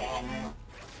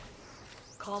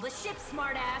 Call the ship,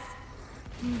 smartass.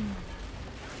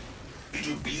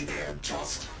 It'll be there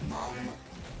just now.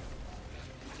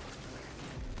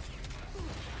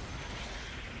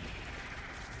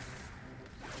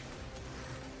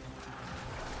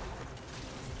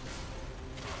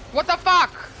 What the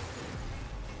fuck?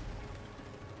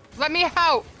 Let me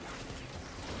out!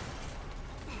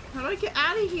 How do I get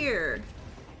out of here?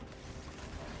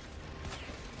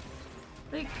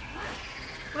 Like,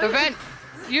 The vent!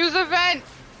 Use the vent!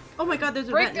 Oh my god, there's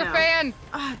a Break vent the now. fan!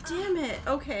 Ah, damn it.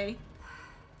 Okay.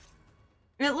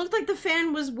 And it looked like the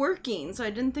fan was working, so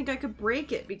I didn't think I could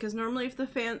break it because normally if a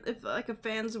fan's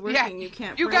working, you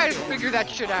can't. You break guys it. figure that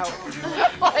shit out.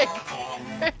 Like,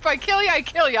 if I kill you, I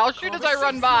kill you. I'll shoot as I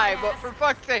run by, but for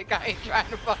fuck's sake, I ain't trying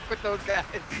to fuck with those guys.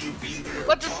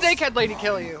 Let the snakehead lady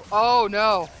kill you. Oh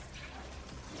no.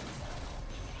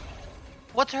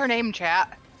 What's her name,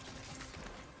 chat?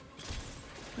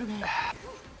 Okay.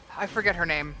 I forget her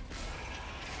name.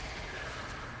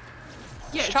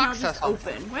 Yeah, it's now just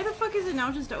open. Why the fuck is it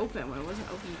now just open when it wasn't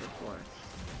open before?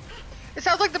 It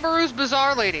sounds like the Baru's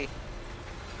Bazaar lady.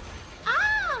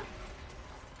 Ah!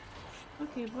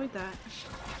 Okay, avoid that.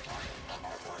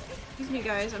 Excuse me,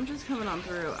 guys. I'm just coming on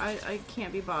through. I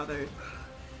can't be bothered.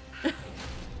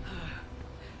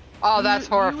 Oh, that's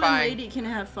horrifying. You and lady can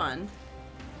have fun.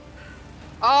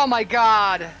 Oh my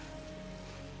god.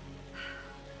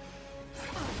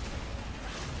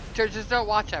 Just don't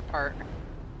watch that part.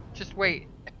 Just wait.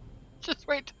 Just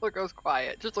wait till it goes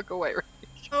quiet. Just look away.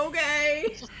 Okay.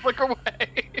 Just look away.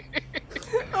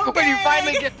 Okay. When you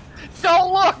finally get...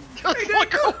 Don't look! Just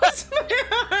look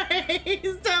away!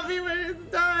 Tell me when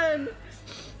it's done.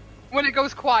 When it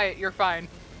goes quiet, you're fine.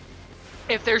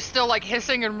 If there's still like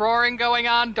hissing and roaring going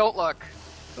on, don't look.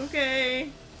 Okay.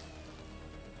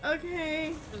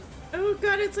 Okay. Oh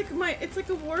god, it's like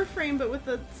a Warframe but with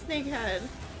a snake head.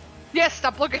 Yes,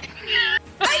 stop looking.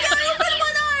 I got open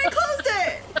one eye! I closed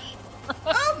it!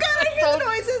 Oh god, I hear the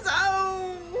noises!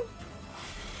 Oh!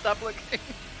 Stop looking.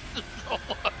 Just don't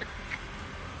look.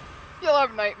 You'll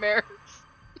have nightmares.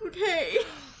 Okay.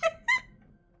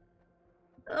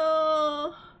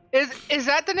 Oh. Is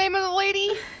that the name of the lady?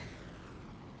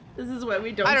 This is why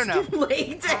we don't skip know.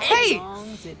 late. Hey!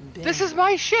 This is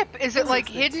my ship! Is it like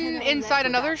hidden inside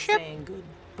another ship?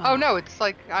 Oh no, it's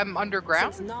like I'm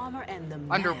underground?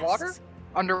 Underwater?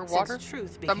 Underwater?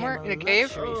 Somewhere? In a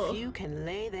cave?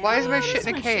 Why is my shit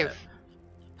in a cave?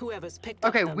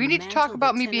 Okay, we need to talk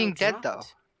about me being dead though.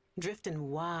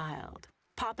 Drifting wild.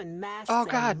 Popping masks. Oh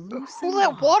god, who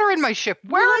let water in my ship?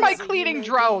 Where are my cleaning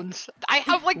drones? I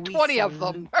have like 20 of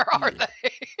them. Where are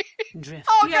they?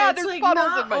 Oh yeah, god, it's there's like puddles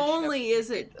not in my only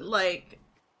is it like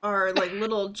our like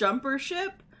little jumper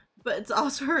ship, but it's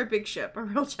also our big ship. Our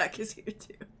real Jack is here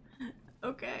too.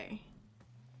 Okay.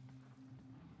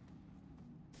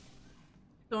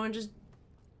 Someone just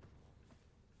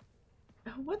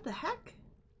What the heck?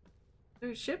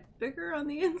 Their ship bigger on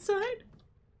the inside?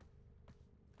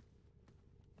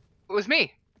 It was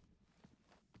me.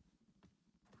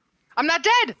 I'm not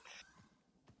dead!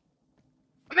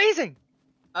 Amazing!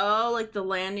 Oh, like the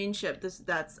landing ship.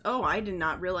 That's... Oh, I did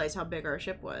not realize how big our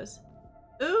ship was.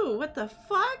 Ooh, what the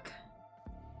fuck?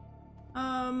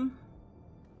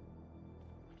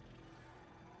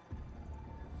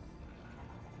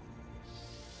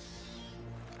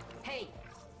 Hey,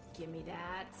 give me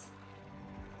that.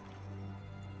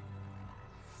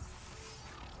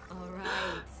 All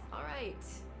right.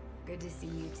 Good to see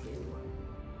you too.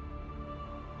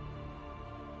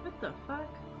 What the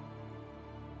fuck?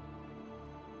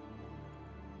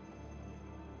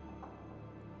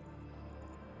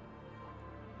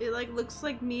 It like looks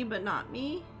like me, but not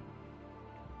me.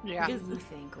 Yeah. What do you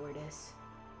think, Ordis?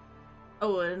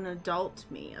 Oh, an adult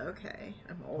me. Okay,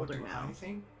 I'm older What do now.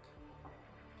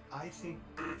 I think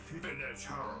Finish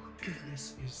her.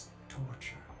 this is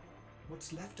torture.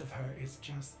 What's left of her is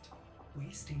just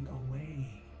wasting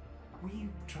away.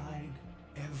 We've tried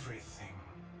everything.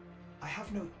 I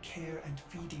have no care and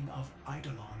feeding of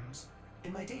eidolons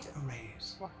in my data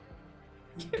arrays. What?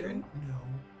 We don't know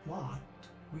what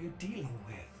we're dealing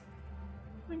with.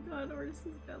 Oh my god, Ordis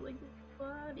has got like a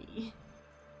body.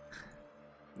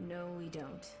 No, we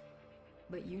don't.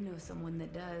 But you know someone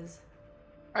that does.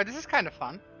 Alright, this is kind of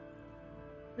fun.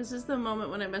 This is the moment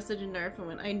when I message Nerf and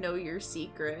when I know your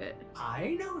secret.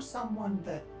 I know someone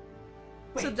that...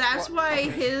 Wait, So that's why okay.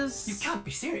 his... You can't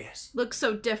be serious. Looks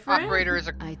so different. Operator is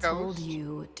a I ghost. told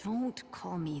you, don't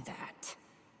call me that.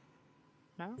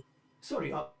 No?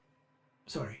 Sorry.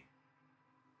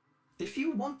 If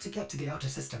you want to get to the outer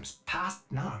systems past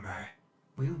Narmer,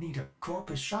 we'll need a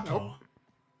Corpus shuttle.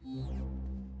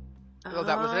 Oh,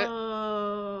 that was it?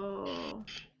 Oh.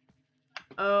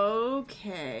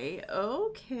 Okay.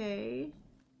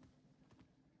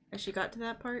 Has she got to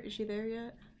that part? Is she there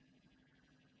yet?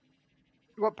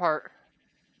 What part?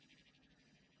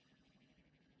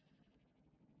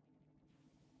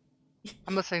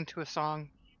 I'm listening to a song.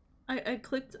 I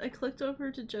clicked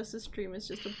over to Jess's stream. It's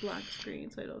just a black screen,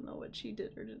 so I don't know what she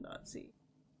did or did not see.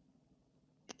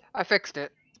 I fixed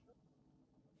it.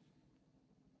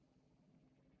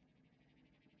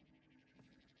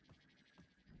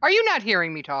 Are you not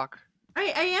hearing me talk? I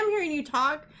am hearing you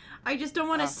talk. I just don't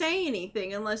want to say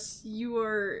anything unless you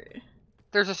are...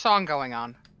 There's a song going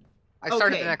on. I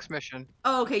started Okay. the next mission.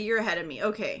 Oh, okay, you're ahead of me.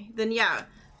 Okay, then yeah.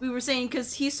 We were saying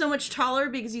because he's so much taller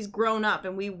because he's grown up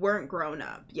and we weren't grown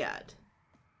up yet.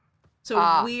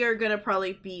 So we are gonna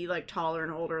probably be like taller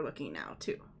and older looking now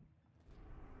too.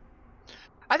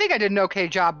 I think I did an okay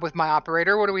job with my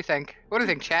operator. What do we think? What do you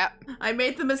think, chat? I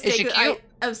made the Is she mistake cute?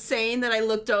 of saying that I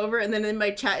looked over and then in my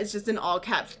chat it's just in all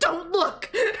caps, "Don't look!"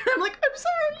 I'm like, I'm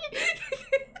sorry!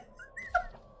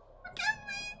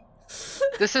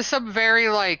 This is some very,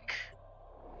 like...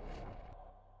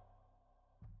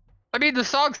 I mean, the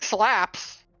song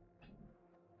slaps.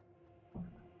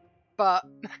 But...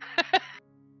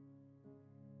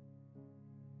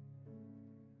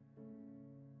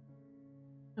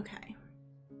 Okay.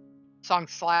 Song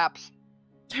slaps.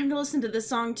 Time to listen to this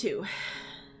song too.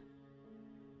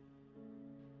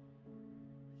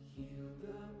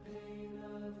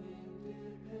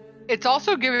 It's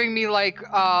also giving me, like,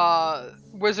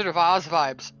 Wizard of Oz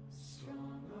vibes.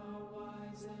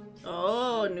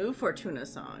 Oh, new Fortuna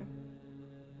song.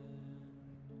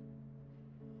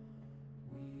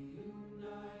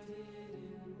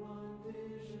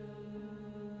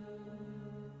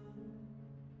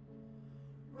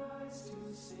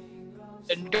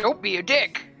 And don't be a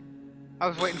dick. I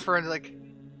was waiting for it, like...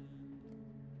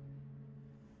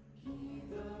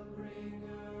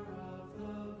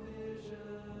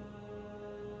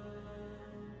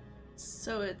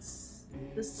 So it's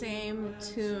the same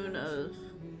tune of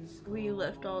We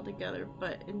Lift All Together,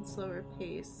 but in slower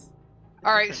pace.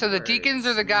 Alright, so the Different deacons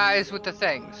are the guys with the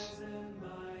things.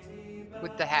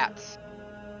 With the hats.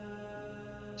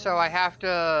 So I have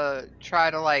to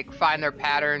try to, like, find their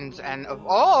patterns and...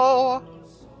 Oh!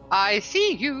 I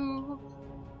see you!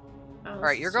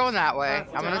 Alright, you're going that way.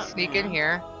 I'm gonna sneak in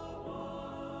here.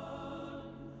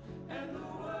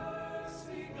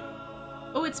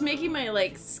 Oh, it's making my,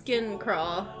 like, skin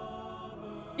crawl.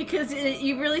 Because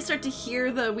you really start to hear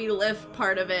the We Lift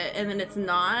part of it, and then it's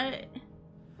not.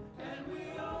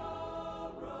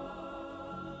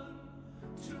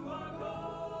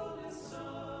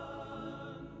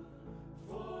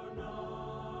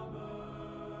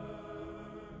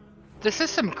 This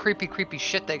is some creepy, creepy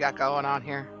shit they got going on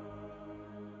here.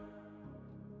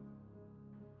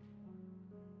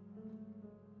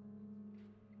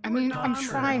 mean, I'm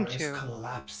trying Is to.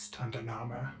 collapsed under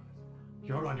Narmer.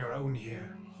 You're on your own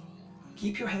here.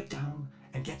 Keep your head down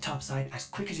and get topside as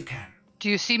quick as you can. Do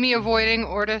you see me avoiding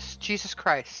Ortis? Jesus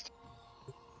Christ.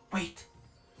 Wait.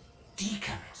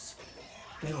 Deacons.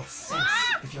 They'll sense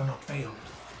if you're not veiled.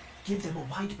 Give them a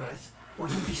wide berth, or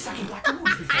you'll be sucking black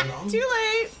ooze before long. Too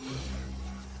late!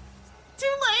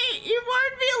 Too late! You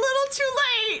warned me a little too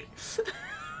late!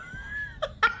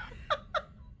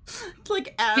 It's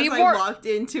like as I walked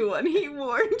into one, he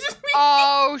warned me.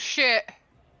 Oh, shit.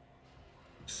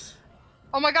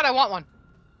 Oh my god, I want one.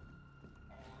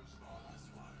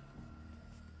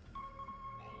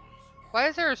 Why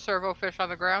is there a servo fish on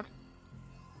the ground?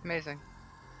 Amazing.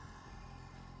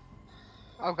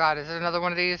 Oh god, is it another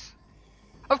one of these?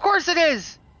 Of course it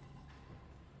is!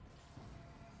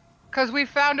 Because we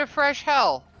found a fresh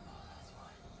hell.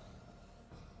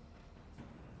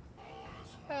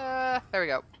 There we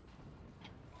go.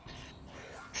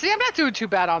 See, I'm not doing too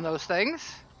bad on those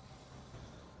things.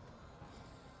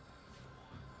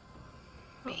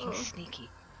 Being sneaky.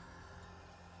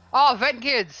 Oh, Vent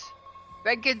Kids!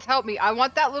 Vent Kids, help me. I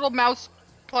want that little mouse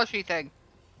plushie thing.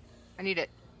 I need it.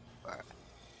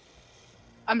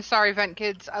 I'm sorry, Vent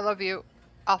Kids. I love you.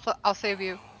 I'll save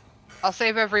you. I'll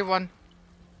save everyone.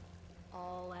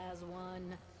 All as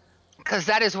one. Because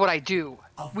that is what I do.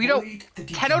 We don't...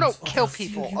 Tenno don't kill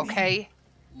people, okay?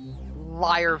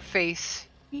 Liar face.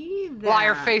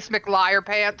 Liar face McLiar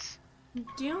pants. I'm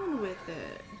dealing with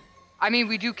it. I mean,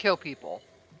 we do kill people.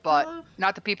 But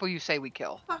not the people you say we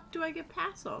kill. How the fuck do I get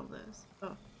past all this?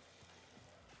 Oh.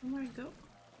 Where do I go?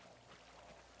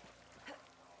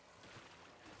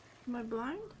 Am I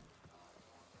blind?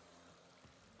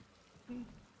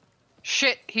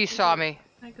 Shit, he saw me.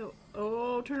 I go.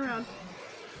 Oh, turn around.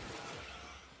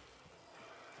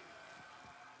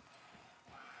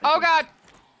 Oh god!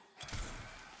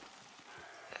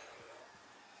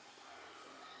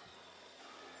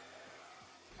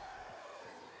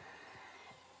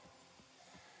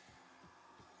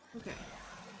 Okay.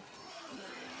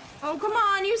 Oh, come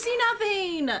on! You see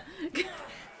nothing!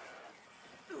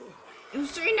 You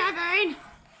see nothing!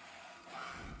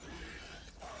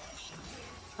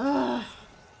 Ugh.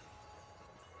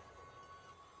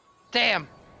 Damn!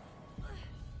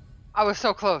 I was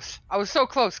so close. I was so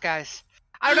close, guys.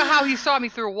 I don't know how he saw me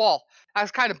through a wall. That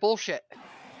was kind of bullshit.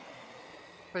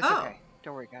 But it's okay.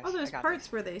 Don't worry, guys. Oh, there's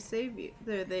parts where they save you.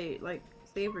 They like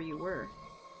save where you were.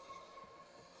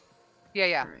 Yeah,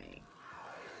 yeah. Alright.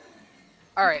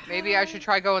 Alright, maybe I should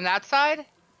try going that side?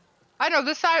 I know,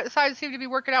 this side seemed to be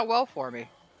working out well for me.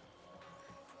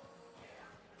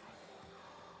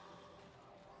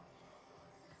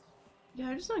 Yeah,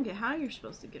 I just don't get how you're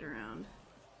supposed to get around.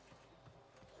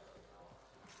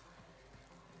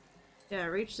 Yeah,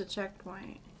 reach the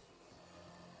checkpoint.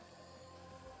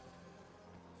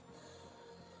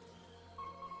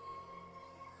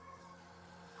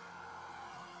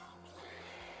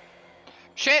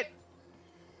 Shit!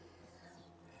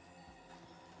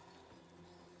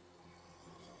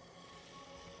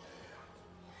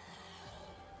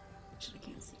 Shit, I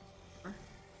can't see.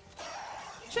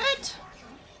 Shit!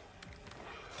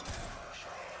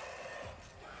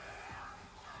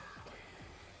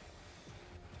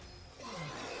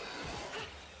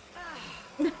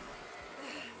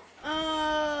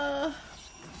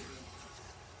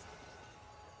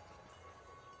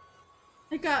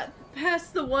 I got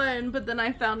past the one, but then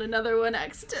I found another one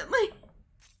accidentally.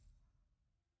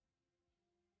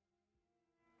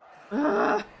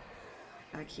 Back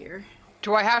here.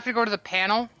 Do I have to go to the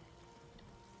panel?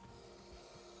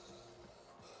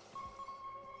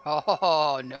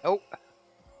 Oh, nope.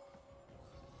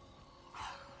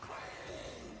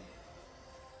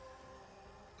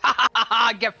 Ha ha ha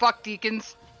ha! Get fucked,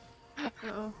 deacons!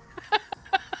 Uh-oh.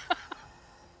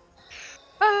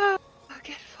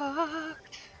 Get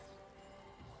fucked.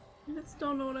 I just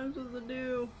don't know what I'm supposed to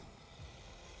do.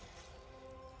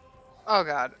 Oh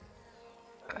god.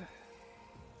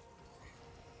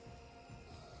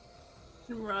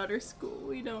 In Marauder school,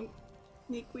 we don't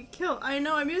sneak, we kill. I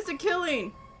know, I'm used to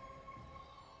killing!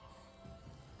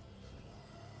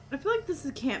 I feel like this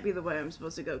can't be the way I'm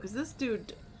supposed to go, because this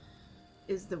dude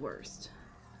is the worst.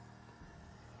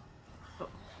 Oh,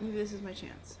 maybe this is my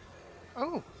chance.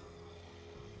 Oh.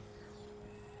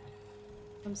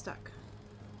 I'm stuck.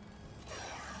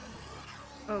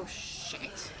 Oh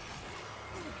shit.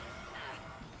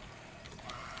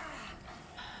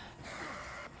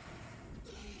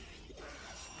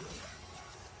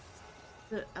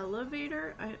 The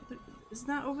elevator? It's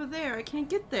not over there. I can't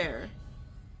get there.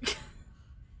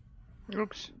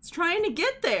 Oops. It's trying to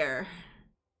get there.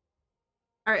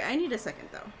 Alright, I need a second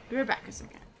though. Be right back a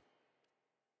second.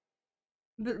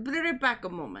 Be right back a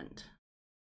moment.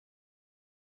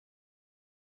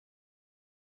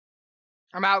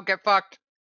 I'm out. Get fucked.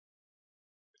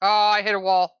 Oh, I hit a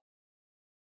wall.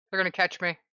 They're gonna catch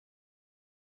me.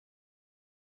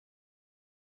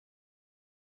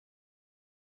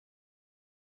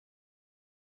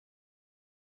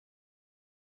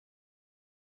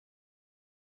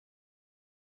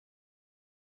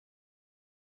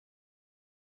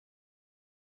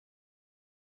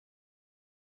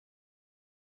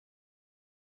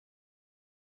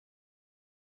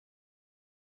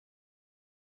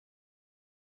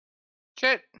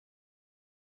 Shit.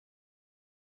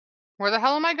 Where the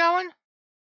hell am I going?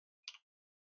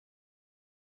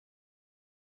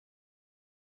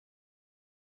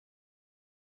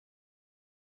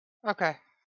 Okay.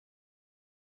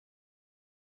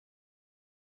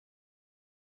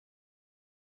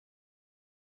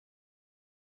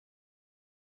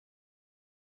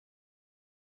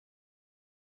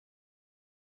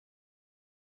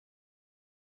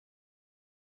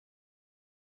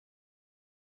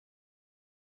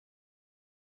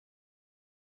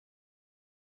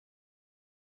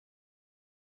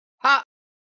 Ha!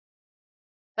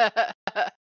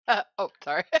 Oh,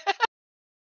 sorry.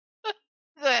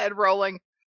 The head rolling.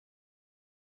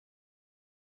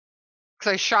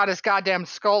 Because I shot his goddamn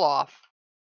skull off.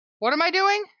 What am I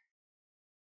doing?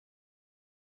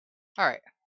 Alright.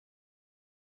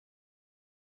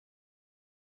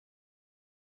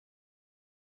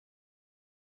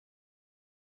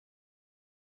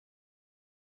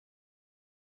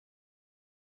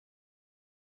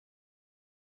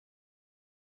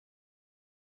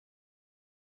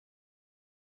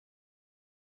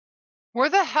 Where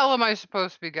the hell am I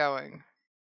supposed to be going?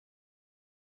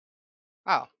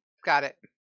 Oh, got it.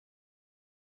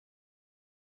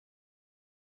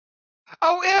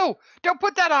 Oh, ew! Don't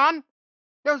put that on!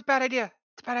 That was a bad idea.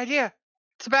 It's a bad idea.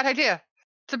 It's a bad idea.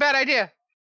 It's a bad idea.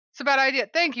 It's a bad idea.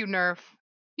 Thank you, Nerf.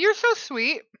 You're so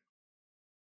sweet.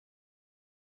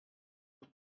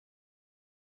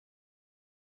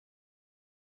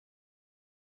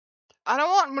 I don't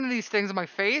want one of these things in my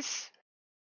face.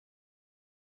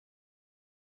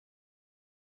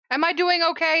 Am I doing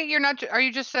okay? You're not. Are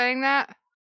you just saying that?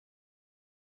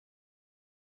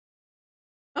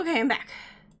 Okay, I'm back.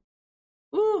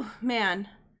 Ooh, man.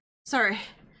 Sorry.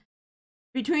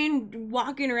 Between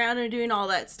walking around and doing all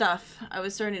that stuff, I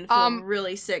was starting to feel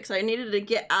really sick, so I needed to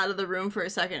get out of the room for a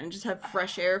second and just have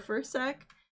fresh air for a sec.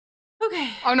 Okay.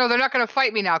 Oh no, they're not gonna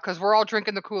fight me now because we're all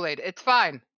drinking the Kool-Aid. It's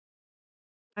fine.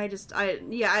 I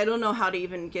don't know how to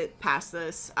even get past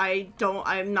this.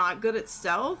 I'm not good at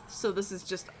stealth, so this is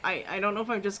just, I don't know if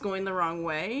I'm just going the wrong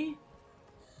way.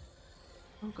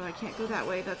 Oh god, I can't go that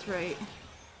way, that's right.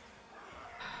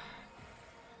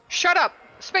 Shut up!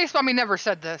 Space Mommy never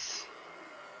said this.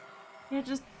 Yeah,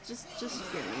 just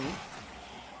get me.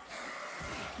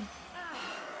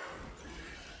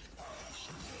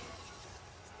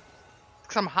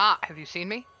 Cause I'm hot. Have you seen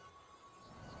me?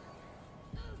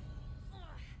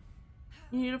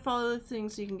 You need to follow the thing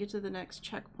so you can get to the next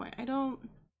checkpoint.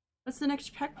 What's the next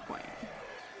checkpoint?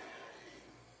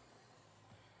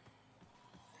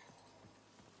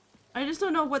 I just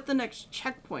don't know what the next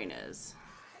checkpoint is.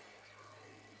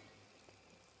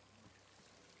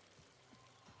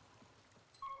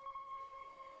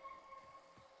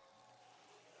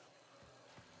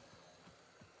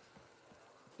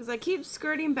 Because I keep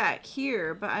skirting back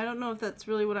here, but I don't know if that's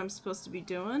really what I'm supposed to be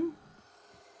doing.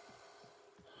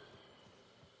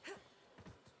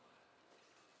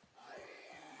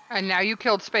 And now you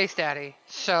killed Space Daddy,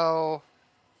 so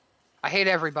I hate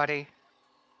everybody.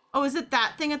 Oh, is it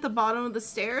that thing at the bottom of the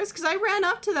stairs? Because I ran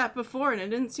up to that before and it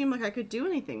didn't seem like I could do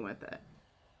anything with it.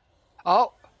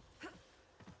 Oh.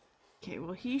 Okay,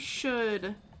 well he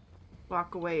should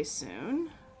walk away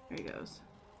soon. There he goes.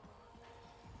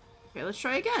 Okay, let's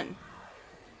try again.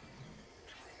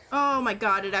 Oh my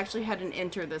god, it actually had an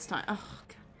enter this time. Oh,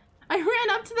 god. I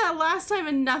ran up to that last time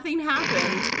and nothing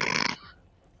happened.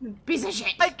 Piece of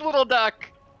shit. Like Little Duck.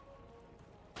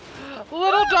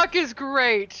 Little Duck is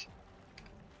great.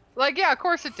 Like, yeah, of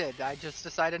course it did. I just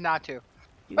decided not to.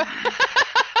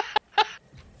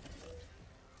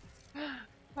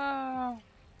 Oh.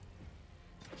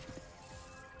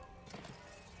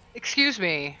 Excuse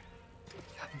me.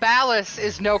 Ballas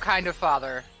is no kind of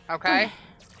father, okay?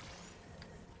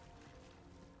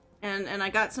 And I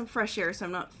got some fresh air, so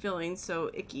I'm not feeling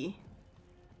so icky.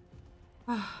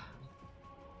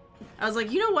 I was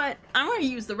like, you know what? I'm gonna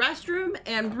use the restroom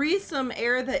and breathe some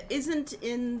air that isn't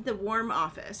in the warm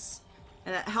office,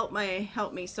 and that helped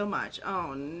me so much.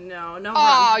 Oh no, no!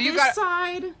 Oh, you got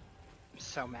side. I'm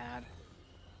so mad.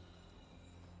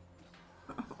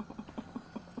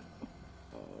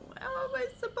 am I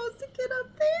supposed to get up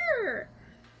there?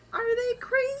 Are they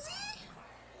crazy?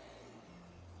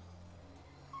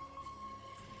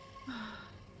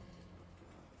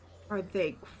 Are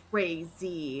they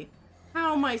crazy?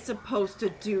 How am I supposed to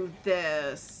do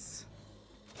this?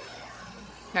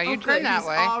 Now you Oh, turn good, that he's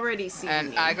way, already seen and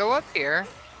me. I go up here.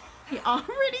 He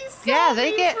already saw Yeah,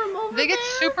 me from over they get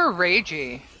there? super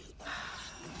ragey.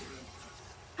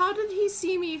 How did he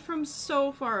see me from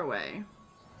so far away?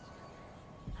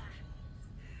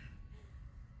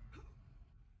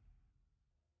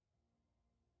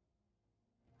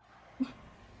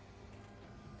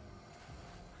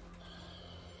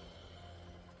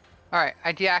 Alright,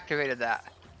 I deactivated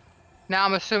that. Now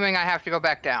I'm assuming I have to go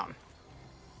back down.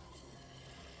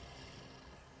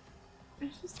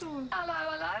 Hello,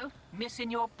 hello.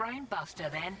 Missing your brain buster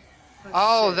then?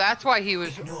 Oh, that's why he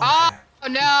was. Oh,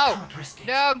 no!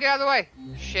 No, get out of the way!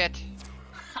 Shit.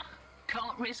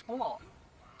 Can't risk what?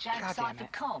 Jag God damn cipher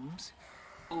it. comms?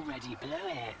 Already blew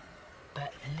it.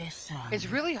 But listen. It's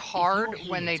really hard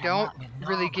when they don't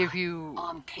really give you,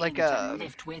 like, to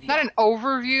lift with not ya. an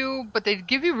overview, but they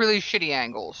give you really shitty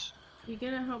angles. You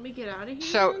gonna help me get out of here?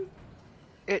 So,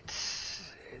 then?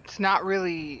 it's not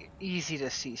really easy to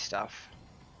see stuff.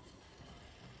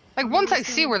 Like, once I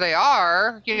see where they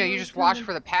are, you know, you just watch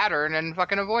for the pattern and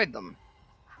fucking avoid them.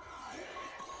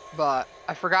 But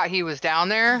I forgot he was down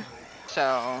there,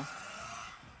 so...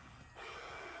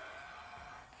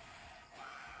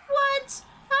 What?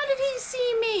 How did he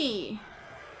see me?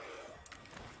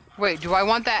 Wait, do I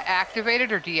want that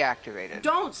activated or deactivated?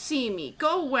 Don't see me.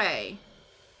 Go away.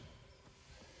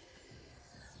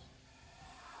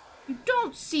 You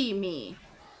don't see me.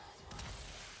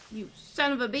 You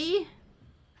son of a bee.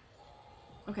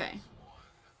 Okay.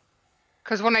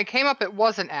 Because when I came up, it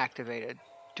wasn't activated.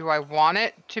 Do I want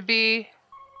it to be?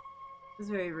 It's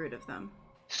very rude of them.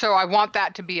 So I want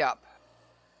that to be up.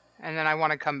 And then I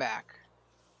want to come back.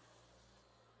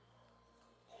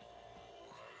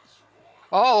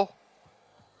 Oh.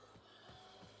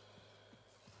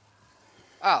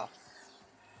 Oh.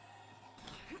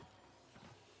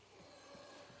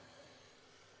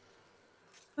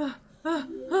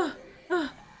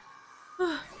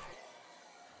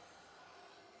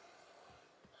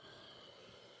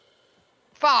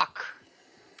 Fuck!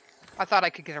 I thought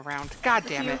I could get around. God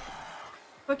damn it.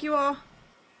 Fuck you all.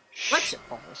 What?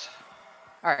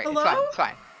 Alright, it's Hello? fine, it's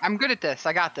fine. I'm good at this.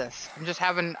 I got this. I'm just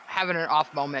having an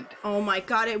off moment. Oh my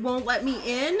god, it won't let me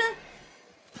in?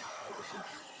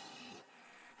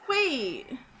 Wait.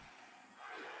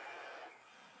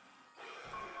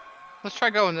 Let's try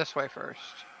going this way first.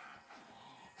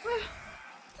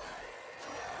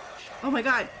 Oh my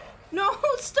god. No,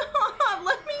 stop!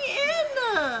 Let me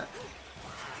in!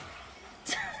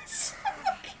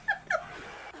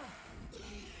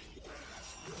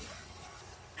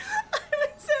 I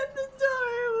was at the door,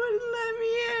 it wouldn't let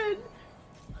me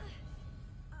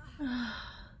in.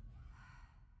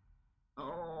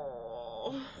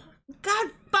 Oh.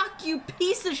 God, fuck you,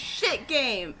 piece of shit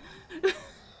game!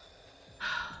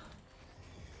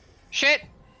 Shit!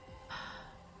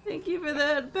 Thank you for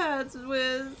that, Pats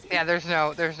Wiz. Yeah, there's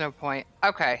no point.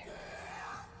 Okay.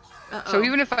 Uh-oh. So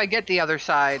even if I get the other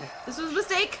side... This was a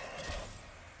mistake!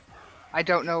 I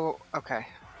don't know... Okay.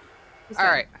 It's fine.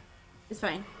 Alright. It's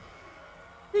fine.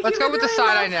 Let's go with the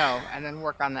side I know, and then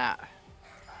work on that.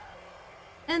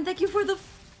 And thank you for the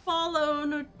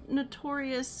follow,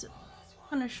 Notorious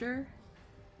Punisher.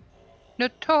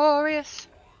 Notorious.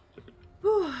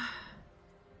 Whew.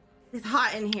 It's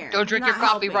hot in here. Don't drink your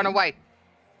coffee, run away.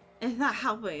 It's not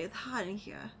helping. It's hot in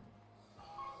here.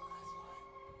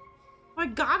 I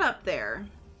got up there.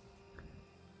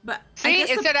 But see, I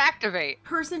guess it said activate.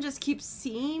 Person just keeps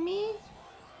seeing me.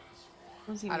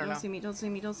 Don't see me. I don't Don't know. see me. Don't see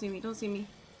me. Don't see me. Don't see me.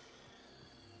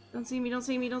 Don't see me. Don't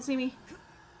see me. Don't see me.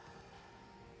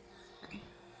 Okay.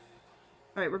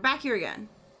 All right, we're back here again.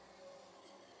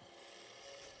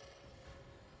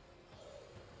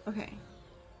 Okay.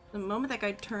 The moment that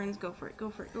guy turns, go for it.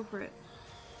 Go for it. Go for it.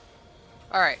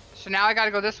 Alright, so now I gotta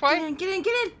go this way? Get in, get in,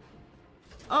 get in!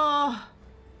 Oh,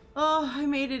 oh, I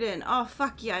made it in. Oh,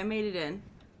 fuck yeah, I made it in.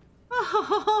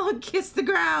 Oh, kiss the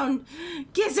ground.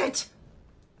 Kiss it!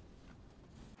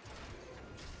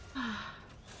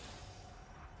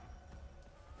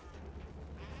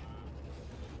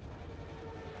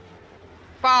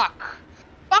 Fuck!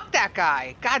 Fuck that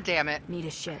guy! God damn it. Need a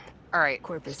ship. Alright,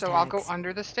 Corpus so I'll go tags.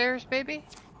 under the stairs, baby?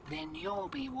 Then you'll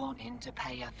be wanting to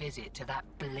pay a visit to that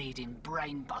bleeding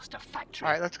brainbuster factory.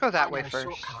 Alright, let's go that I way know a first.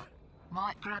 shortcut.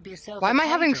 Might grab yourself Why a am I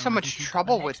having pager so and much keep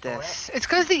trouble the with next for this? It's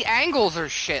because the angles are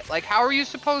shit. Like, how are you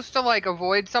supposed to, like,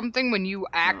 avoid something when you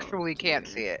actually can't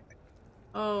see it?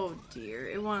 Oh dear,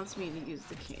 it wants me to use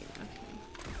the K. Okay.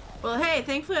 Well, hey,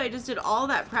 thankfully I just did all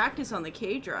that practice on the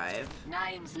K drive.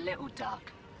 Name's Little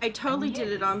Duck. I totally did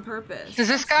it on purpose. Does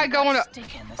this guy go in?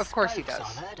 Of course he does.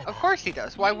 Of course he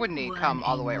does. Why wouldn't he come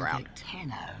all the way around?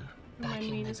 Back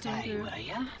in the day, were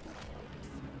ya?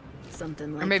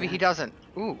 Something like Or maybe that. he doesn't.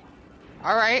 Ooh.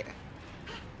 Alright.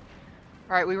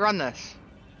 Alright, we run this.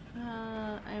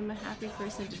 I'm a happy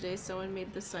person today. Someone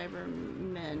made the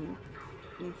Cybermen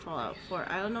in Fallout 4.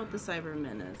 I don't know what the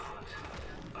Cybermen is.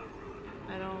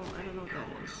 I don't know what that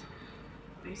is.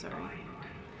 I'm sorry.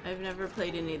 I've never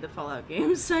played any of the Fallout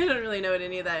games, so I don't really know what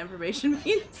any of that information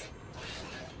means.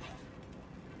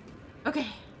 Okay.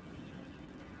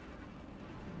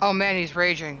 Oh man, he's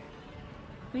raging.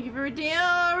 Thank you for redeem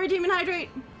and hydrate.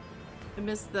 I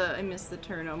missed the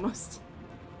turn almost.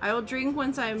 I will drink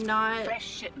once I'm not. Fresh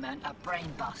shipment of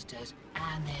brainbusters,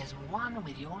 and there's one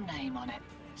with your name on it.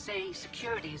 See,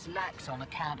 security is lax on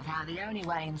account of how the only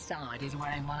way inside is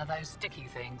wearing one of those sticky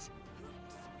things.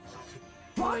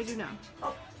 What do I do now?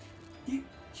 Oh, you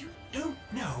don't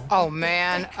know. Oh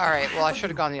man. Alright, well I should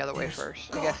have gone the other way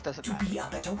first. I guess it doesn't matter. To be a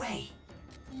better way.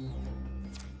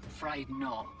 Afraid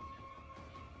not.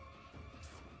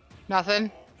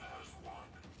 Nothing.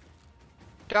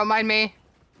 Don't mind me.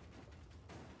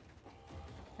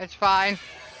 It's fine.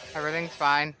 Everything's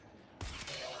fine.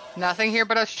 Nothing here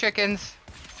but us chickens.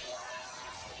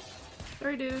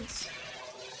 Sorry, dudes.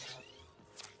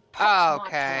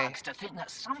 Okay.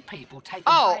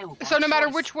 Oh, so no matter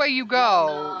which way you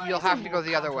go, you'll have to go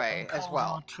the other way as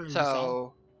well.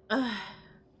 So...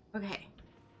 Okay.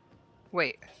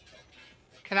 Wait.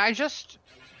 Can I just...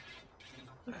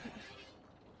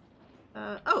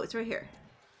 Oh, it's right here.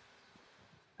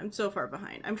 I'm so far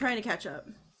behind. I'm trying to catch up.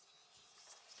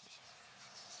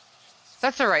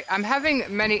 That's alright. I'm having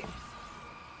many...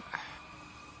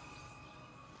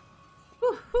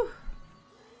 Whew, whew.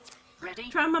 Ready?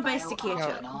 Trying my best to catch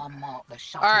up.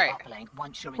 Alright.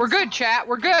 We're good, chat.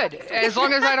 We're good. As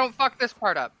long as I don't fuck this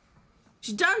part up.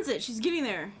 She does it. She's getting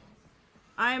there.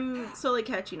 I'm slowly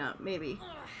catching up, maybe.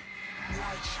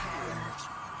 My child.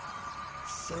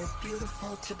 So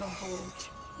beautiful to behold.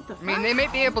 I mean, they may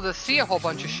be able to see a whole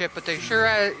bunch of shit, but they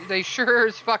sure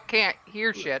as fuck can't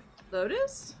hear shit.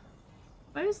 Lotus?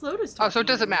 Why is Lotus talking? Oh, so it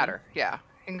doesn't matter. Yeah,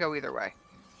 it can go either way.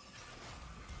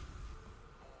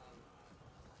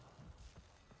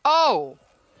 Oh!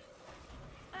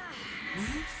 We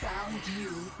found you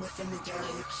within the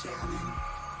derelict Shaman.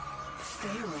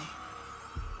 Failing.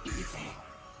 Evil.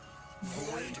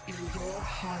 Void in your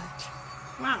heart.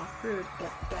 Wow, rude.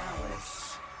 But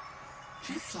Ballas.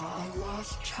 He saw a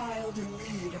lost child in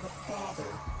need of a father.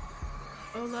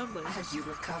 Oh, lovely. As you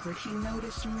recovered, he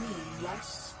noticed me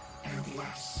less and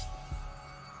less.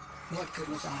 What good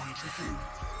was I to him?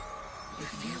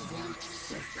 If you weren't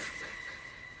sick.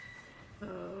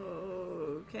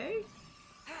 Okay.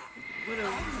 What a...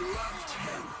 loved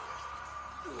him.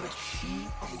 But she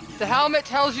only... The helmet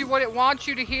tells you what it wants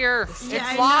you to hear. Yeah,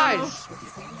 It's lies.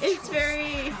 It's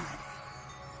very...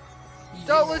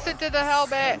 Don't listen to the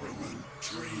helmet.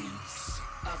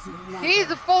 He's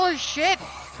full of shit.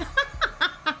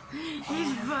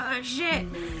 He's full of shit.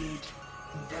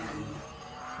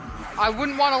 I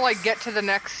wouldn't want to like get to the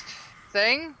next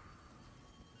thing.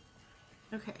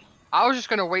 Okay. I was just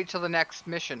gonna wait till the next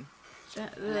mission.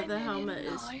 The helmet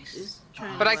is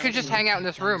trying. But I could just hang out in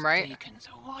this room, right?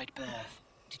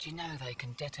 Did you know they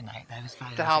can detonate those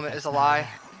failures? The helmet is a lie.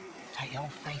 Take your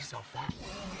face off that.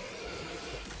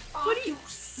 What are you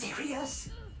serious?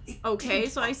 Okay,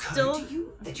 so I still...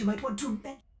 that you might want to...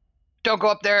 Don't go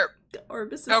up there.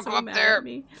 Orbis is Don't so go up mad there. at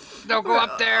me. Don't go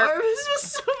up there. Orbis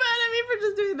was so mad at me for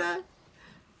just doing that.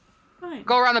 Fine.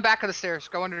 Go around the back of the stairs.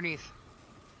 Go underneath.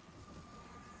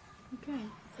 Okay.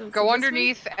 So Go this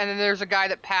underneath, and then there's a guy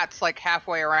that pats like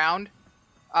halfway around.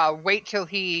 Wait till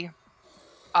he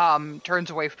turns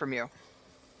away from you.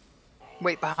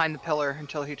 Wait behind the pillar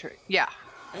until he turns. Yeah.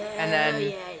 And then.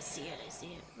 Yeah, I see it. I see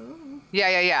it. Ooh.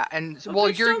 Yeah. And well,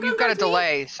 you've got a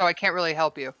delay, so I can't really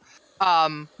help you.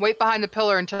 Wait behind the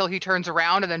pillar until he turns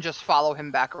around, and then just follow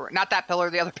him back around. Not that pillar,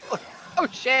 the other pillar. Oh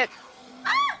shit!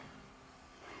 Ah!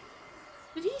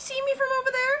 Did he see me from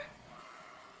over there?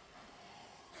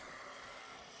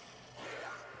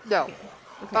 No.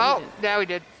 Okay, oh, now he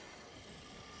did.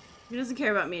 He doesn't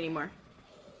care about me anymore.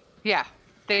 Yeah,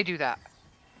 they do that.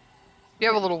 You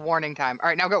have a little warning time. All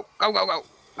right, now go.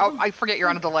 Oh, I forget you're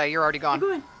on a delay. You're already gone.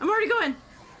 I'm already going.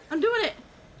 I'm doing it.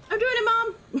 I'm doing it,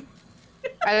 Mom.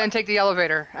 And then take the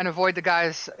elevator and avoid the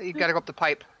guys. You gotta go up the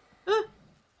pipe.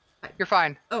 You're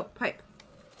fine. Oh, pipe.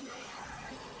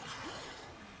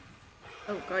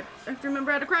 Oh, God. I have to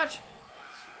remember how to crouch.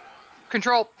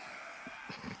 Control.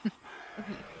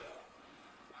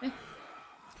 Okay.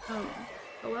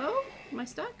 Hello? Am I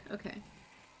stuck? Okay.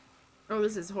 Oh,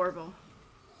 this is horrible.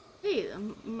 Hey,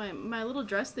 my little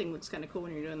dress thing looks kind of cool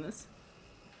when you're doing this.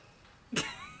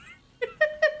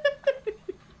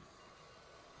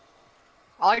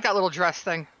 I like that little dress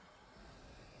thing.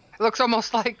 It looks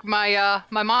almost like my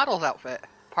my model's outfit.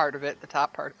 Part of it, the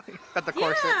top part. Got the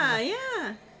corset. Yeah,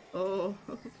 yeah. Oh,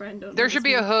 friend, don't. There should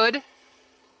be me. a hood.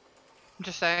 I'm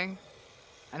just saying.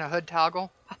 And a hood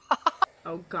toggle.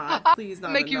 Oh God, please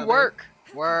not. Make another. you work.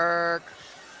 Work.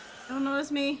 Don't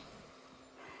notice me.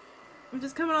 I'm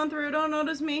just coming on through. Don't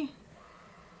notice me.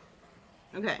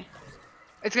 Okay.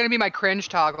 It's gonna be my cringe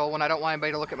toggle when I don't want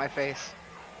anybody to look at my face.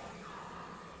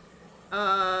 Did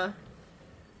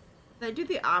I do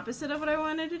the opposite of what I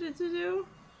wanted it to do?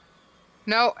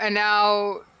 No, and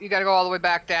now you gotta go all the way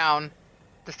back down.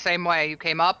 The same way you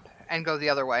came up and go the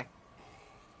other way.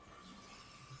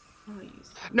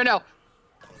 No.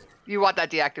 You want that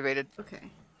deactivated. Okay.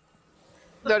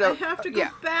 No. I have to go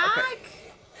back? Okay.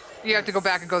 You have to go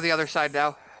back and go the other side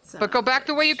now. Son But go back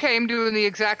the way you came, doing the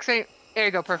exact same... There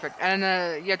you go, perfect. And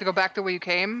you have to go back the way you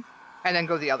came, and then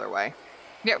go the other way.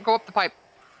 Yep, go up the pipe.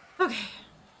 Okay.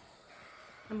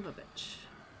 Son of a bitch.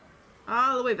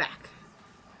 All the way back.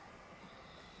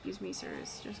 Excuse me,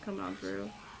 sirs. Just coming on through.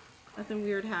 Nothing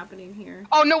weird happening here.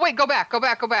 Oh, no, wait, go back.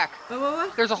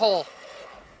 What? There's a hole.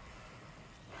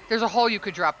 There's a hole you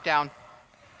could drop down.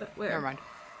 But where? Never mind.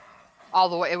 All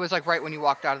the way. It was like right when you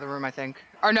walked out of the room, I think.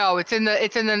 Or no, it's in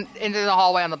the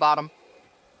hallway on the bottom.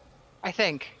 I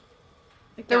think.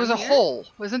 Like there was a hole.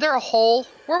 Wasn't there a hole?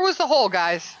 Where was the hole,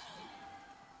 guys?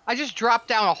 I just dropped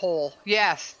down a hole.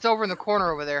 Yes, it's over in the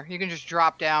corner over there. You can just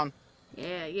drop down.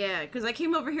 Yeah, because I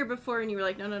came over here before and you were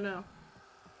like, no.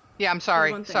 Yeah, I'm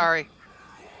sorry. Sorry.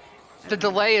 The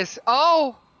delay is...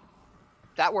 Oh!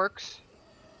 That works.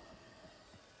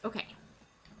 Okay.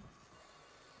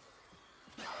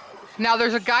 Now,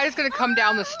 there's a guy who's going to come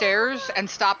down the stairs and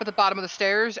stop at the bottom of the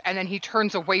stairs, and then he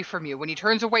turns away from you. When he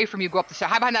turns away from you, go up the stairs.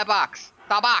 Hide behind that box.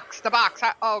 The box.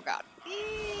 Oh, God.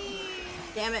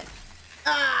 Damn it.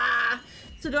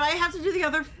 So do I have to do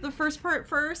the first part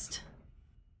first?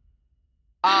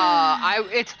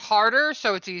 It's harder,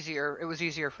 so it's easier. It was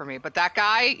easier for me. But that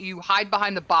guy, you hide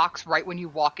behind the box right when you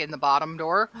walk in the bottom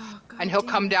door, and he'll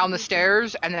come down the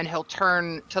stairs, and then he'll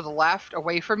turn to the left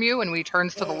away from you, and when he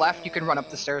turns to the left, you can run up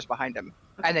the stairs behind him,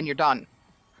 and then you're done.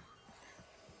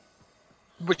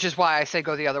 Which is why I say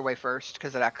go the other way first,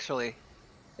 because it actually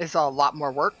is a lot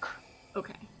more work.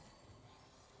 Okay.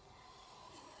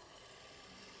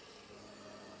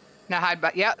 Now hide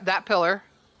by, yeah, that pillar.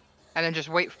 And then just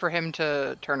wait for him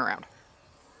to turn around.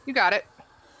 You got it.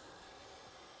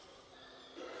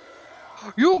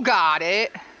 You got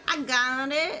it. I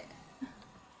got it.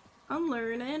 I'm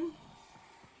learning.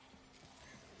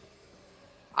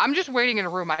 I'm just waiting in a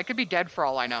room. I could be dead for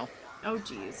all I know. Oh,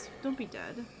 jeez. Don't be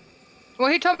dead.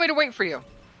 Well, he told me to wait for you.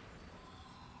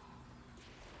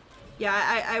 Yeah,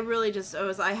 I really just,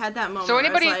 I had that moment. So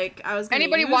anybody, I was like, I was gonna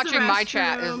anybody use watching the my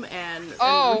chat is, and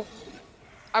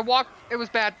I walked, it was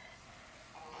bad.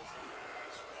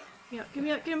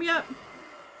 Get me up.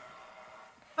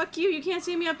 Fuck you, you can't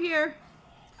see me up here.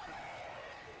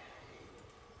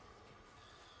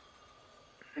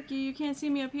 Fuck you, you can't see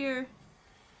me up here.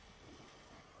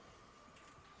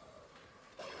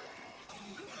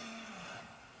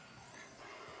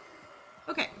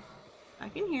 Okay,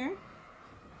 back in here.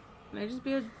 Can I just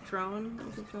be a drone?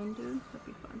 Like a drone dude? That'd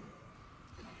be fun.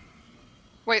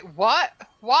 Wait, what?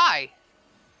 Why?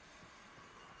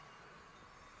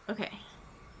 Okay.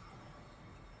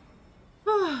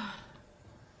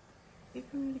 Wait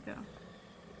for me to go.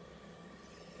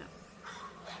 No.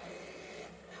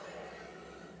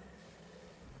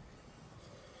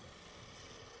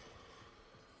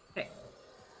 Okay.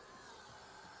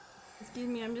 Excuse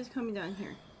me, I'm just coming down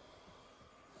here.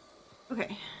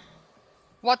 Okay.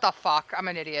 What the fuck? I'm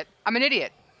an idiot. I'm an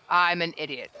idiot.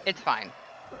 It's fine.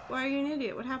 Why are you an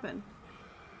idiot? What happened?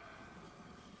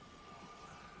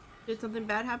 Did something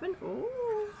bad happen? Oh.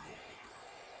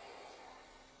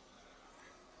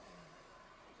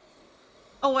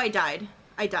 Oh, I died.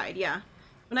 Yeah.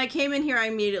 When I came in here, I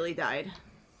immediately died.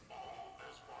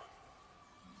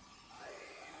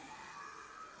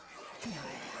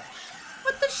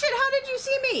 What the shit? How did you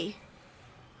see me?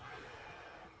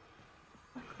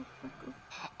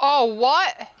 Oh,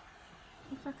 what?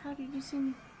 The fuck? How did you see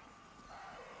me?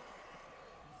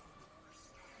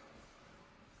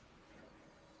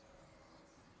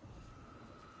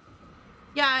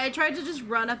 Yeah, I tried to just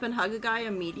run up and hug a guy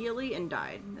immediately and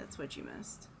died. That's what you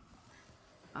missed.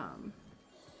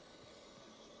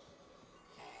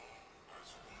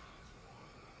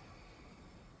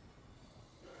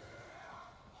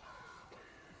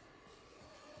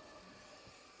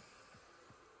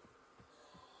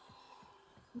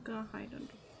 I'm gonna hide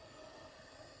under.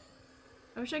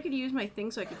 I wish I could use my thing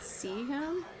so I could see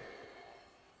him.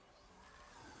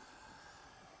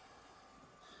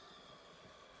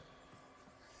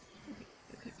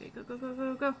 Okay, go, go, go,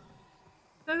 go, go.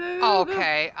 Go, go, go,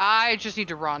 okay, I just need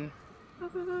to run. Go,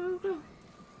 go, go, go.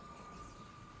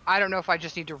 I don't know if I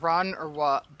just need to run or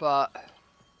what, but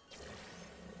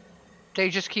they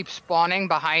just keep spawning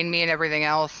behind me and everything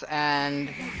else, and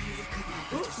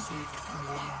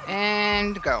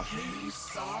go. He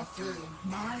saw through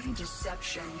my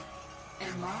deception,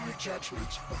 and my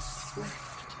judgment was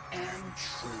swift and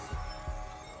true.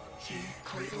 He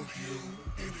cradled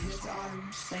you in his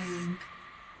arms, saying,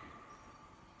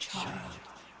 "Child."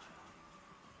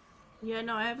 Yeah,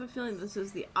 no, I have a feeling this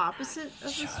is the opposite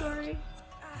of the story.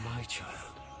 My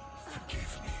child,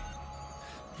 forgive me.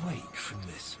 Wake from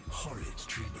this horrid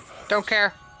dream of hers. Don't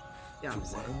care. The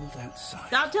world outside.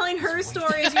 Stop telling her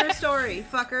story as your story,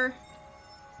 fucker.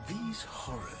 These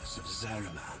horrors of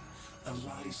Zariman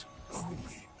arise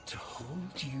only to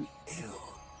hold you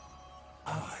ill.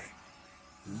 I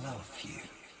love you.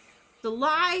 It's a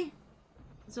lie.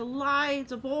 It's a lie.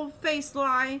 It's a bold-faced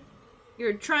lie.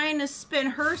 You're trying to spin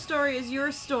her story as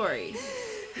your story.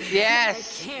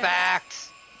 Yes, facts.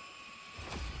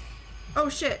 Oh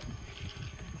shit.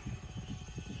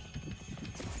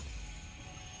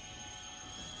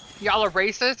 Y'all are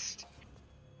racist?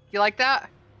 You like that?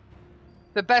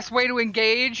 The best way to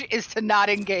engage is to not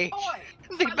engage.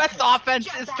 The best offense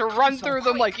is to run through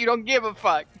them like you don't give a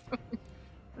fuck.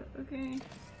 Okay.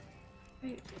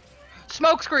 Wait.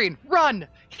 Smoke screen, run,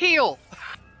 heal.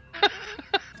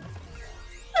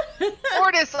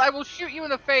 Mortis, I will shoot you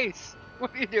in the face.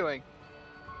 What are you doing?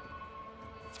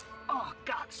 Oh,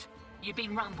 guts. You've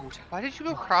been rumbled. Why did you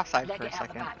go cross-eyed Leg for a it out the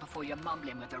second? back before you're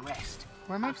mumbling with the rest.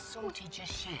 Where am I? I've sorted your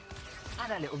shit.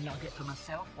 Had a little nugget for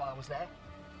myself while I was there.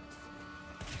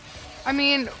 I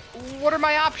mean, what are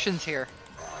my options here?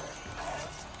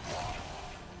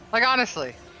 Like,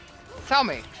 honestly, tell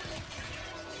me.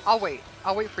 I'll wait.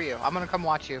 I'll wait for you. I'm gonna come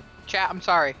watch you. Chat, I'm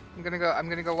sorry. I'm gonna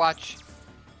go watch.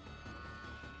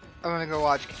 I'm gonna go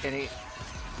watch Kinnie.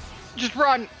 Just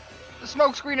run.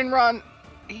 Smoke screen and run.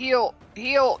 Heal.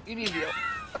 Heal. You need heal.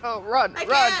 Oh, run. I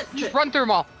run. can't. Just run through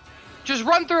them all. Just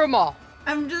run through them all.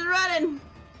 I'm just running.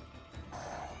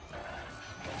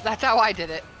 That's how I did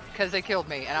it. Because they killed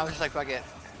me. And I was just like, fuck it.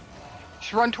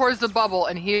 Just run towards the bubble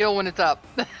and heal when it's up.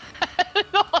 That's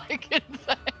all I can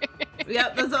say.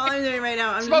 Yep, that's all I'm doing right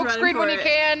now. I'm Smoke just screen running when for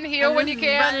you it. can. Heal I'm when just you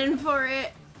can. running for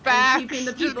it. Back. I'm keeping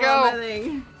the Just people go. on my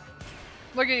thing.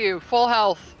 Look at you. Full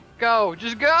health. Go.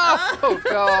 Just go.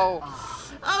 Go.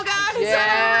 Oh god, it's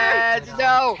Yes. not over.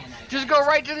 No. Just go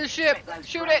right to the ship.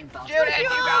 Shoot it. Shoot it. You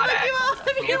got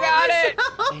it. You got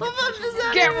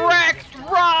it. Get wrecked.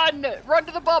 Run. Run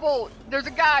to the bubble. There's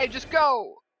a guy. Just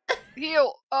go.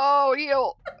 Heal. Oh,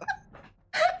 heal.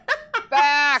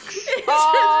 Backs.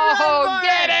 Oh,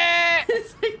 get it.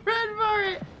 It's like, run for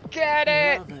it. Get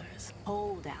it. Lovers,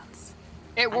 holdouts.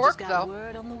 It I worked just got though.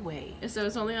 word on the way. So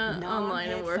it's only on online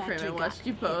in Non-head Warframe. I factory watched got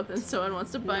you both, and someone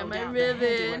wants to buy No my doubt the handiwork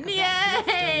ribbon. of that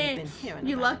drifter Yay! you've been hearing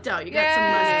You about. lucked out. You got some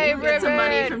money. You got some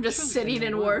money ribbon! from just sitting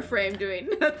in Warframe doing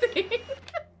nothing.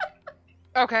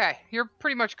 Okay, you're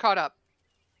pretty much caught up.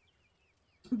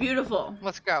 Beautiful.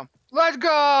 Let's go. Let's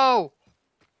go!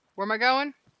 Where am I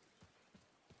going?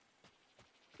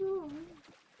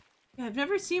 Yeah, I've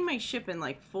never seen my ship in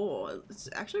like full. It's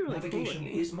actually really cool. Navigation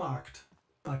is marked,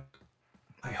 but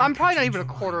I'm probably not even a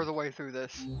quarter of the way through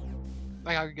this.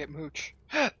 I gotta get mooch.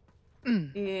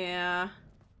 Yeah.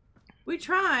 We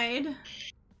tried.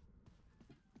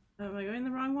 Oh, am I going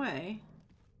the wrong way?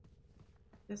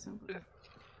 Yes, I'm going.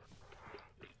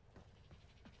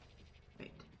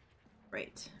 Right.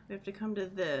 Right. We have to come to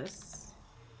this.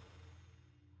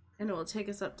 And it will take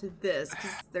us up to this,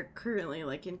 because they're currently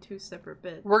like in two separate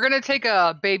bits. We're gonna take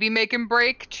a baby making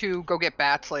break to go get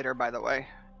bats later, by the way.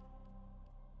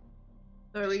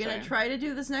 So are we gonna try to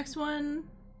do this next one?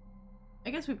 I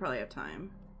guess we probably have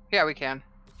time. Yeah, we can.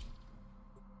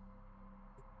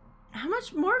 How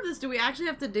much more of this do we actually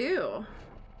have to do?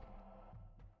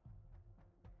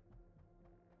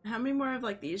 How many more of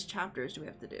like these chapters do we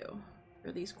have to do?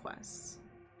 Or these quests?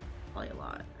 Probably a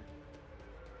lot.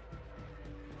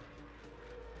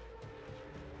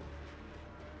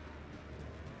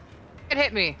 It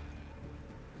hit me.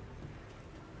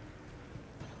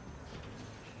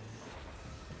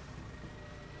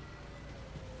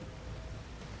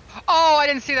 Oh, I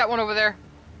didn't see that one over there.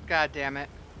 God damn it.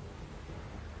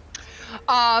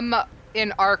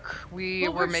 In Ark, we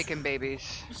Well, were making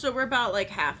babies. So we're about like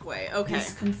halfway. Okay.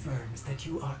 This confirms that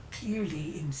you are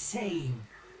clearly insane.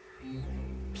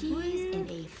 Peas in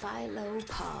a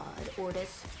phylopod,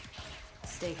 Ortis.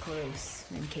 Stay close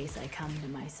in case I come to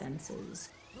my senses.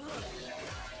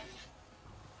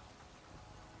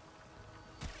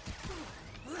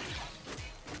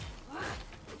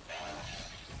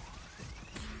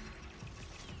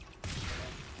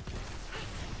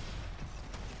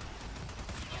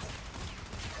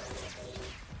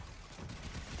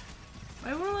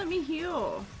 Why won't it let me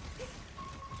heal?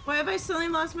 Why have I suddenly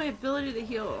lost my ability to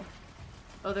heal?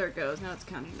 Oh, there it goes. Now it's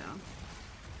counting down.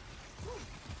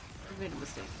 I made a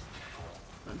mistake.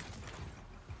 Fun.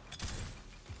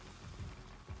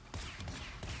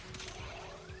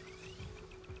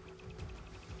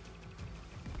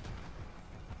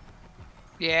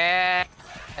 Yes!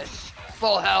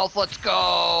 Full health, let's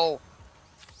go!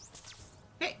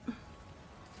 Hey.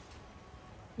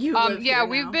 Yeah,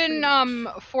 we've been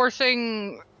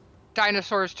forcing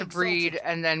dinosaurs to breed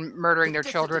and then murdering their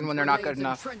children when they're not good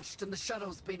enough. Entrenched in the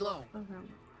shadows below.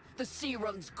 The sea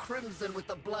runs crimson with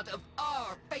the blood of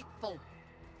our faithful.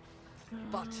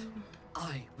 But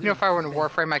I will You know, if I were in a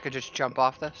Warframe, I could just jump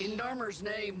off this. In Dharma's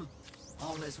name,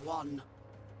 all is one.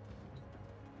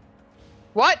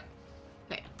 What?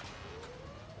 Okay.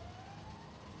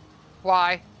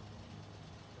 Why?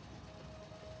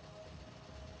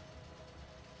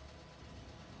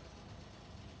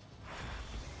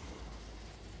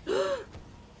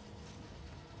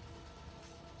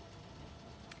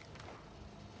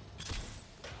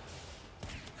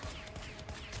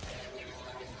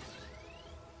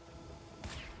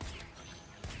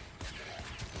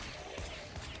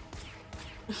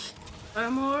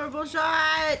 I'm a horrible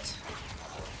shot!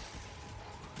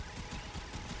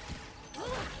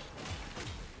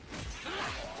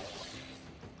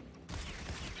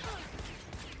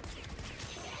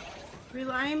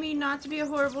 Relying on me not to be a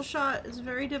horrible shot is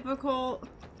very difficult.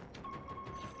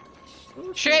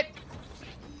 Ooh, shit!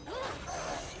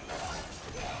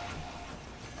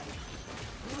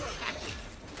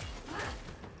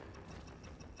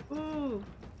 Ooh.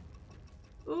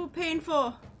 Ooh,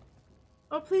 painful.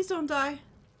 Oh, please don't die.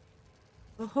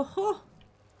 Oh, ho, ho.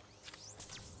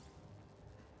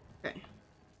 Okay.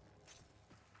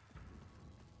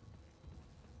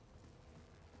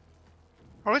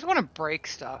 I always want to break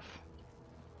stuff.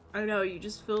 I know, you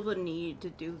just feel the need to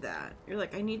do that. You're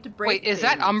like, I need to break Wait, is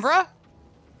that things. Umbra?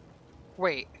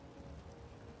 Wait.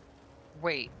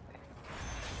 Wait.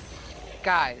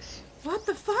 Guys. What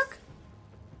the fuck?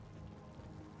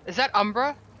 Is that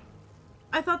Umbra?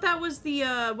 I thought that was the,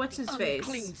 what's his face?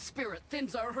 Unclean spirit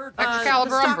thins our herd. Excalibur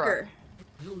the Umbra. Stalker.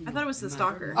 I thought it was the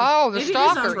Stalker. Oh, the Maybe it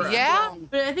is Stalker, Umbra. yeah?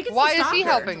 But I think it's Why the Stalker. is he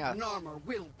helping us? Narmer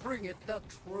will bring it the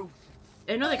truth.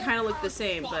 I know they kind of look the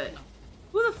same, but...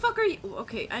 Who the fuck are you?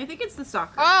 Okay, I think it's the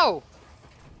Stalker. Oh!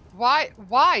 Why?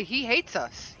 Why? He hates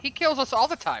us. He kills us all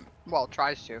the time. Well,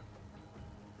 tries to.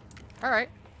 Alright.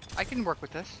 I can work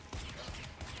with this.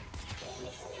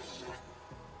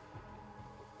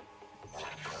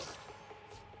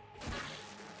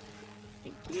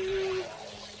 Thank you.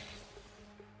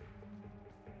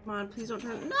 Come on, please don't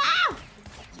turn. No!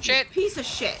 Shit! You piece of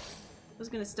shit. I was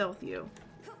gonna stealth you.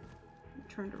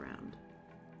 I turned around.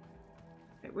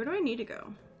 Wait, where do I need to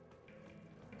go?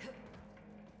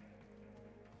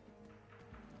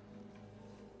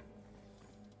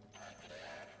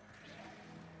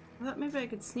 I thought maybe I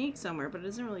could sneak somewhere, but it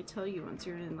doesn't really tell you once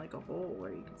you're in like a hole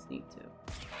where you can sneak to.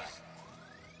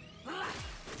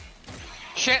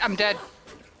 Shit, I'm dead.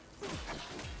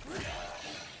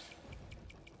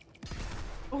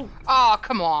 Oh. Oh,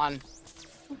 come on.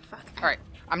 Oh, fuck. Alright,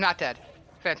 I'm not dead.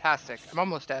 Fantastic. I'm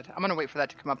almost dead. I'm gonna wait for that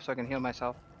to come up so I can heal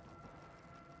myself.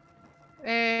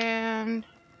 And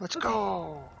let's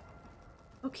go.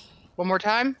 Okay. One more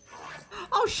time.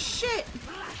 Oh shit!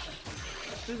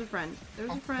 There's a friend. There's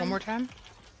a friend. One more time.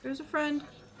 There's a friend.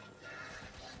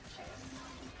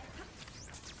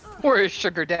 Where his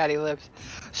sugar daddy lives.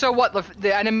 So what?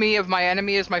 The enemy of my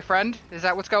enemy is my friend? Is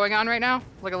that what's going on right now?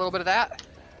 Like a little bit of that?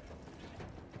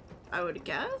 I would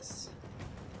guess.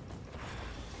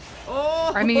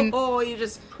 Oh, I mean, oh, you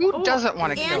just. Who doesn't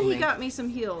want to kill me? And he got me some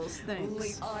heals. Thanks.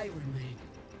 Only I remain.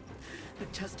 The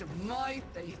test of my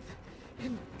faith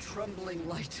in trembling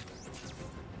light.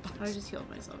 I just healed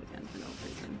myself again for no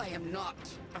reason. I am not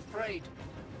afraid.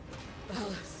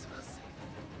 Alice will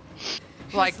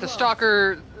save. Like the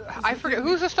stalker. I forget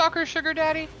who's the stalker's sugar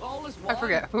daddy. All is I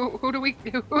forget. Who do we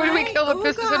kill that Oh,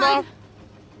 pisses him God. off?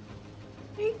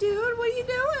 Hey, dude, what are you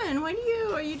doing? What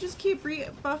are you just keep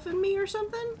buffing me or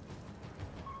something?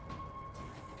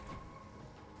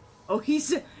 Oh,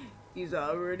 he's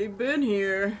already been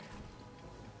here.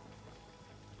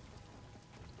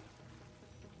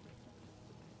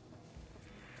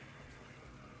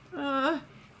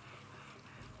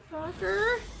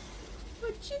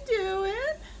 you doing?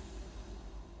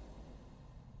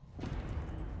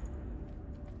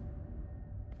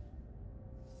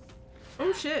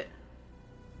 Oh shit.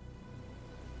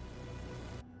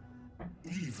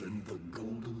 Even the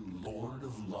Golden Lord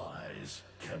of Lies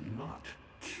cannot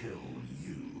kill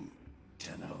you,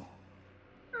 Tenno.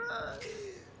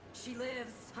 She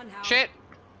lives, Hunhow. Shit.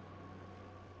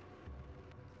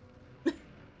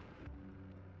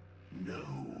 No.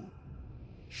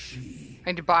 She I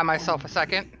need to buy myself a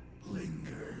second.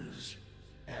 lingers.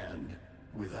 And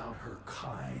without her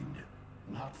kind,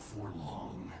 not for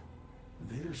long.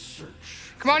 Their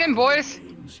search Come on in, boys.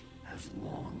 has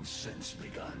long since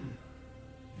begun.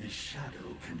 The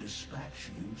shadow can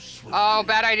dispatch you swiftly. Oh,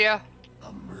 bad idea.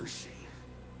 A mercy.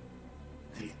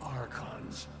 The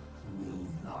Archons will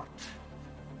not.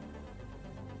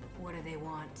 What do they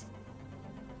want?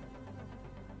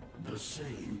 The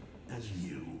same as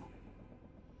you.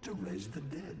 To raise the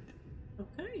dead.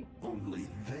 Okay. Only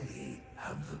they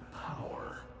have the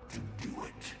power to do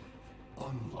it.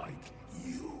 Unlike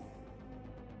you.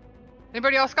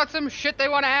 Anybody else got some shit they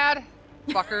want to add?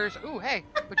 Fuckers. Ooh, hey,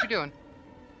 what you doing?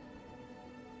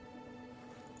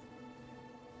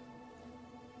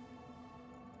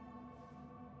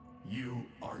 You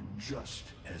are just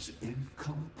as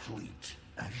incomplete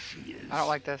as she is. I don't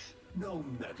like this. No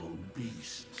metal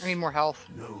beasts. I need more health.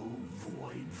 No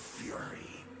void fury.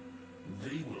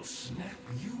 They will snap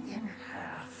you in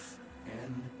half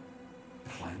and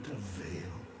plant a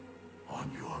veil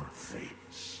on your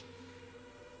face.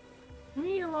 Leave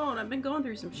me alone. I've been going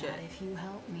through some shit. Not if you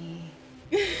help me.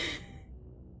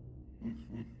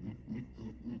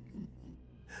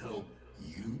 Help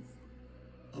you?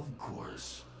 Of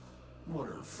course. What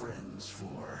are friends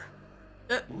for?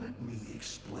 Let me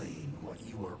explain what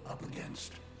you are up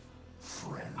against.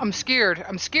 Friends. I'm scared.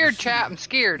 I'm scared, chat. I'm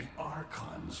scared. The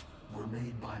Archons were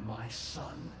made by my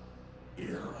son,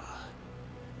 Era.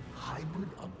 Hybrid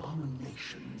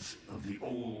abominations of the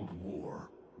old war.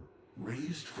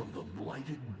 Raised from the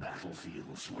blighted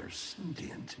battlefields where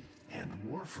Sentient and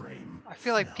Warframe. I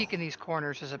feel like peeking these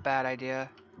corners is a bad idea.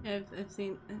 Yeah,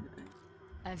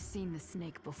 I've seen the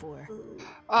snake before.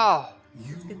 Oh.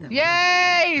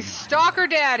 Yay! Stalker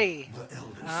Daddy!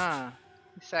 Ah.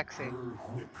 Sexy.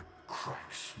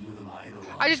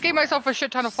 I just gave myself a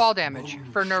shit ton of fall damage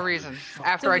for no reason.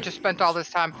 After I just spent all this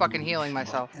time fucking healing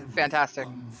myself. Fantastic.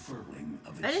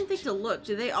 I didn't think to look.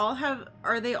 Do they all have?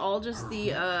 Are they all just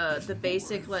the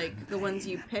basic, like the ones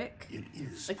you pick?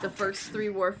 Like the first 3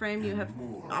 Warframe, you have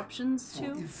options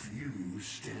to.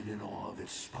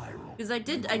 Because I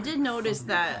did notice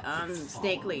that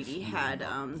Snake Lady had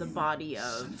the body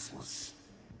of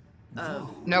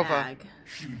Nova. Mag.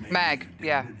 Mag.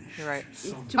 Yeah, you're right.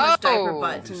 Too much diaper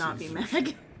butt to not be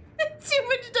Mag. Too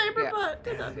much diaper butt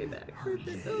to not be Mag.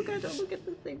 Oh god, don't look at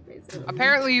the same face.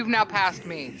 Apparently you've now passed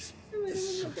me.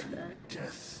 Look at that.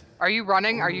 Are you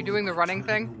running? Are you doing the running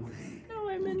thing? No,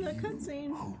 I'm in the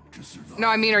cutscene. No,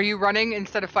 I mean, are you running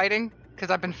instead of fighting?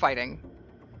 Because I've been fighting.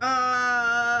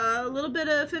 A little bit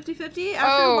of 50-50.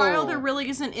 After a while, there really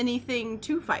isn't anything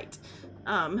to fight.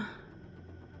 Because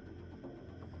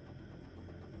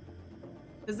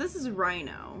this is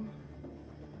Rhino.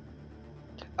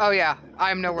 Oh yeah,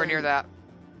 I'm nowhere near that.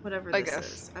 Whatever this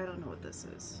is. I don't know what this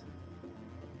is.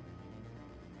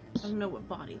 I don't know what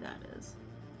body that is.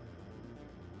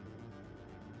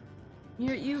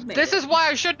 You've made This it. is why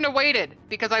I shouldn't have waited.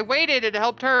 Because I waited and it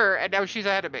helped her, and now she's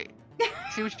ahead of me.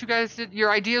 See what you guys did? Your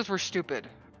ideas were stupid.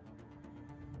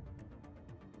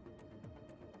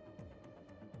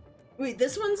 Wait,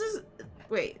 this one's is...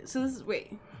 Wait, so this is...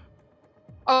 Wait.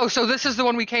 Oh, so this is the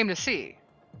one we came to see.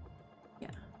 Yeah.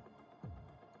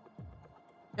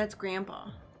 That's Grandpa.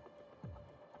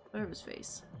 Whatever his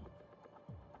face.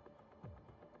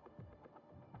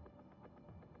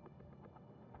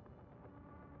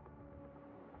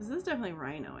 This is definitely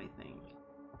Rhino, I think.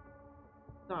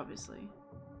 Obviously.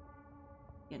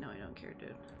 Yeah, no, I don't care,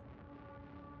 dude.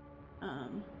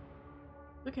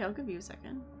 Okay, I'll give you a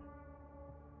second.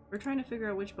 We're trying to figure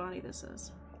out which body this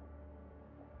is.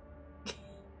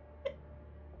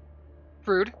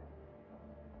 Rude.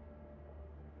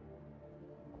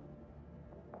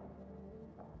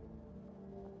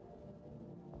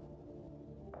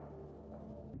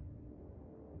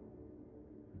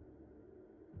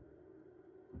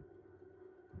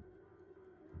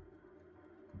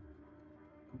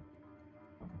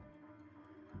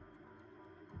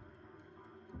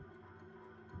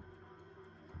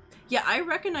 Yeah, I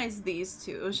recognize these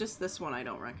two. It was just this one I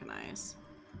don't recognize.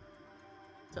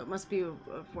 So it must be a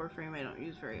Warframe I don't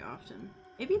use very often.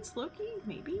 Maybe it's Loki?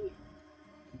 Maybe?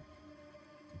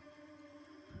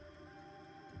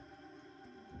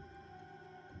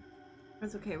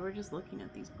 It's okay, we're just looking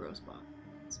at these bro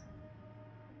spots.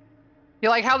 You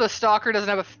like how the stalker doesn't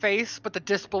have a face, but the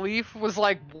disbelief was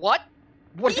like, what?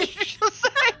 What did you just say?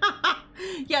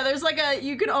 Yeah, there's like a,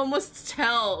 you can almost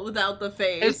tell without the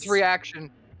face. His reaction.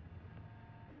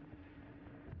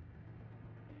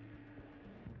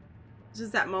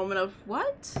 Just that moment of,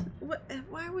 what? What?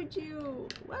 Why would you?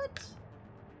 What?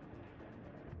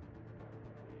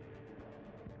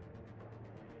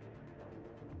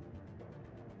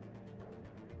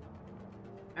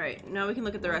 Alright, now we can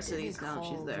look at the rest of these now that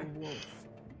she's there.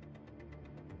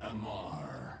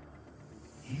 Amar.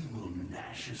 He will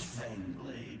gnash his fang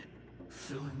blade,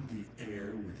 filling the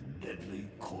air with deadly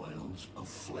coils of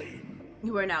flame.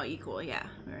 You are now equal, yeah.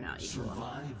 We are now equal.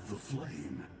 Survive the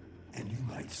flame, and you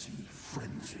might see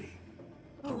frenzy.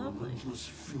 A relentless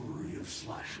fury of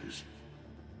slashes.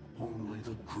 Only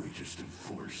the greatest of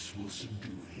force will subdue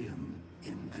him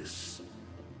in this.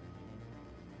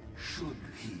 Should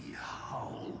he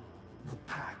howl, the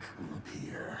pack will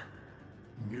appear.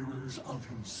 Mirrors of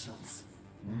himself,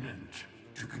 meant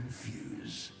to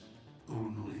confuse.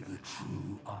 Only the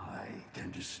true eye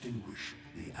can distinguish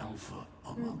the alpha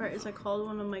among Right, as I called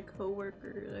one of my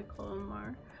coworkers, I call him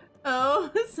Mar.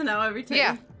 Oh, so now every time.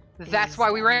 Yeah, that's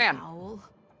why we ran.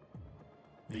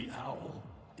 The owl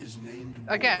is named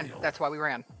Again, Royal. that's why we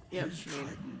ran. Yep. His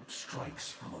trident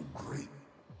strikes from a great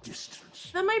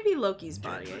distance. That might be Loki's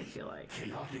body, I feel like.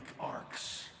 Chaotic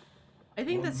arcs. I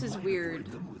think One that's his might weird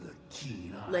avoid them with a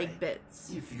keen eye, leg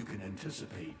bits. if you can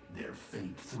anticipate their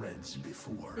faint threads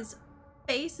before. His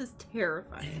face is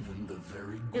terrifying. Even the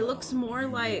very It looks more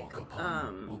like will a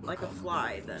become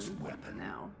fly Royal's than weapon.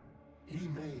 now. He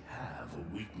may have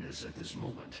a weakness at this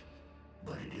moment,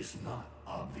 but it is not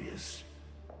obvious.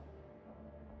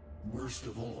 Worst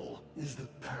of all is the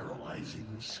paralyzing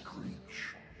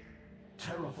screech.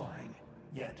 Terrifying,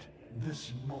 yet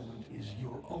this moment is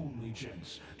your only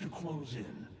chance to close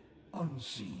in,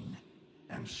 unseen,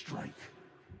 and strike.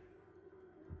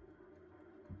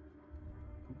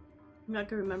 I'm not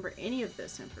gonna remember any of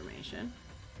this information.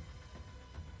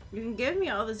 You can give me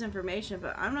all this information,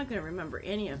 but I'm not gonna remember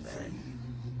any of it.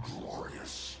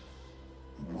 Glorious.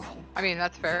 Well, I mean,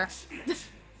 that's fair.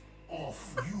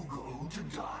 off you go to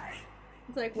die.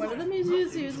 It's like, one of them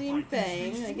is using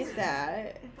Fang, I get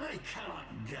that. I cannot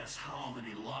guess how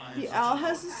many lives The owl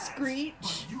has a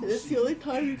screech, and it's the only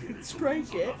time you can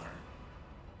strike it.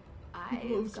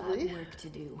 I've got work to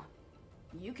do.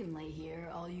 You can lay here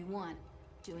all you want,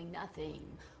 doing nothing,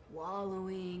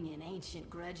 wallowing in ancient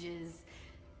grudges.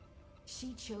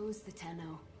 She chose the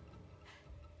Tenno.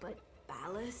 But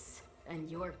Ballas and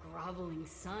your groveling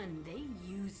son, they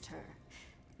used her.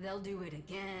 They'll do it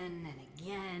again and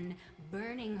again,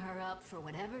 burning her up for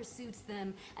whatever suits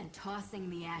them and tossing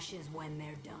the ashes when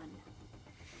they're done.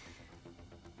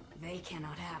 They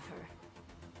cannot have her.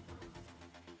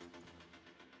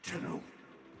 Tenno,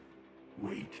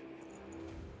 wait.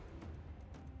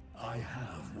 I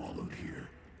have wallowed here.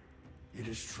 It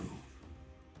is true.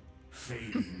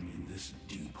 Fading in this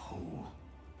deep hole,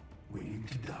 waiting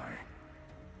to die,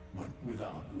 but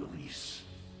without release.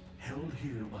 Held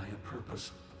here by a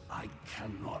purpose I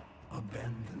cannot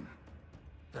abandon.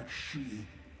 That she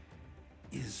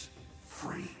is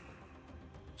free.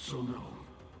 So no,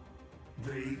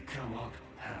 they cannot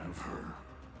have her.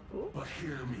 But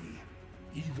hear me,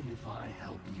 even if I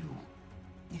help you,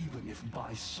 even if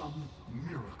by some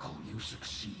miracle you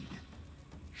succeed,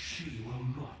 she will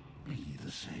not be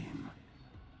the same.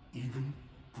 Even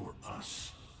for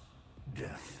us,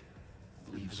 death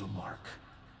leaves a mark.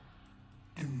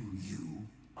 Do you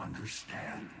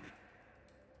understand?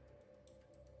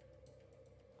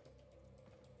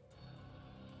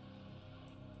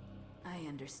 I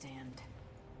understand.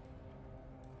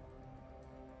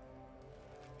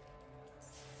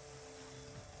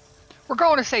 We're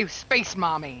going to save Space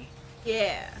Mommy.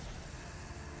 Yeah.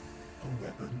 A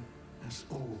weapon as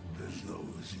old as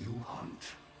those you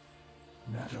hunt.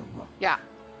 Matter Yeah.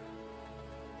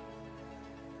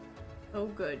 Oh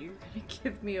good, you're gonna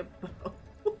give me a bow.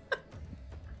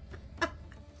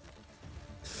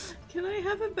 Can I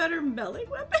have a better melee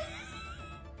weapon?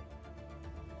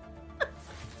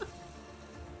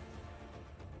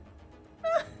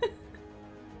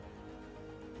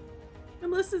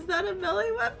 Unless, is that a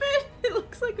melee weapon? It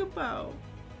looks like a bow.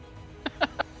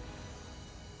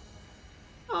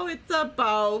 Oh, it's a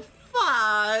bow.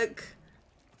 Fuck.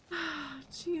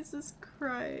 Jesus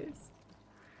Christ.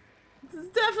 This is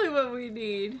definitely what we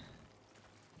need.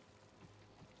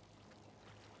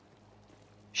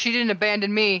 She didn't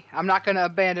abandon me. I'm not gonna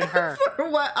abandon her. For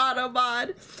what,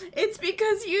 Automod? It's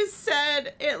because you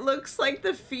said it looks like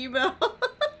the female.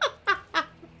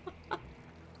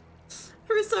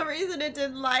 some reason it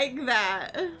didn't like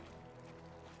that.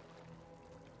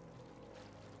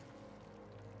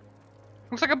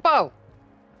 Looks like a bow.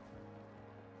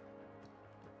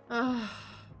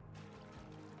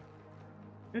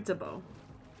 It's a bow.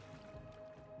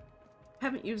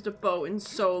 Haven't used a bow in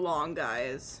so long,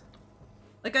 guys.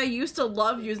 Like, I used to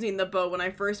love using the bow when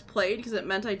I first played because it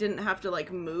meant I didn't have to,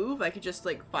 like, move. I could just,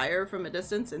 like, fire from a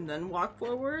distance and then walk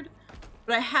forward.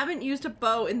 But I haven't used a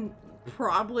bow in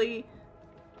probably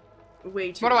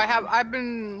way too long. What do I have? I've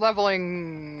been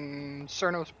leveling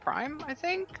Cernos Prime, I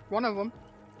think? One of them.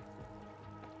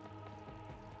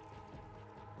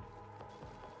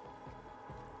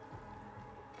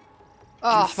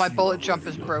 Oh, my bullet jump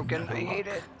is broken. I hate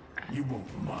it. You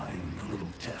won't mind a little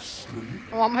test, will you?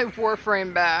 I want my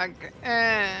Warframe back.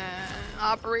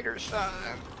 Operator sucks.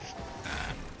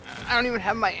 I don't even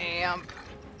have my amp.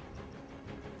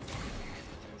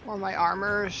 Or my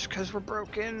armors, because we're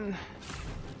broken.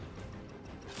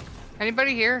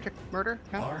 Anybody here to murder?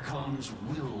 No? Archons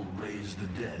will raise the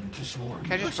dead to swarm.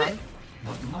 Can I just run?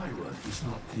 But Myra is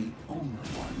not the only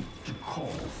one to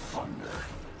call thunder.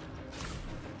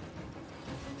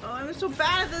 Oh, I'm so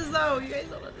bad at this, though. You guys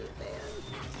don't understand.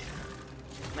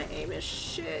 My aim is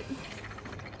shit.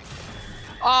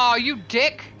 Oh, you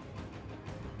dick!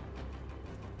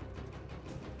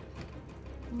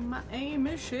 My aim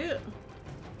is shit.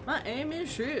 My aim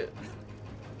is shit.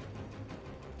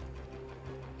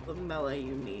 The melee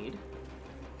you need.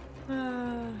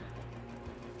 Yeah,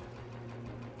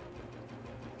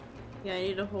 I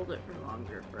need to hold it for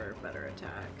longer for a better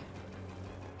attack.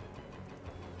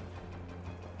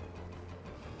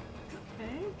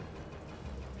 Okay.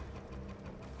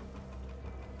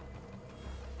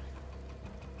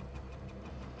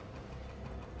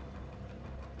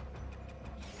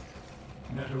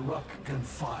 Netterruck can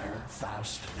fire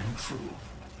fast and true,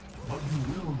 but you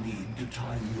will need to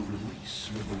time your release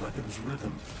with the weapon's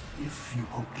rhythm if you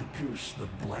hope to pierce the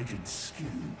blighted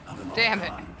skin of an Damn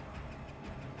it. Archon.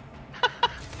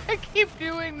 I keep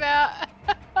doing that.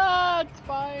 It's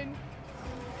fine.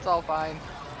 It's all fine.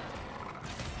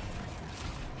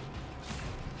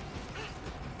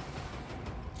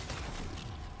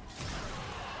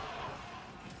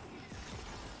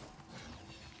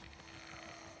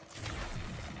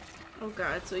 Oh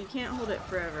god, so you can't hold it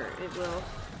forever. It will.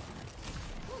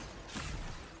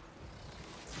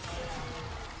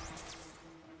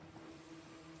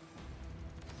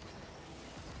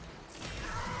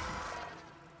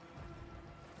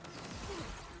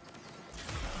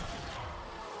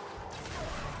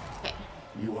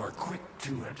 You are quick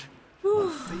to it,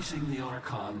 but facing the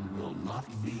Archon will not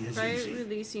be as Try easy.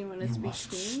 releasing when it's You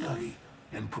must between. study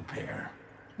and prepare.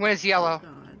 When it's yellow. Oh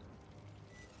god.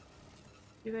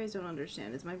 You guys don't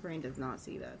understand. Is my brain does not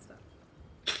see that stuff.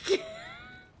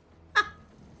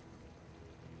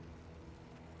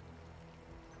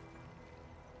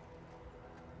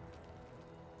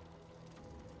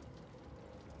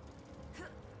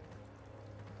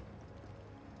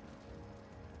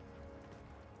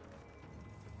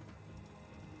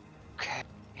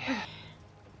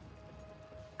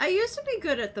 I used to be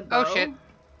good at the bow. Oh shit.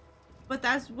 But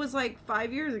that was like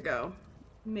 5 years ago.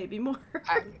 Maybe more.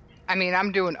 I mean,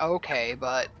 I'm doing okay,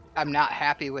 but I'm not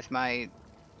happy with my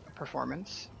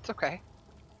performance. It's okay.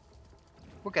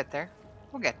 We'll get there.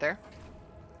 We'll get there.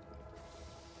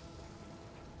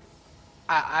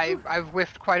 I've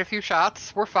whiffed quite a few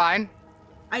shots. We're fine.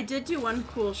 I did do one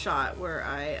cool shot where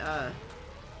I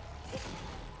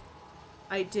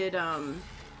did,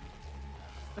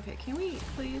 okay, can we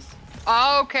please?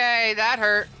 Okay, that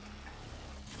hurt.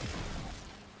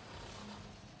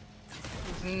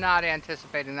 Was not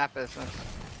anticipating that business.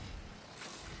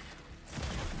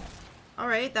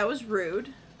 Alright, that was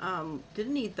rude.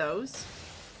 Didn't need those.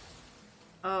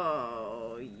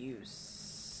 Oh, you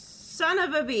son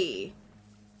of a bee.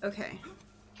 Okay.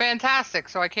 Fantastic,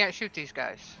 so I can't shoot these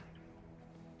guys.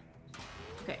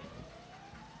 Okay.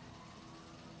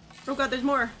 Oh god, there's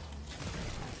more.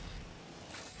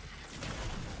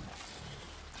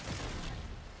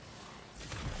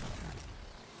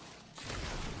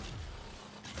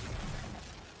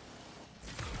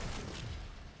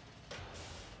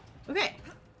 Okay.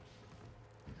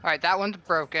 Alright, that one's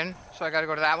broken, so I gotta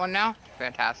go to that one now.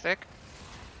 Fantastic.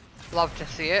 Love to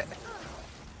see it.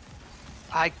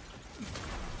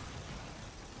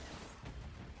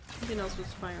 Something else was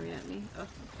firing at me. Oh,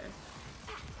 okay.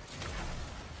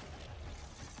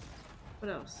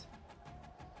 What else?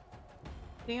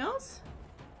 Anything else?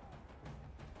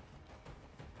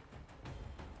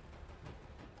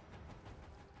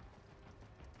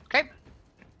 Okay.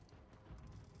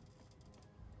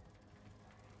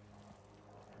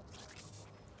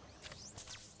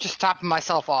 topping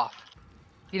myself off.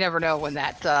 You never know when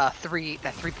that 3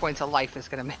 points of life is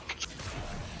gonna make.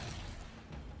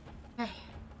 Hey.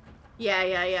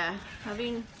 Yeah.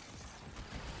 Having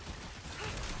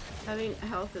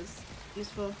health is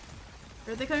useful.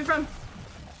 Where are they coming from?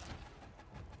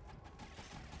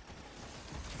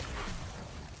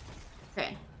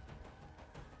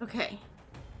 Okay.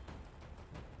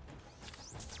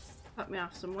 Pop me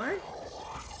off some more.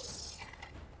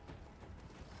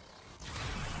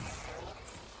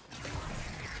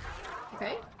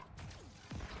 Okay.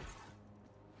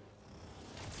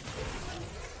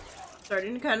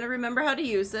 Starting to kind of remember how to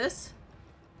use this.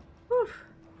 Whew.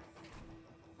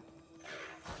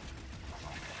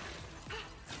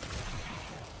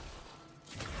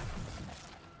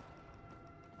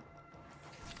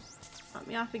 Pop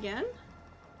me off again.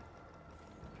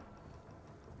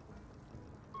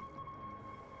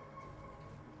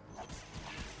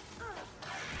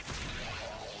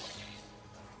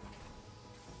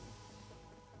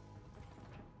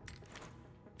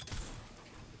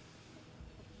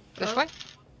 This way? Is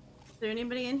there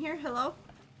anybody in here? Hello?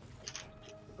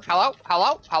 Hello?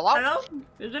 Hello? Hello? Hello?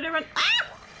 Is it everyone? Ah!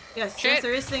 Yes,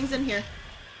 there is things in here.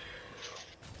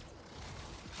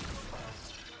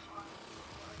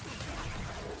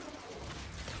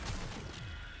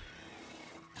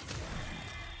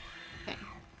 Okay.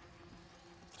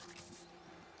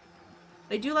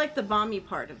 I do like the bomby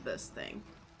part of this thing.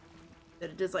 That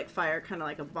it does like fire kind of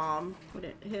like a bomb when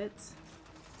it hits.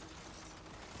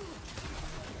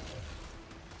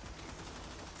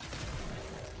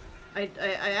 I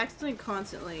accidentally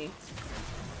constantly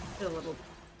hit a little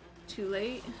too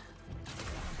late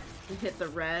and hit the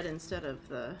red instead of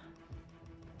the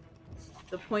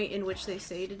point in which they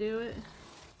say to do it.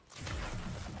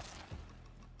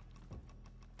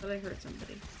 But I hurt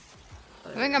somebody.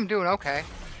 I think I'm doing okay.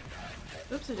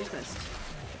 Oops, I just missed.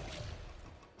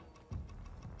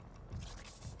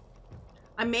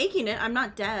 I'm making it. I'm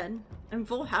not dead. I'm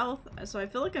full health, so I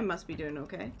feel like I must be doing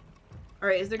okay.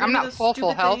 Alright, is there gonna I'm be not those full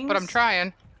stupid health, things? but I'm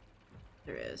trying.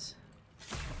 There is.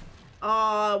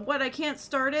 What? I can't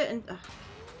start it and...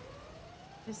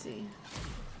 I see.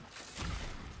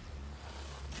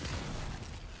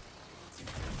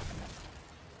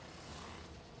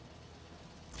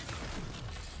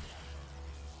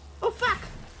 Oh, fuck!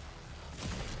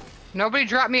 Nobody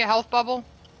dropped me a health bubble?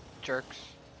 Jerks.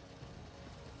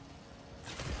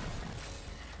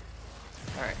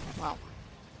 Alright, well.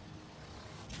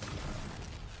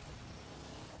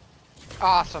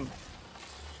 Awesome.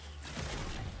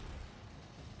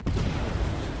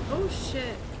 Oh,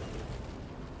 shit.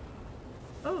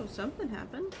 Oh, something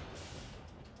happened.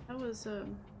 That was,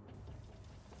 something.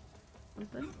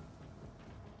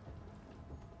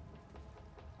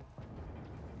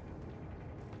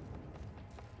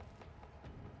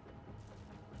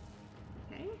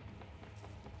 Okay.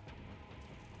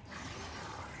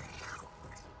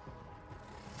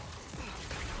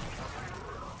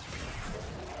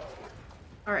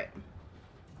 Alright.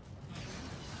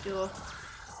 Fuel.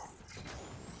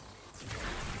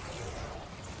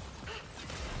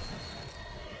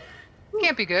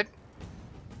 Can't be good.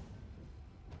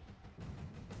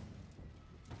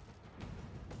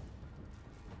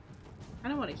 I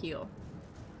don't want to heal.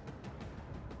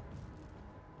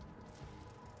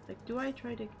 Like, do I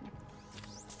try to... Okay.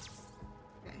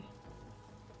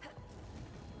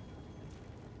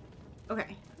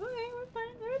 Okay. Okay, we're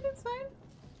fine. Everything's fine.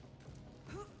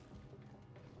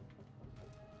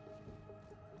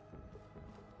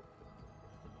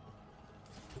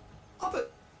 Oh,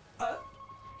 but,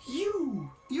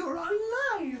 you're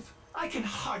alive! I can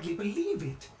hardly believe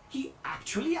it. He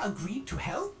actually agreed to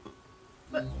help?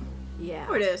 But, yeah.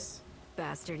 Where it is?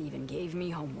 Bastard even gave me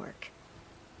homework.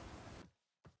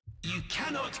 You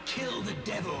cannot kill the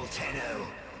devil, Tenno.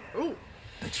 Ooh.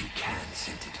 But you can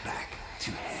send it back to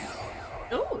hell.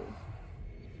 Oh.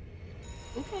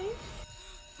 Okay.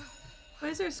 Why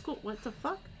is there a school? What the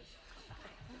fuck?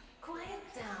 Quiet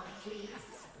down, please.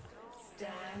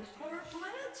 Stand for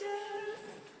pledges.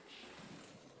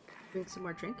 Drink some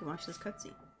more drink and watch this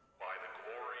cutscene.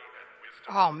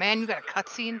 Oh man, you got a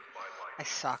cutscene? I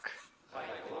suck.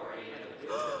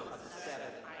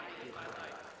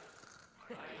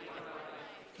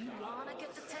 You wanna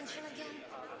get the tension again?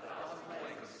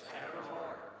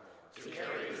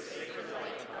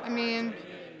 I mean...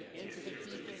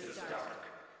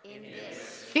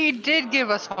 He did give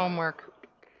us homework.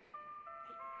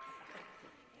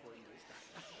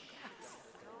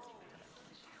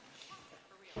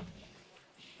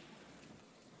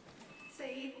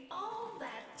 Save all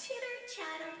that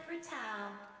chitter-chatter for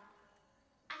Tao.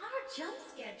 Our jump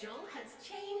schedule has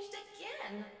changed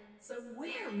again, So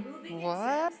we're moving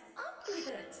What? exams up with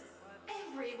it.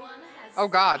 Everyone has Oh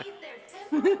God. studied their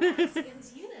temporal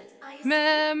axioms unit. I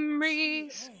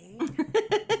Memories. To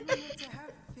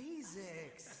have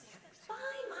physics. By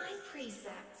my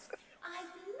precepts, I've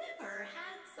never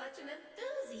had such an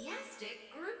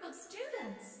enthusiastic group of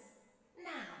students.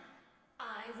 Now,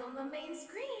 eyes on the main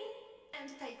screen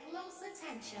and pay close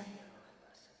attention.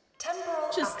 Temporal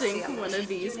Just think axioms, one of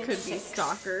these Unit could be 6,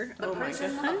 Stalker. The Oh my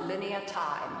prison god. of linear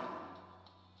time.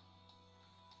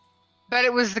 Bet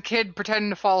it was the kid pretending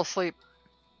to fall asleep.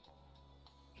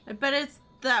 I bet it's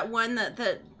that one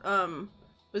that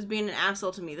was being an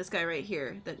asshole to me. This guy right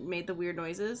here that made the weird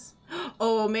noises.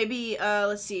 Oh, maybe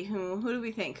let's see. Who do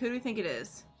we think? Who do we think it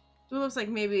is? Who looks like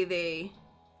maybe they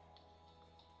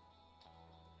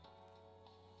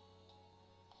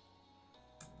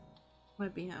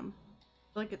might be him.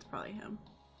 I feel like it's probably him.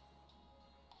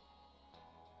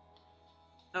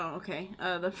 Oh, okay.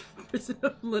 The prison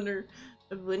of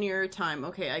linear time.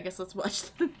 Okay, I guess let's watch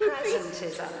the movie.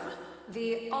 Presentism,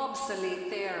 the obsolete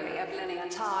theory of linear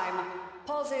time,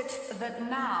 posits that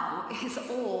now is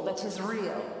all that is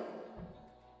real.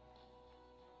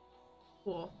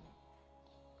 Cool.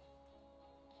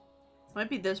 Might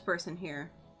be this person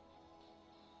here.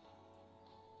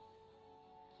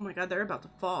 Oh my god, they're about to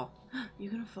fall. You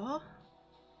gonna fall?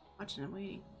 Watching and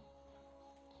waiting.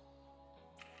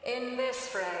 In this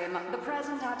frame, the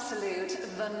present absolute,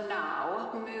 the now,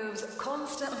 moves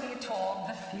constantly toward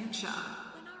the future.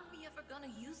 When are we ever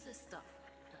gonna use this stuff?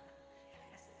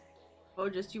 Oh,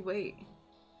 just you wait.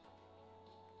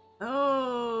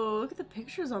 Oh, look at the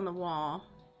pictures on the wall.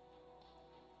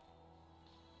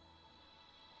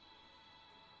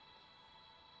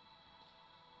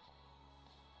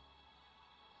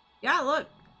 Yeah, look.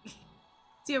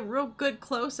 See a real good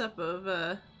close-up of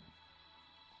a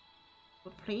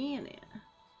planet.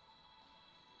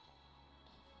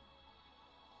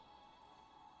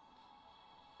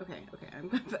 Okay,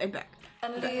 I'm back.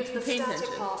 And leaves the static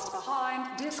past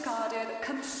behind, discarded,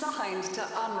 consigned to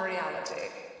unreality.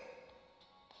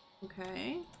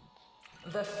 Okay.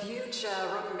 The future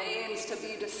remains to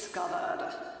be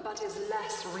discovered, but is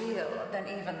less real than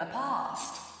even the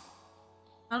past.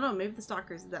 I don't know, maybe the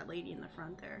stalker's that lady in the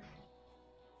front there.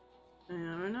 I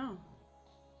don't know.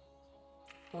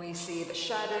 We see the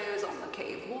shadows on the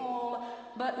cave wall,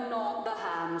 but not the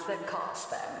hands that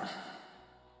cast them.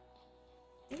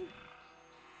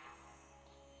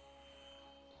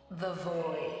 The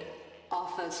void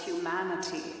offers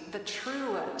humanity the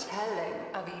truer telling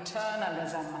of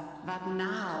eternalism that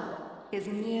now is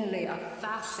merely a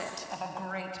facet of a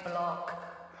great block.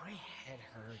 My head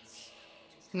hurts.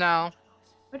 No.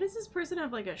 Why does this person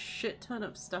have like a shit ton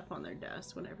of stuff on their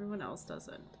desk when everyone else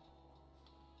doesn't?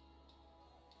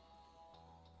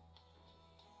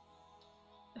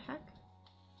 The heck?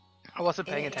 I wasn't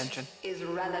paying attention. Is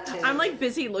relative. I'm like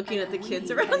busy looking at the kids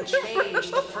around Can the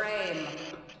change the frame.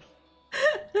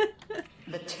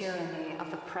 The tyranny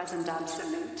of the present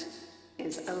absolute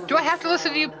is over. Do I have to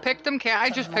listen to you pick them? Can't I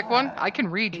just pick one? I can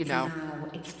read, you know. Now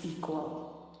it's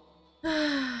equal.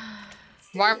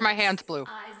 Why are my hands blue?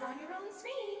 Eyes on your own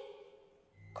screen.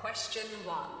 Question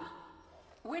 1.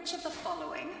 Which of the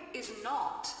following is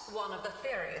not one of the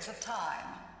theories of time?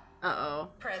 Uh-oh.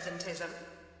 Presentism,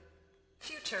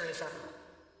 futurism,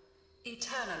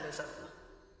 eternalism.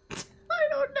 I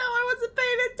don't know, I wasn't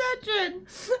paying attention.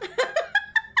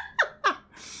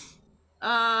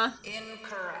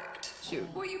 Incorrect.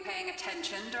 Shoot. Were you paying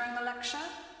attention during the lecture?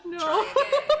 No. Try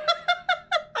again.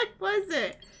 I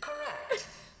wasn't. Correct.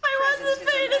 I wasn't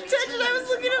paying attention, I was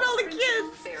looking at all the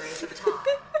kids. Theories of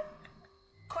time.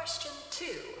 Question 2.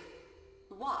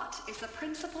 What is the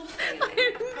principal failing I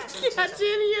didn't of presentism? catch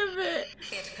any of it.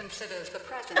 It considers the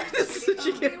present to This be is the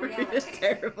such only a reality.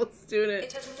 terrible student.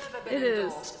 It has never been It is.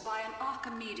 endorsed by an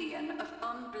Archimedean of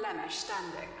unblemished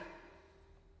standing.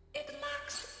 It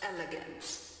lacks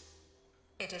elegance.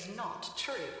 It is not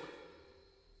true.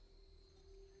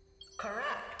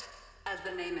 Correct. As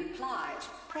the name implies,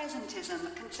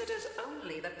 presentism considers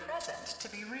only the present to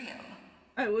be real.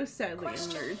 I was sadly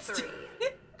Question immersed. 3.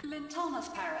 Lintana's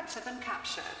parents have been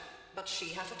captured, but she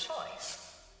has a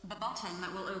choice. The button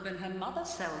that will open her mother's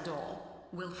cell door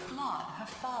will flood her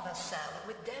father's cell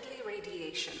with deadly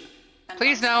radiation. And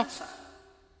Please vice no. versa.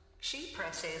 She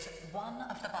presses one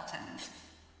of the buttons.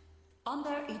 Under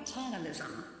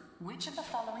eternalism, which of the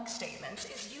following statements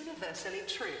is universally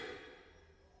true?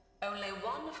 Only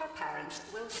one of her parents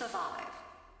will survive.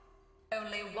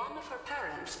 Only one of her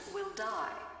parents will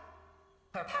die.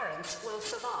 Her parents will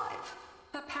survive.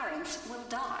 Her parents will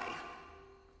die.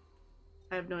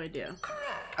 I have no idea.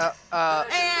 Correct. Hey,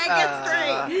 I guessed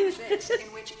right. Exist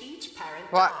in which each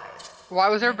parent What? dies. Why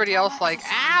was everybody else like,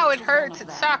 ow, it hurts, One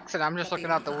it of sucks, them, and I'm just but looking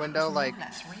the out the other window is like, no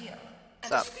less real,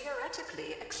 what's and up? is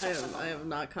theoretically I accessible. am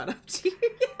not caught up to you.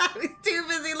 I was too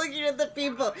busy looking at the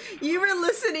people. You were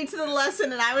listening to the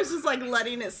lesson, and I was just like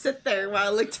letting it sit there while I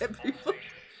looked at people.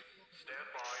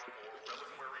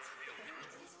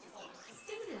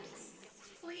 Students,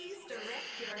 please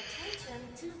direct your attention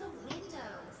to the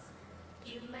windows.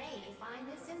 You may find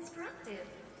this instructive.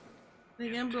 They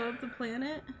gonna blow up the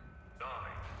planet? 9,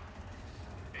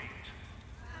 8,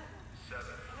 7,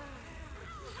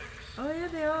 6. Oh yeah,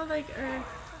 they all like are.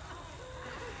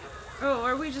 Oh,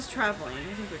 are we just traveling?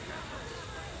 I think we're traveling.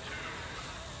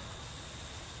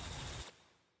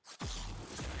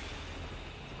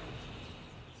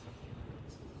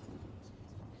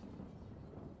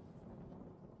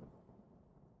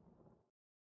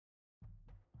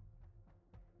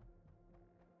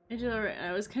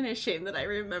 I was kind of ashamed that I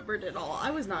remembered it all.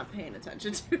 I was not paying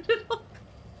attention to it at all.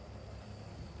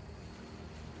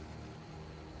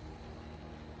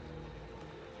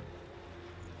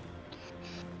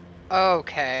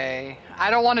 Okay. I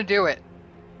don't want to do it.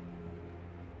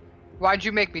 Why'd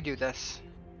you make me do this?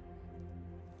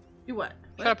 Do what?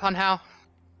 Shut up, Hunhow.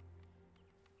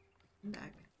 I'm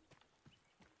back.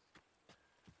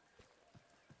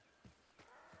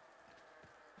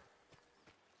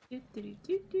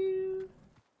 Do.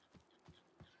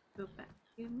 Go back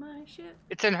in my ship.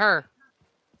 It's in her.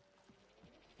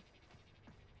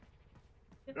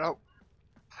 Oh.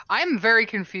 I'm very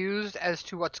confused as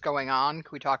to what's going on. Can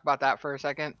we talk about that for a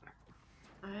second?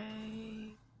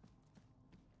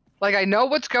 Like, I know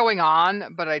what's going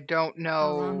on, but I don't know.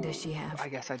 How long does she have? I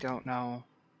guess I don't know.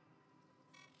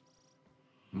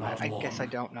 Not I long. guess I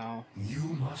don't know. You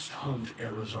must hunt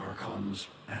Era's Archons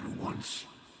at once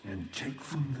and take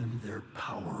from them their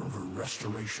power over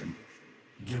restoration.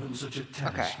 Given such a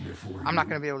task before I'm not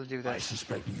going to be able to do this. I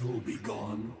suspect you'll be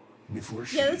gone before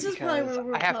she... Yeah, this is probably where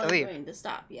we're I have to probably leave. going to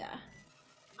stop, yeah.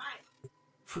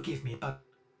 Forgive me, but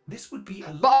this would be a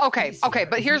But lot okay, easier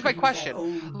but if here's you my could use our question.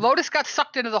 own Lotus got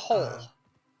sucked into the hole,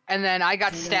 and then I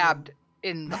got stabbed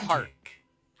in the heart.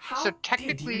 How So did you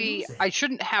technically, use it? I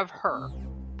shouldn't have her,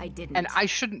 I didn't. and I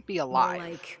shouldn't be alive.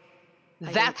 like,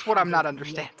 I That's don't what I'm have not it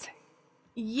understanding. yet.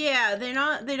 Yeah, they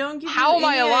don't give How you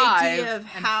am I any alive, idea of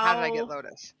and how did I get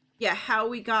Lotus? Yeah, how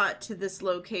we got to this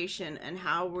location and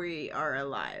how we are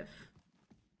alive.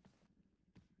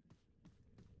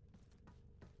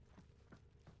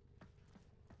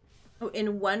 Oh,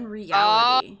 in one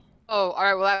reality. Oh, all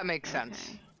right. Well, that makes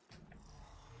sense.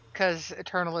 Because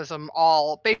eternalism,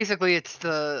 basically, it's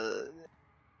the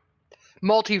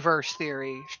multiverse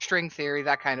theory, string theory,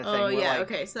 that kind of thing. Oh where, yeah,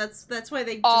 like, okay. So that's why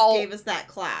they just gave us that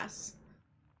class.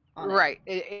 Right.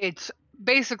 It's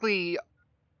basically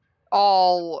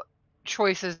all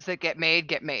choices that get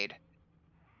made. Yeah.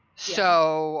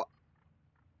 So,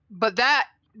 but that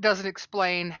doesn't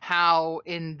explain how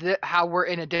we're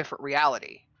in a different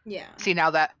reality. Yeah. See, now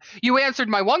that you answered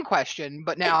my one question,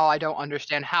 but now I don't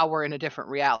understand how we're in a different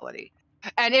reality.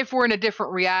 And if we're in a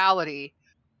different reality,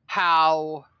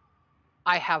 how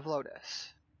I have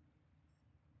Lotus.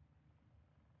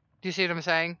 Do you see what I'm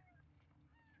saying?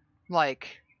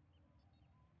 Like,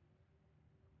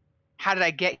 how did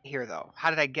I get here, though? How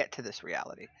did I get to this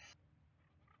reality?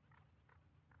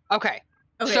 Okay.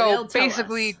 So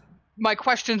basically, my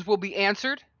questions will be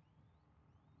answered.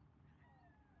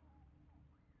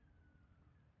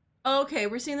 Okay,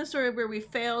 we're seeing the story where we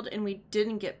failed and we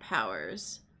didn't get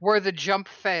powers. Where the jump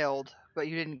failed, but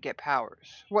you didn't get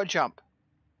powers. What jump?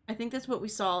 I think that's what we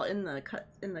saw in the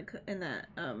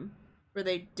where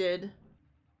they did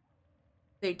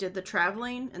the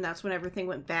traveling, and that's when everything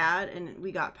went bad and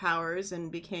we got powers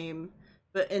and became.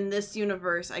 But in this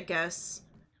universe, I guess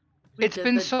It's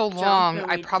been so long.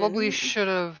 I probably should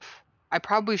have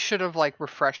like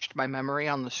refreshed my memory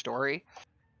on the story.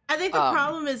 I think the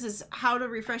problem is how to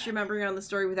refresh your memory on the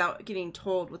story without getting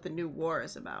told what the new war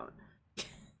is about.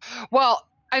 Well,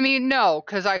 I mean, no,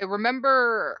 because I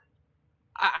remember.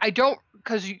 I don't,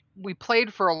 because we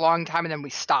played for a long time and then we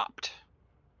stopped.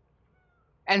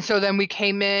 And so then we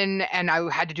came in and I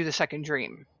had to do the second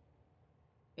dream.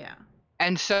 Yeah.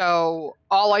 And so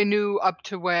all I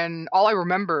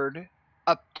remembered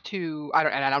up to,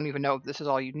 I don't even know if this is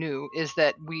all you knew, is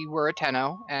that we were a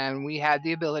Tenno and we had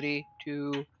the ability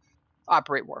to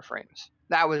operate Warframes.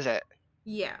 That was it.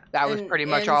 Yeah. That was pretty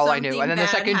much all I knew. And then the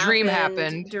second dream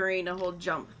happened. During a whole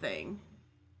jump thing.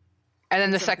 And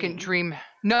then the second dream.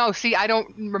 No, see, I don't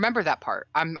remember that part.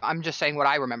 I'm just saying what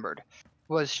I remembered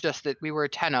was just that we were a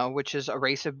Tenno, which is a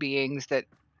race of beings that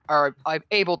are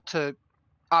able to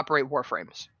operate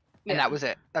Warframes. And that was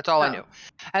it. That's all I knew.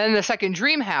 And then the second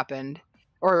dream happened,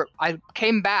 or I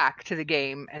came back to the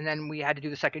game, and then we had to do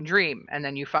the second dream, and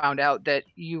then you found out that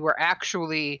you were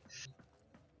actually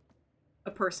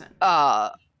a person.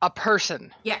 A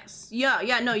person. Yes.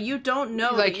 Yeah. No, you don't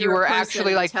know. Like that you were a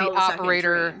actually like the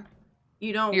operator.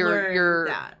 You don't learn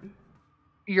that.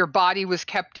 Your body was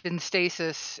kept in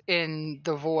stasis in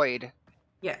the void.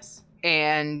 Yes.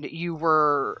 And you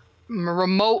were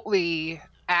remotely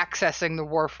accessing the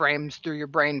Warframes through your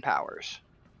brain powers.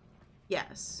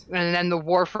 Yes. And then the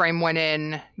Warframe went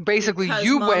in. Basically, Because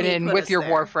you Mommy went in put with us your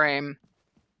there. Warframe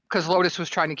because Lotus was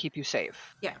trying to keep you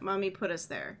safe. Yeah, Mommy put us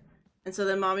there. And so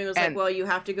then Mommy was like, well, you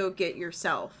have to go get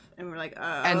yourself. And we're like,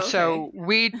 And okay. so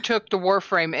we took the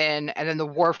Warframe in, and then the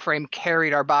Warframe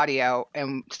carried our body out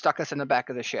and stuck us in the back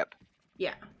of the ship.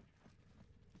 Yeah.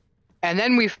 And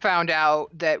then we found out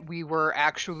that we were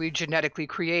actually genetically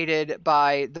created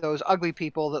by those ugly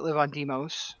people that live on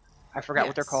Deimos. I forgot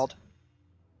what they're called.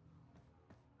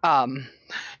 The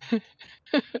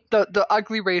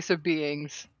ugly race of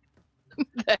beings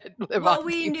that live on Well,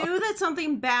 we Deimos. knew that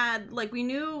something bad, like we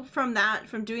knew from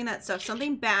doing that stuff,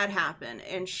 something bad happened,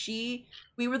 and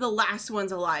we were the last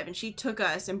ones alive, and she took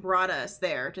us and brought us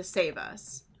there to save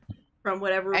us from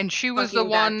whatever and she was the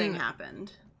fucking bad one thing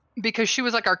happened. Because she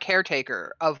was like our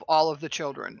caretaker of all of the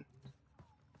children.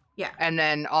 Yeah. And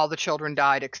then all the children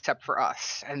died except for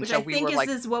us. And Which so I we think were like,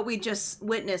 is what we just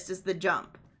witnessed is the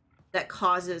jump that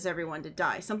causes everyone to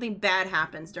die. Something bad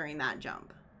happens during that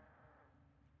jump.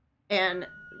 And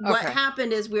what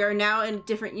happened is we are now in a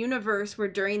different universe where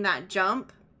during that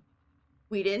jump,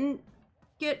 we didn't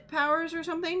get powers or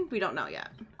something. We don't know yet.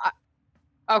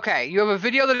 okay, you have a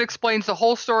video that explains the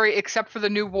whole story except for the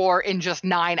new war in just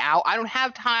 9 hours. I don't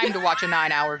have time to watch a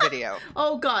 9-hour video.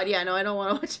 Oh God, yeah, no, I don't want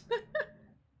to watch.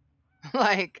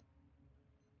 Like,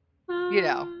 you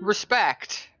know,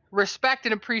 respect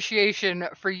and appreciation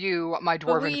for you, my dwarven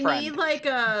but we friend. need like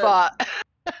a. But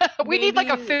we need like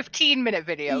a 15-minute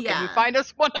video. Yeah. Can you find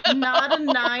us one? Not a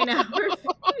 9-hour video.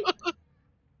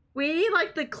 We need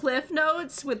like the cliff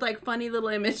notes with like funny little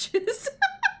images.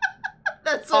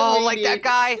 That's what we like need. that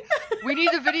guy. We need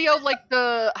a video like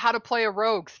the how to play a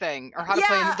rogue thing or how to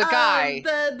play the guy.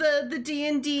 The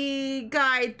D&D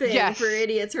guide thing for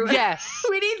idiots or whatever. Yes.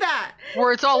 We need that.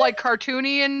 Where it's all like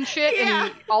cartoony and shit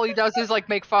and all he does is like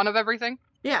make fun of everything.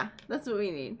 Yeah, that's what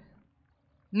we need.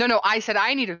 No, I said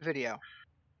I need a video.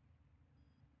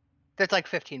 That's like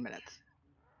 15 minutes.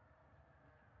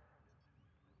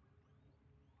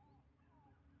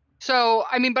 So,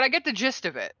 I mean, but I get the gist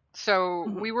of it. So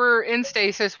we were in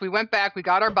stasis, we went back, we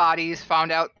got our bodies,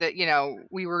 found out that, you know,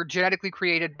 we were genetically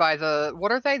created by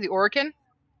what are they? The Orokin?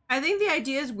 I think the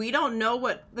idea is we don't know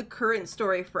what the current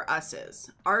story for us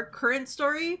is. Our current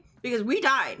story, because we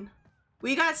died.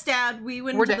 We got stabbed, we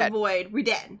went into the void, we're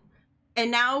dead.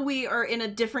 And now we are in a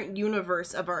different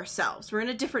universe of ourselves. We're in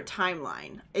a different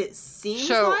timeline. It seems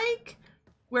like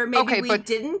where maybe we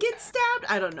didn't get stabbed.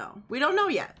 I don't know. We don't know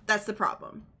yet. That's the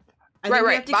problem.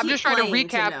 Right. I'm just trying to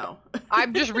recap.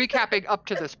 I'm just recapping up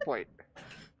to this point.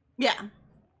 Yeah.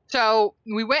 So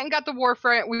we went and got the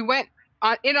Warframe. We went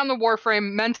in on the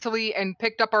Warframe mentally and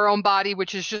picked up our own body,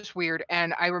 which is just weird.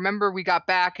 And I remember we got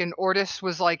back and Ortis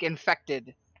was like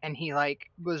infected. And he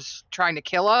like was trying to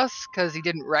kill us because he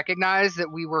didn't recognize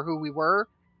that we were who we were.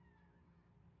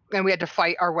 And we had to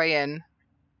fight our way in.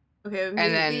 Okay, and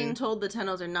then being told the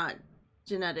Tennos are not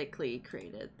genetically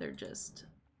created. They're just...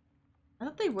 I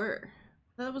thought they were. I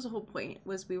thought that was the whole point,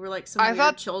 was we were like some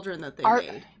weird children that they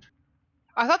made.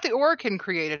 I thought the Orokin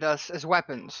created us as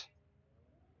weapons.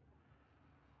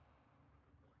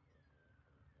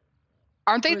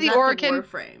 Aren't they the Orokin? The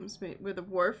Warframes. Were the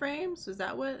Warframes? Was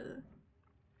that what...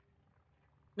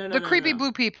 No, the creepy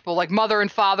blue people, like mother and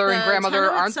father and grandmother,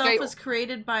 Tenno aren't they? Itself was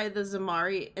created by the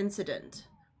Zamari incident.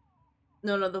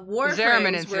 No, the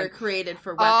Warframes were created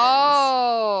for weapons.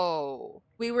 Oh.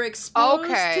 We were exposed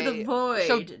to the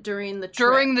void during the trip.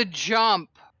 During the jump,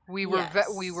 we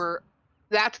were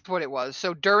that's what it was.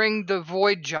 So during the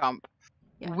void jump,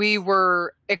 we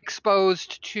were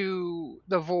exposed to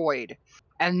the void,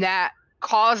 and that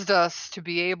caused us to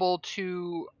be able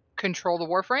to control the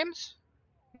Warframes?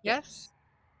 Yes?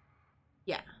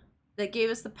 Yeah. That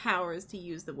gave us the powers to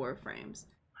use the Warframes.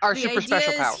 Our super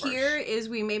special powers. The idea here is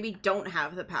we maybe don't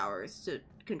have the powers to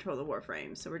control the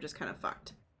Warframes, so we're just kind of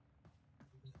fucked.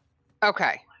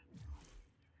 Okay.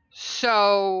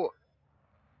 So...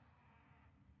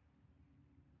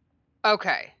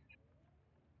 Okay.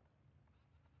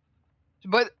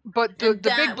 But the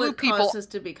big blue people caused us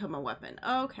to become a weapon.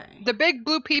 Okay. The big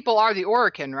blue people are the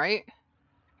Orokin, right?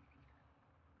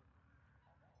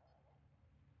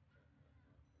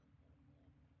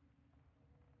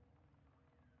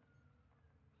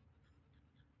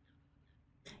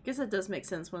 guess that does make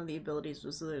sense. One of the abilities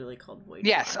was literally called Void.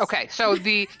 Yes. Blast. Okay. So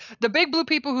the big blue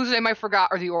people whose name I forgot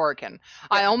are the Orokin. Yeah.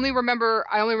 I only remember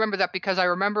that because I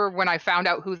remember when I found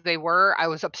out who they were, I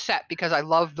was upset because I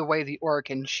love the way the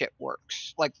Orokin shit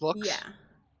works, like looks.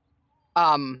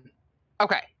 Yeah.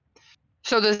 Okay.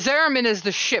 So the Zeramin is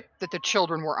the ship that the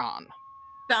children were on.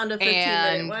 Found a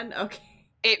 15-minute one. Okay.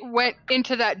 It went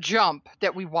into that jump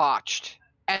that we watched,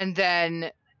 and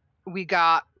then we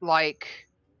got like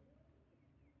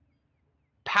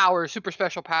powers, super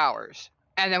special powers,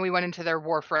 and then we went into their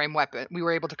Warframe weapon. We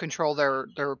were able to control their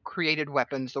created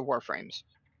weapons, the Warframes.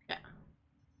 Yeah.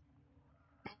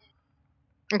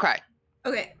 Okay.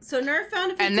 Okay, so Nerf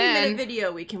found a 15-minute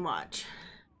video we can watch.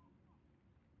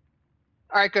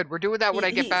 All right, good. We're doing that when I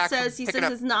get back. He says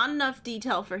it's not enough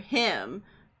detail for him.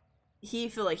 He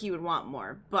feel like he would want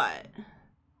more, but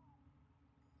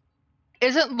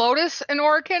isn't Lotus an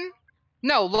Orokin?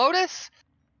 No, Lotus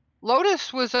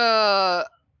was a.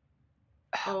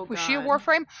 Was she a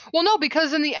Warframe? Well, no,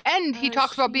 because in the end he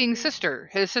talks about being his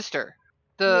sister,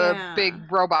 the big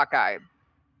robot guy.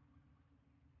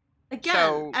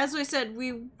 Again, as I said,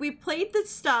 we played this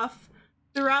stuff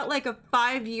throughout like a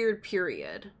 5-year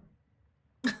period.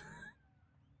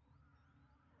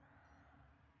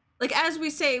 Like, as we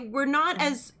say, we're not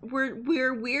as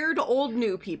we're weird old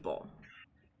new people.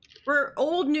 We're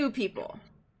old new people.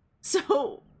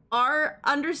 So our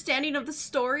understanding of the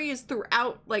story is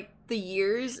throughout like the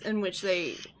years in which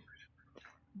they.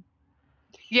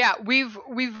 Yeah,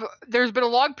 there's been a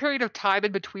long period of time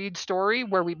in between story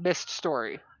where we missed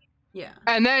story. Yeah.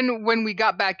 And then when we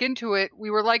got back into it, we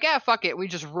were like, fuck it. We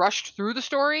just rushed through the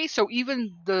story. So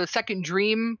even the second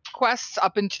dream quests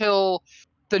up until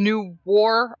the new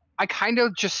war, I kind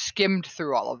of just skimmed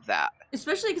through all of that.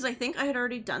 Especially because I think I had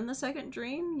already done the second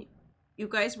dream. You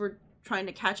guys were trying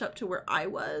to catch up to where I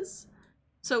was.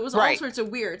 So it was all sorts of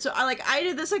weird. So I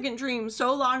did the second dream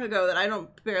so long ago that I don't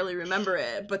barely remember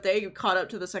it, but they caught up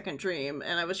to the second dream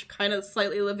and I was kind of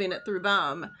slightly living it through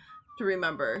them to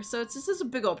remember. So it's just a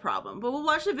big old problem. But we'll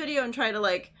watch the video and try to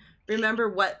like remember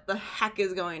what the heck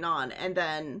is going on, and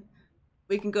then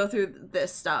we can go through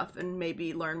this stuff and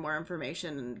maybe learn more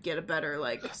information and get a better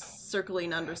like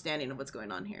circling understanding of what's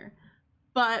going on here.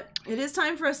 But it is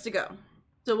time for us to go.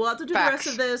 So we'll have to do the rest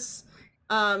of this.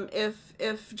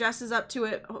 If Jess is up to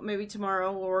it, maybe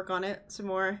tomorrow we'll work on it some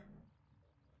more.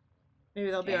 Maybe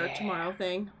that'll be our tomorrow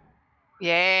thing.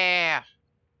 Yeah.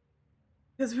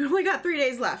 Because we only got 3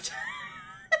 days left.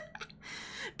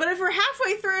 But if we're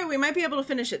halfway through, we might be able to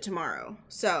finish it tomorrow.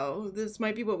 So this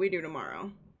might be what we do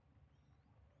tomorrow.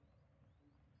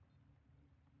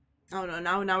 Oh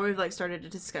no, now we've like started a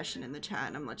discussion in the chat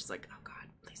and I'm just like, oh god,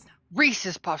 please no.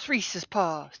 Reese's Puffs.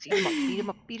 Eat 'em up, beat 'em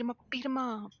up, beat 'em up, beat 'em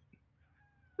up.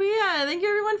 But yeah, thank you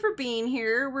everyone for being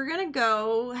here. We're gonna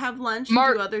go have lunch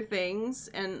and do other things,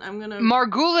 and I'm gonna...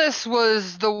 Margulis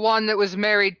was the one that was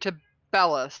married to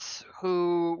Bellis,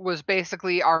 who was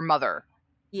basically our mother.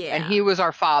 Yeah. And he was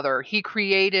our father. He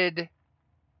created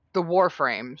the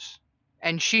Warframes,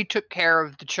 and she took care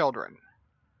of the children.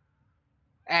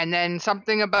 And then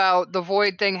something about the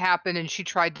Void thing happened, and she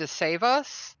tried to save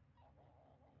us.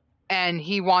 And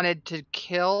he wanted to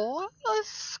kill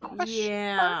us?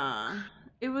 Yeah.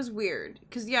 It was weird.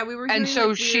 Because, yeah, we were hearing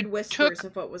weird whispers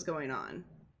of what was going on.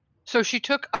 So she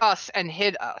took us and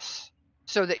hid us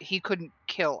so that he couldn't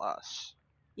kill us.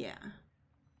 Yeah.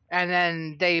 And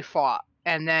then they fought.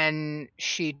 And then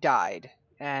she died.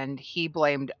 And he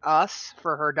blamed us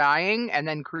for her dying and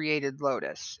then created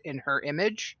Lotus in her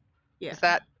image. Yeah. Is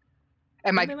that...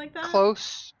 Am I like that?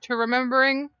 close to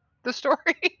remembering the story?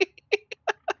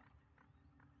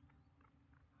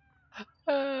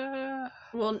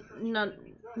 Well,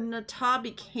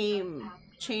 Nata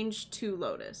changed to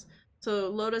Lotus. So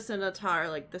Lotus and Nata are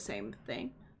like the same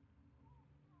thing.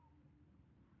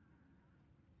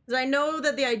 Because I know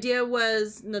that the idea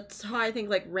was Nata, I think,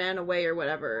 like ran away or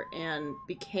whatever and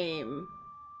became...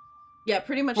 Yeah,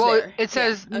 pretty much well, there. It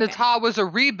says Nata was a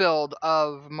rebuild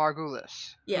of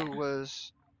Margulis. Yeah. Who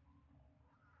was...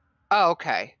 Oh,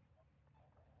 okay.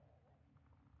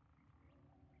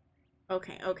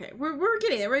 Okay. We're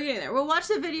getting there. We're getting there. We'll watch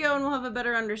the video and we'll have a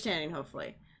better understanding,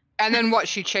 hopefully. And then what?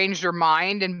 She changed her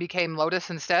mind and became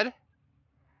Lotus instead?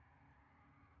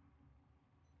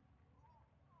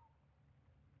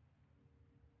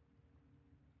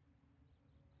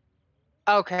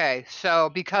 Okay,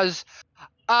 so because...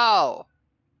 Oh,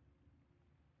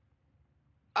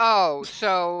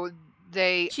 so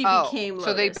they... She became Lotus,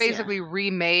 so they basically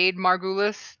remade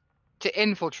Margulis to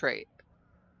infiltrate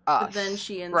us. But then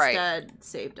she instead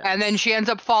saved us. And then she ends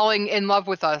up falling in love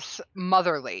with us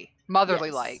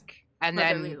motherly-like. And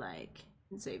motherly-like.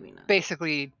 And saving us.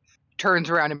 basically turns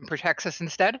around and protects us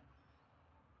instead.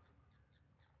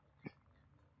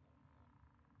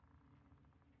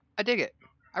 I dig it.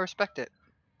 I respect it.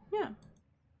 Yeah.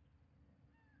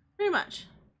 Pretty much.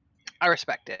 I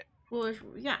respect it. Well,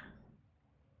 yeah.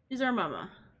 She's our mama.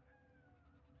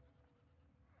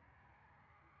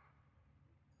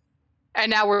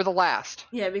 And now we're the last.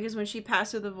 Yeah, because when she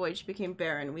passed through the void, she became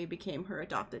barren. We became her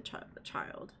adopted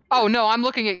child. Oh, no, I'm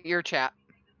looking at your chat.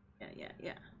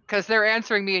 Yeah. Because they're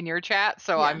answering me in your chat,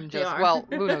 so Yeah, I'm just, well,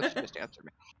 Luno should just answer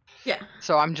me. Yeah.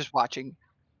 So I'm just watching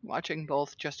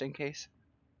both just in case.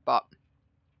 But,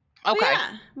 okay. But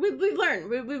yeah, we've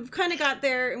learned. We've kind of got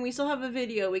there, and we still have a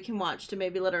video we can watch to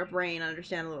maybe let our brain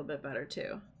understand a little bit better,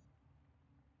 too.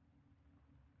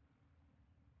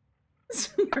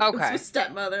 Okay. Was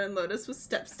stepmother and Lotus was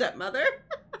stepmother.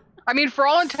 I mean, for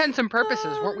all intents and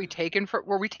purposes, were we taken from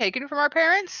our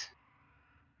parents?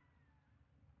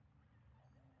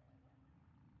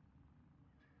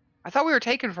 I thought we were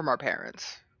taken from our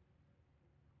parents.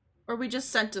 Or we just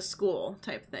sent to school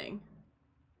type thing.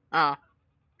 Ah,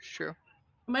 true. It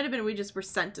might have been we just were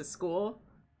sent to school.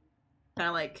 Kind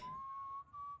of like...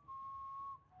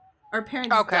 Our parents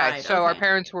died. Okay, so our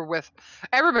parents were with...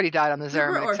 Everybody died on the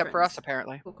Zariman except for us,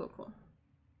 apparently. Cool.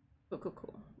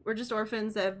 We're just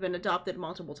orphans that have been adopted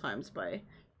multiple times by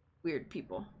weird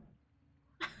people.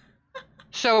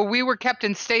 So we were kept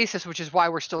in stasis, which is why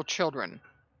we're still children.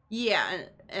 Yeah,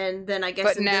 and then I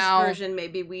guess this version,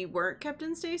 maybe we weren't kept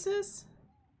in stasis?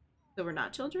 So we're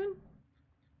not children?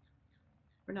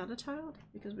 We're not a child?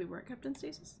 Because we weren't kept in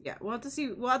stasis? Yeah, we'll have to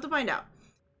see. We'll have to find out.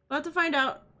 We'll have to find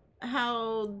out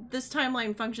how this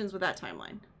timeline functions with that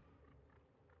timeline.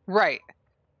 Right.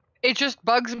 It just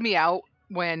bugs me out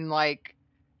when, like...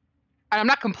 And I'm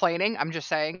not complaining, I'm just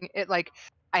saying.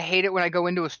 I hate it when I go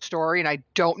into a story and I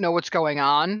don't know what's going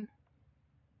on.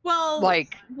 Well,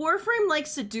 Warframe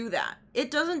likes to do that.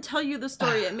 It doesn't tell you the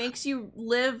story. It makes you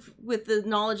live with the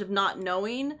knowledge of not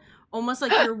knowing. Almost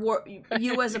like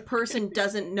you as a person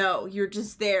doesn't know. You're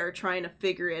just there trying to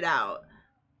figure it out.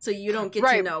 So you don't get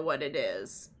to know what it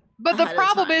is. But the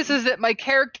problem is that my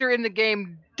character in the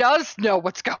game does know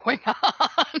what's going on.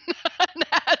 And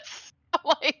that's,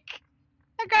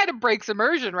 that kind of breaks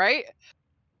immersion, right?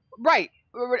 Right.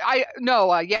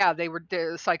 Yeah, they were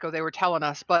Psycho, they were telling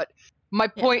us, but my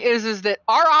point is that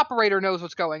our operator knows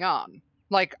what's going on.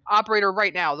 Like, operator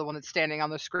right now, the one that's standing on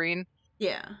the screen,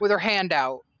 with her hand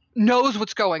out, knows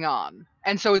what's going on.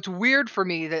 And so it's weird for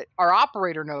me that our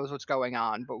operator knows what's going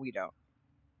on, but we don't.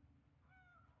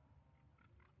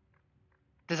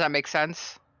 Does that make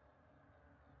sense?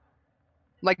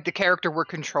 Like, the character we're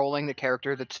controlling, the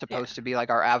character that's supposed to be like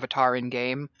our avatar in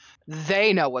game,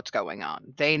 they know what's going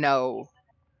on. They know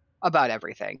about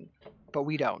everything, but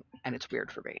we don't, and it's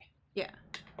weird for me. Yeah.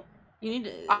 You need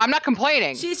to... I'm not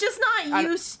complaining. She's just not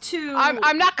used to...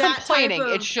 I'm not that complaining. type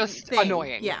of It's just thing.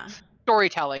 annoying. Yeah.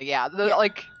 Storytelling, yeah.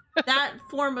 Like... that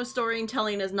form of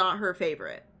storytelling is not her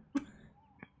favorite.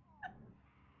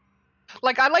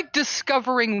 Like, I like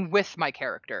discovering with my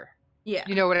character. Yeah.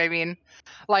 You know what I mean?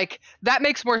 Like, that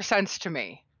makes more sense to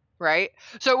me, right?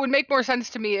 So it would make more sense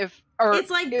to me if...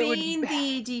 It's like being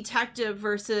the detective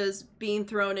versus being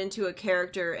thrown into a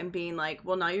character and being like,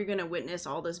 well, now you're going to witness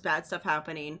all this bad stuff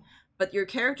happening, but your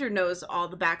character knows all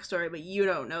the backstory, but you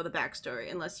don't know the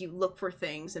backstory unless you look for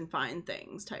things and find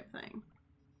things type thing.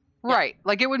 Right.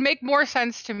 Like, it would make more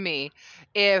sense to me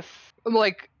if,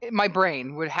 like, my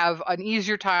brain would have an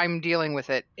easier time dealing with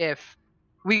it if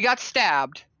we got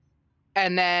stabbed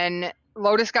and then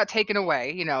Lotus got taken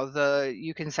away,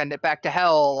 you can send it back to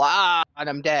hell, and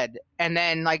I'm dead. And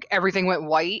then, like, everything went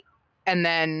white, and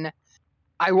then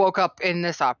I woke up in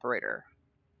this operator.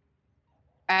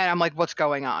 And I'm like, what's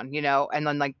going on, And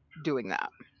then, like, doing that.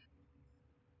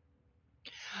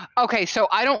 Okay, so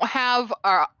I don't have,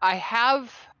 I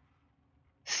have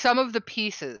some of the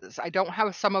pieces. I don't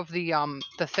have some of the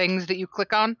things that you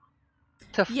click on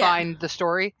to find the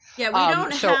story. Yeah, we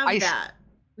don't have that.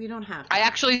 We don't have that. I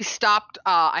actually stopped,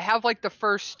 I have like the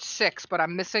first 6, but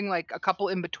I'm missing like a couple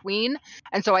in between.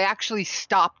 And so I actually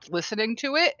stopped listening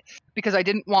to it because I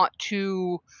didn't want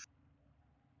to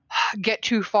get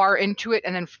too far into it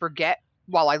and then forget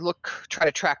while I try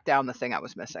to track down the thing I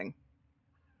was missing.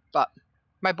 But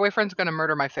my boyfriend's going to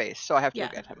murder my face, so I have to go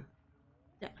get him.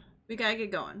 Yeah, we gotta get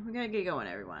going. We gotta get going,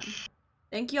 everyone.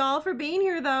 Thank you all for being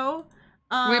here, though.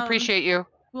 We appreciate you.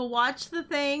 We'll watch the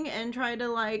thing and try to,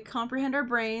 like, comprehend our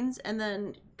brains and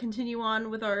then continue on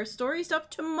with our story stuff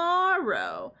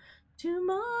tomorrow.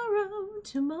 Tomorrow.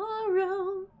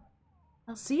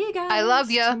 I'll see you guys. I love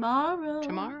you.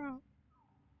 Tomorrow.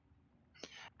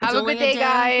 Have a good day,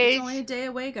 guys. It's only a day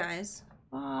away, guys.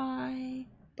 Bye.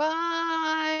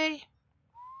 Bye.